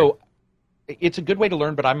to learn. It's a good way to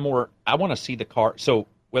learn, but I want to see the card. So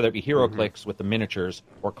whether it be HeroClix with the miniatures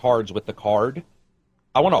or cards with the card,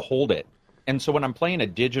 I want to hold it. And so when I'm playing a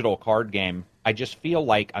digital card game, I just feel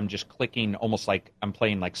like I'm just clicking almost like I'm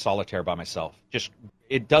playing like solitaire by myself. Just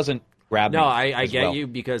it doesn't grab me. No, I get you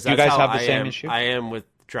because that's you guys how have the same issue. I am with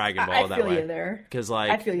Dragon Ball that way. I feel you there. Because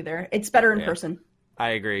like I feel you there. It's better in person. I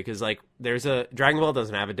agree because like there's a Dragon Ball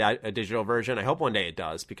doesn't have a digital version. I hope one day it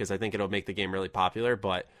does because I think it'll make the game really popular.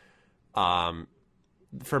 But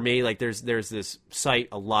for me, like there's this site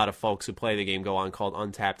a lot of folks who play the game go on called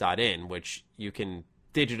Untapped.in, which you can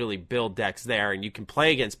digitally build decks there and you can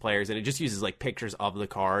play against players, and it just uses like pictures of the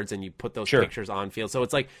cards and you put those pictures on field. So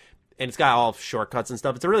it's like, and it's got all shortcuts and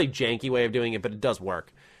stuff. It's a really janky way of doing it, but it does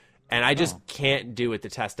work. And I just can't do it to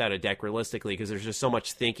test out a deck realistically because there's just so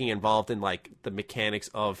much thinking involved in like the mechanics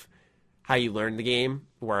of how you learn the game,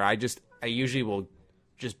 where I usually will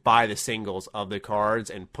just buy the singles of the cards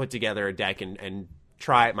and put together a deck and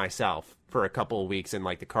try it myself for a couple of weeks in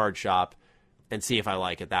like the card shop and see if I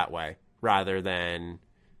like it that way rather than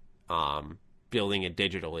building it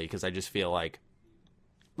digitally, because I just feel like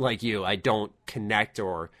you, I don't connect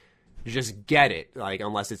or just get it like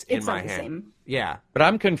unless it's in my hand. Same. Yeah. But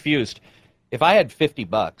I'm confused. If I had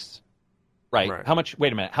 $50, right? How much?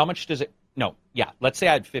 Wait a minute. How much does it? No. Yeah. Let's say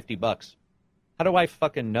I had $50. How do I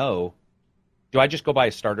fucking know? Do I just go buy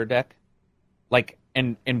a starter deck? Like,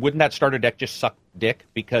 and wouldn't that starter deck just suck dick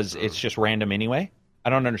because it's just random anyway? I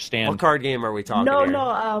don't understand. What card game are we talking No, here?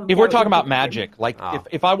 no. If we're talking about Magic, like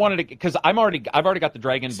if I wanted to, because I've already got the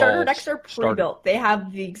Dragon Ball. Starter decks are pre-built. They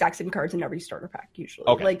have the exact same cards in every starter pack usually.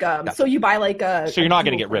 Okay. Like so you buy like a. So you're not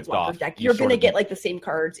going to get ripped off. Deck. You're going to get like the same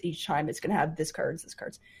cards each time. It's going to have this cards.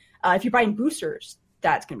 If you're buying boosters,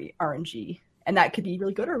 that's going to be RNG, and that could be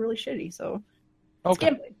really good or really shitty. So it's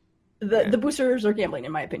gambling. The boosters are gambling,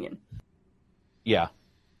 in my opinion. Yeah,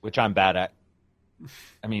 which I'm bad at.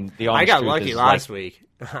 I mean, the honest I got truth lucky is, last like, week.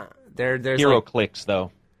 There's hero clicks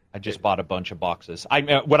though. I just bought a bunch of boxes.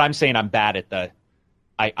 What I'm saying, I'm bad at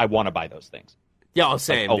I want to buy those things. Yeah,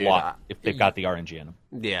 same. Like, a lot if they've got the RNG in them.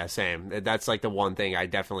 Yeah, same. That's like the one thing I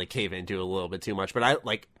definitely cave into a little bit too much. But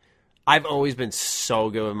I've always been so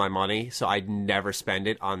good with my money, so I'd never spend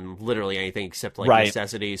it on literally anything except like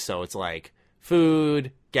necessities. So it's like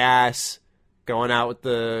food, gas, going out with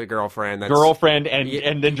the girlfriend,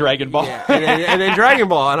 and then Dragon Ball, and then Dragon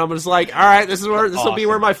Ball, and I'm just like, all right, this will be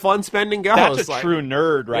where my fun spending goes. That's a true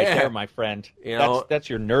nerd right there, my friend. You know, that's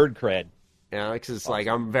your nerd cred. Yeah, because it's like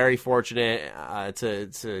I'm very fortunate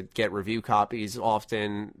to get review copies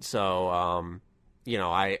often, so you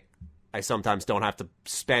know, I sometimes don't have to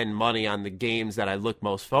spend money on the games that I look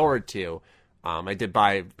most forward to. I did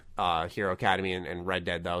buy Hero Academy and Red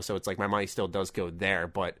Dead though, so it's like my money still does go there,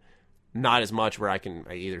 but not as much where I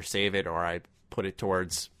either save it or I put it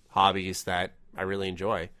towards hobbies that I really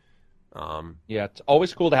enjoy. Yeah, it's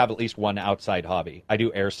always cool to have at least one outside hobby. I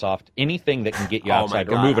do airsoft. Anything that can get you outside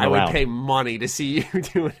or moving around. I would pay money to see you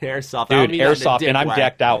doing airsoft. Dude, airsoft, and I'm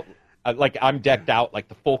decked out. I'm decked out like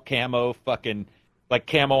the full camo, fucking like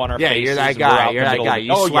camo on our faces. Yeah, you're that guy. You're that guy.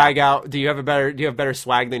 You swag out. Do you have better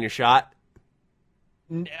swag than your shot?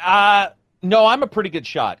 No, I'm a pretty good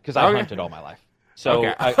shot because I hunted all my life.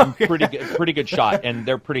 So I'm pretty good shot, and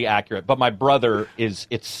they're pretty accurate. But my brother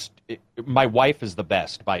my wife is the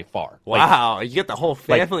best by far. Wow, you get the whole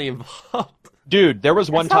family involved. Dude, there was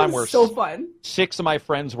one time where so fun. 6 of my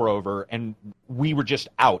friends were over, and we were just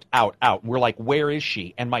out. We're like, where is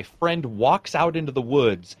she? And my friend walks out into the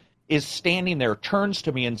woods, is standing there, turns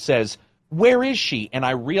to me and says, where is she? And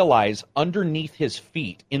I realize underneath his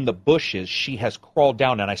feet in the bushes, she has crawled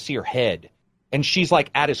down, and I see her head. And she's like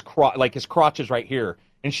at his crotch, like his crotch is right here.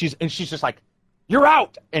 And she's just like, you're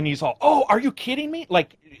out. And he's all, oh, are you kidding me?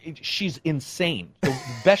 Like, she's insane. The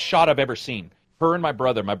best shot I've ever seen. Her and my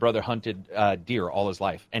brother hunted deer all his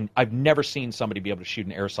life. And I've never seen somebody be able to shoot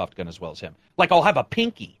an airsoft gun as well as him. Like, I'll have a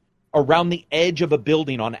pinky around the edge of a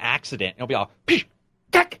building on accident. And I'll be all, pish,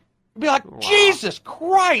 kack. I'll be like, wow. Jesus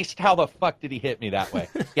Christ, how the fuck did he hit me that way?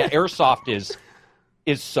 Yeah, airsoft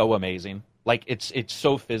is so amazing. Like, it's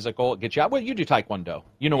so physical. It gets you out. Well, you do Taekwondo.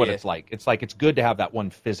 You know what it's like. It's like it's good to have that one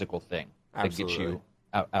physical thing that gets you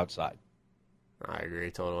outside. I agree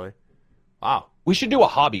totally. Wow. We should do a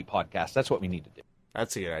hobby podcast. That's what we need to do.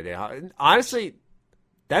 That's a good idea. Honestly,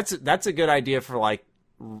 that's a good idea for, like,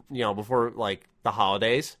 you know, before, like, the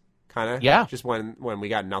holidays, kind of. Yeah. Just when we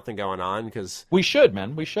got nothing going on, because we should,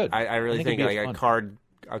 man. We should. I really think like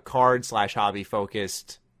a card/hobby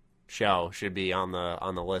focused show should be on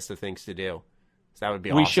the list of things to do. So that would be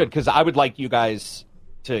awesome. We should, because I would like you guys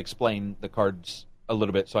to explain the cards a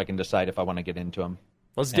little bit so I can decide if I want to get into them.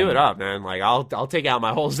 Let's do it up, man. Like, I'll take out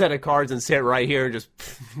my whole set of cards and sit right here and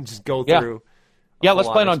just go through. Yeah, let's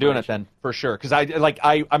plan on doing it then, for sure. Because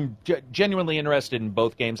I'm genuinely interested in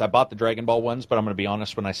both games. I bought the Dragon Ball ones, but I'm going to be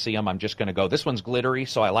honest, when I see them, I'm just going to go, this one's glittery,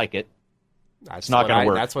 so I like it. It's not going to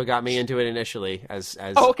work. That's what got me into it initially. As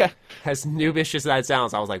okay. As noobish as that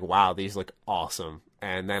sounds, I was like, wow, these look awesome.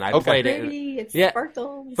 And then I played it. It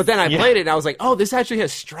sparkles. But then I played it, and I was like, oh, this actually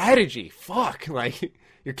has strategy. Fuck. Like,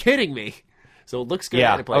 you're kidding me. So it looks good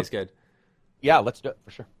and it plays good. Yeah, let's do it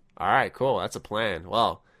for sure. All right, cool. That's a plan.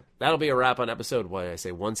 Well, that'll be a wrap on episode,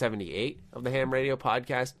 178 of the Ham Radio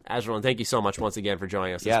Podcast. Azrael, thank you so much once again for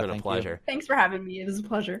joining us. It's been a pleasure. Thanks for having me. It was a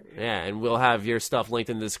pleasure. Yeah, and we'll have your stuff linked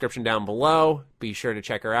in the description down below. Be sure to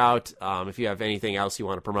check her out. If you have anything else you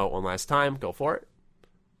want to promote one last time, go for it.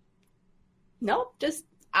 No, just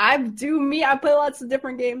I play lots of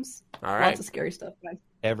different games. All right. Lots of scary stuff.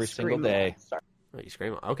 Every single day. Sorry. Oh, you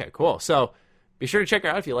scream. Okay, cool. So be sure to check her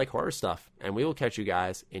out if you like horror stuff, and we will catch you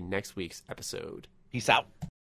guys in next week's episode. Peace out.